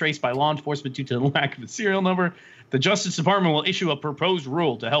cannot be traced by law enforcement due to the lack of a serial number. The Justice Department will issue a proposed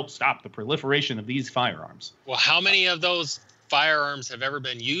rule to help stop the proliferation of these firearms. Well, how many of those firearms have ever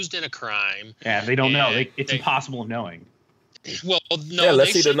been used in a crime? Yeah, they don't know. It's impossible of knowing. Well, no. Yeah,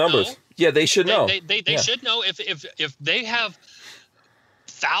 let's see the numbers. Know. Yeah, they should know. They should know if they have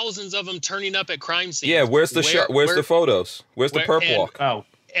thousands of them turning up at crime scenes. Yeah, where's the shot? Where's the photos? Where's the perp walk?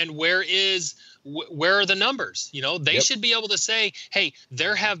 And where are the numbers? You know, they should be able to say, hey,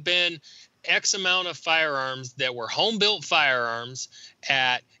 there have been X amount of firearms that were home-built firearms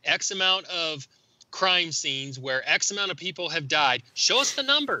at X amount of crime scenes where X amount of people have died. Show us the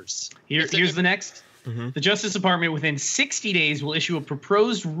numbers. Here's the next. Mm-hmm. The Justice Department within 60 days will issue a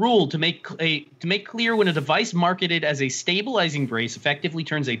proposed rule to make clear when a device marketed as a stabilizing brace effectively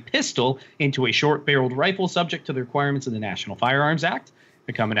turns a pistol into a short-barreled rifle, subject to the requirements of the National Firearms Act.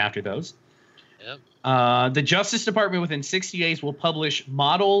 They're coming after those. Yep. The Justice Department within 60 days will publish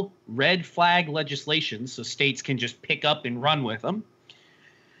model red flag legislation so states can just pick up and run with them.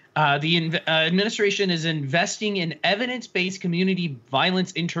 The administration is investing in evidence-based community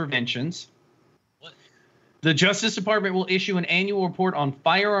violence interventions. What? The Justice Department will issue an annual report on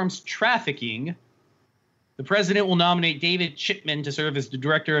firearms trafficking. The president will nominate David Chipman to serve as the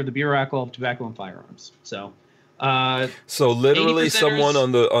director of the Bureau of Alcohol, Tobacco, and Firearms. So literally someone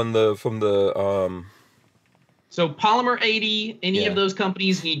So Polymer 80, any of those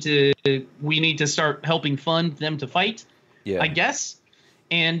companies we need to start helping fund them to fight. Yeah, I guess.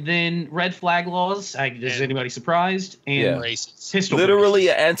 And then red flag laws. Is anybody surprised? And pistol literally,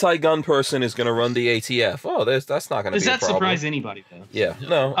 an anti-gun person is going to run the ATF. Oh, that's not going to be a problem. Does that surprise anybody, though? Yeah.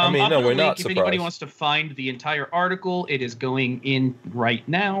 No, I mean, no, we're not surprised. If anybody wants to find the entire article, it is going in right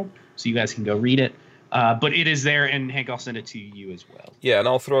now, so you guys can go read it. But it is there, and Hank, I'll send it to you as well. Yeah, and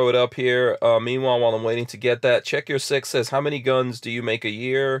I'll throw it up here. Meanwhile, while I'm waiting to get that, Check Your Six says, how many guns do you make a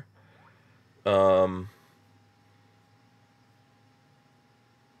year?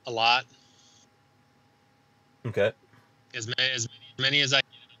 A lot. Okay. As many as I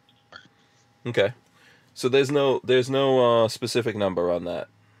can. Okay. So there's no specific number on that.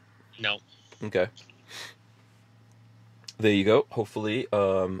 No. Okay. There you go. Hopefully,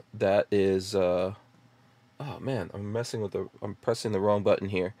 that is. Oh man, I'm pressing the wrong button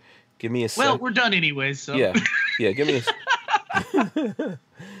here. Give me a second. Well, we're done anyways. So. Yeah. Give me a.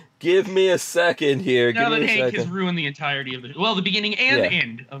 Give me a second here. Now that Hank has ruined the entirety of the beginning and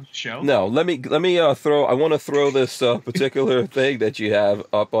end of the show. No, let me throw. I want to throw this particular thing that you have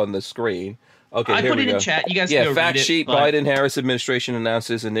up on the screen. Okay, I here put we it go. in chat. You guys can go fact read sheet. It, but... Biden-Harris administration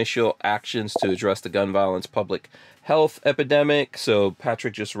announces initial actions to address the gun violence public health epidemic. So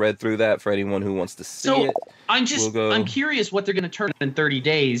Patrick just read through that for anyone who wants to see it. I'm curious what they're going to turn in 30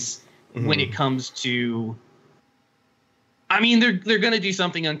 days when it comes to. I mean, they're going to do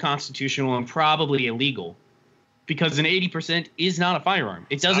something unconstitutional and probably illegal, because an 80% is not a firearm.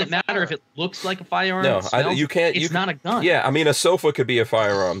 It doesn't matter if it looks like a firearm. No, you can't. It's not a gun. Yeah, I mean, a sofa could be a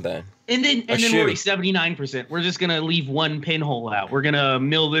firearm then. And then we're 79%. We're just going to leave one pinhole out. We're going to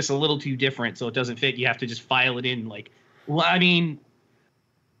mill this a little too different so it doesn't fit. You have to just file it in. We're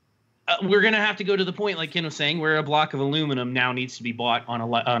going to have to go to the point, like Ken was saying, where a block of aluminum now needs to be bought on a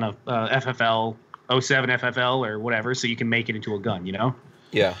FFL 07 FFL or whatever, so you can make it into a gun, you know?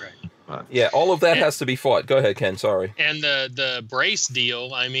 Yeah. Right. Yeah, all of that has to be fought. Go ahead, Ken, sorry. And the brace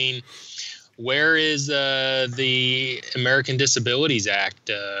deal, I mean, where is the American Disabilities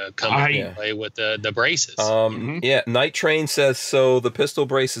Act coming into play with the braces? Yeah, Night Train says, so the pistol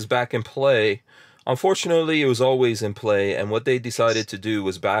brace is back in play. Unfortunately, it was always in play, and what they decided to do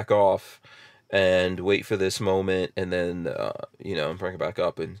was back off and wait for this moment, and then bring it back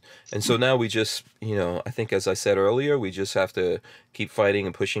up, and so now we just, I think, as I said earlier, we just have to keep fighting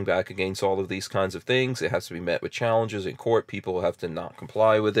and pushing back against all of these kinds of things. It has to be met with challenges in court. People have to not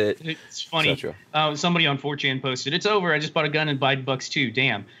comply with it. It's funny. Somebody on 4chan posted, "It's over. I just bought a gun and Biden bucks too.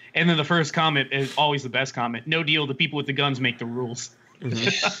 Damn." And then the first comment is always the best comment. "No deal. The people with the guns make the rules."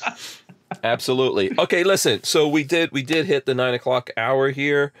 Absolutely. Okay, listen. So we did hit the 9 o'clock hour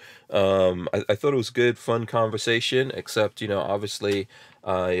here. I thought it was good, fun conversation. Except, obviously,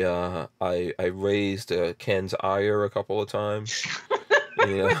 I raised Ken's ire a couple of times.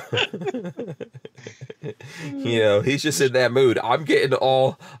 He's just in that mood. I'm getting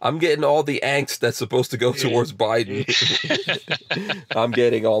all the angst that's supposed to go towards Biden. I'm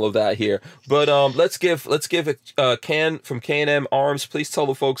getting all of that here. But let's give Ken from K&M Arms. Please tell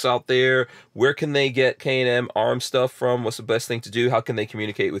the folks out there, where can they get K&M Arms stuff from? What's the best thing to do? How can they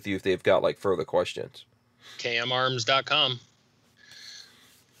communicate with you if they've got further questions? KMArms.com.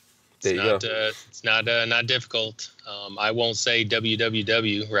 It's not difficult. I won't say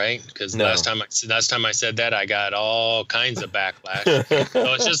www, right? Because last time I said that, I got all kinds of backlash.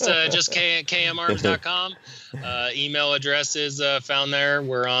 So it's just kmarms.com. Email address is found there.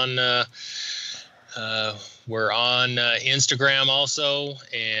 We're on Instagram also,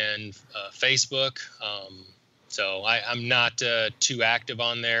 and Facebook. So I'm not too active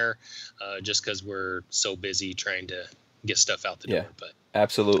on there, just because we're so busy trying to get stuff out the door. But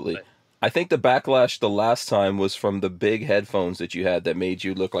absolutely. I think the backlash the last time was from the big headphones that you had that made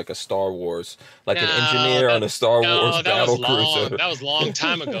you look like a Star Wars, like an engineer on a Star Wars battle cruiser. That was a long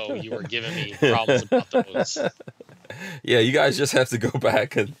time ago. You were giving me problems about those. Yeah, you guys just have to go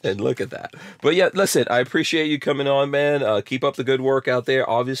back and look at that. But yeah, listen, I appreciate you coming on, man. Keep up the good work out there.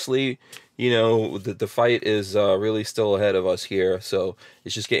 Obviously, you know, the fight is really still ahead of us here, so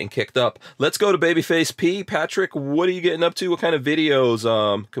it's just getting kicked up. Let's go to Babyface P. Patrick, what are you getting up to? What kind of videos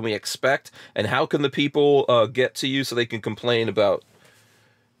can we expect? And how can the people get to you so they can complain about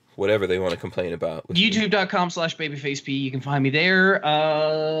whatever they want to complain about? YouTube.com/babyfaceP. You can find me there.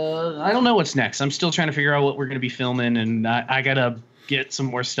 I don't know what's next. I'm still trying to figure out what we're going to be filming, and I got to get some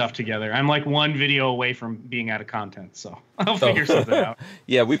more stuff together. I'm like one video away from being out of content, so I'll figure something out.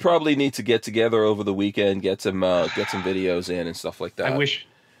 Yeah, we probably need to get together over the weekend, get some videos in and stuff like that. I wish.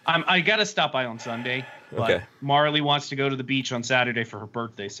 I got to stop by on Sunday. But okay. Marley wants to go to the beach on Saturday for her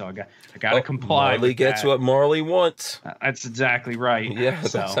birthday, so I got to comply. Marley gets what Marley wants. That's exactly right. Yeah,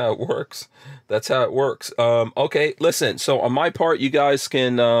 so. That's how it works. That's how it works. Okay, listen. So on my part, you guys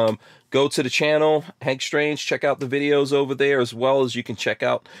can go to the channel, Hank Strange. Check out the videos over there, as well as you can check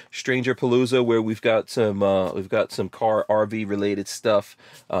out Stranger Palooza, where we've got some car RV related stuff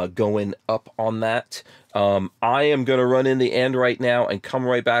going up on that. I am going to run in the end right now and come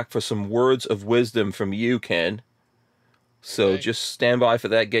right back for some words of wisdom from you, Ken. So okay. Just stand by for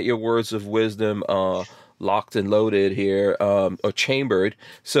that. Get your words of wisdom locked and loaded here, or chambered.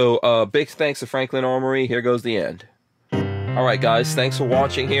 So big thanks to Franklin Armory. Here goes the end. All right, guys, thanks for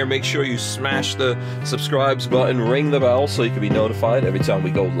watching here. Make sure you smash the subscribe button, ring the bell so you can be notified every time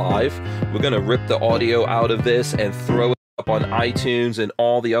we go live. We're going to rip the audio out of this and throw it up on iTunes and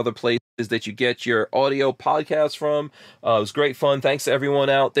all the other places that you get your audio podcasts from. It was great fun. Thanks to everyone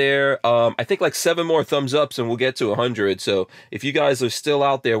out there. I think like 7 more thumbs ups and we'll get to 100. So if you guys are still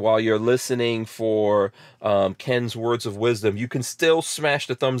out there while you're listening for Ken's words of wisdom, you can still smash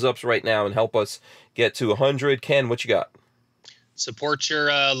the thumbs ups right now and help us get to 100. Ken, what you got? Support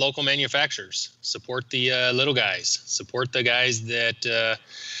your local manufacturers. Support the little guys. Support the guys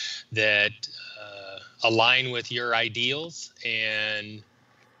that align with your ideals, and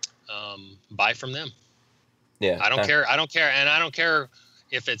buy from them. Yeah, I don't care, and I don't care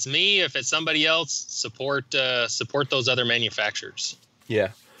if it's me, if it's somebody else. Support those other manufacturers.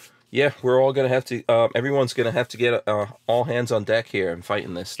 Yeah, we're all going to have to, everyone's going to have to get all hands on deck here and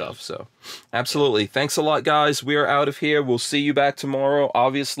fighting this stuff. So, absolutely. Thanks a lot, guys. We are out of here. We'll see you back tomorrow.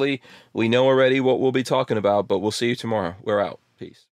 Obviously, we know already what we'll be talking about, but we'll see you tomorrow. We're out. Peace.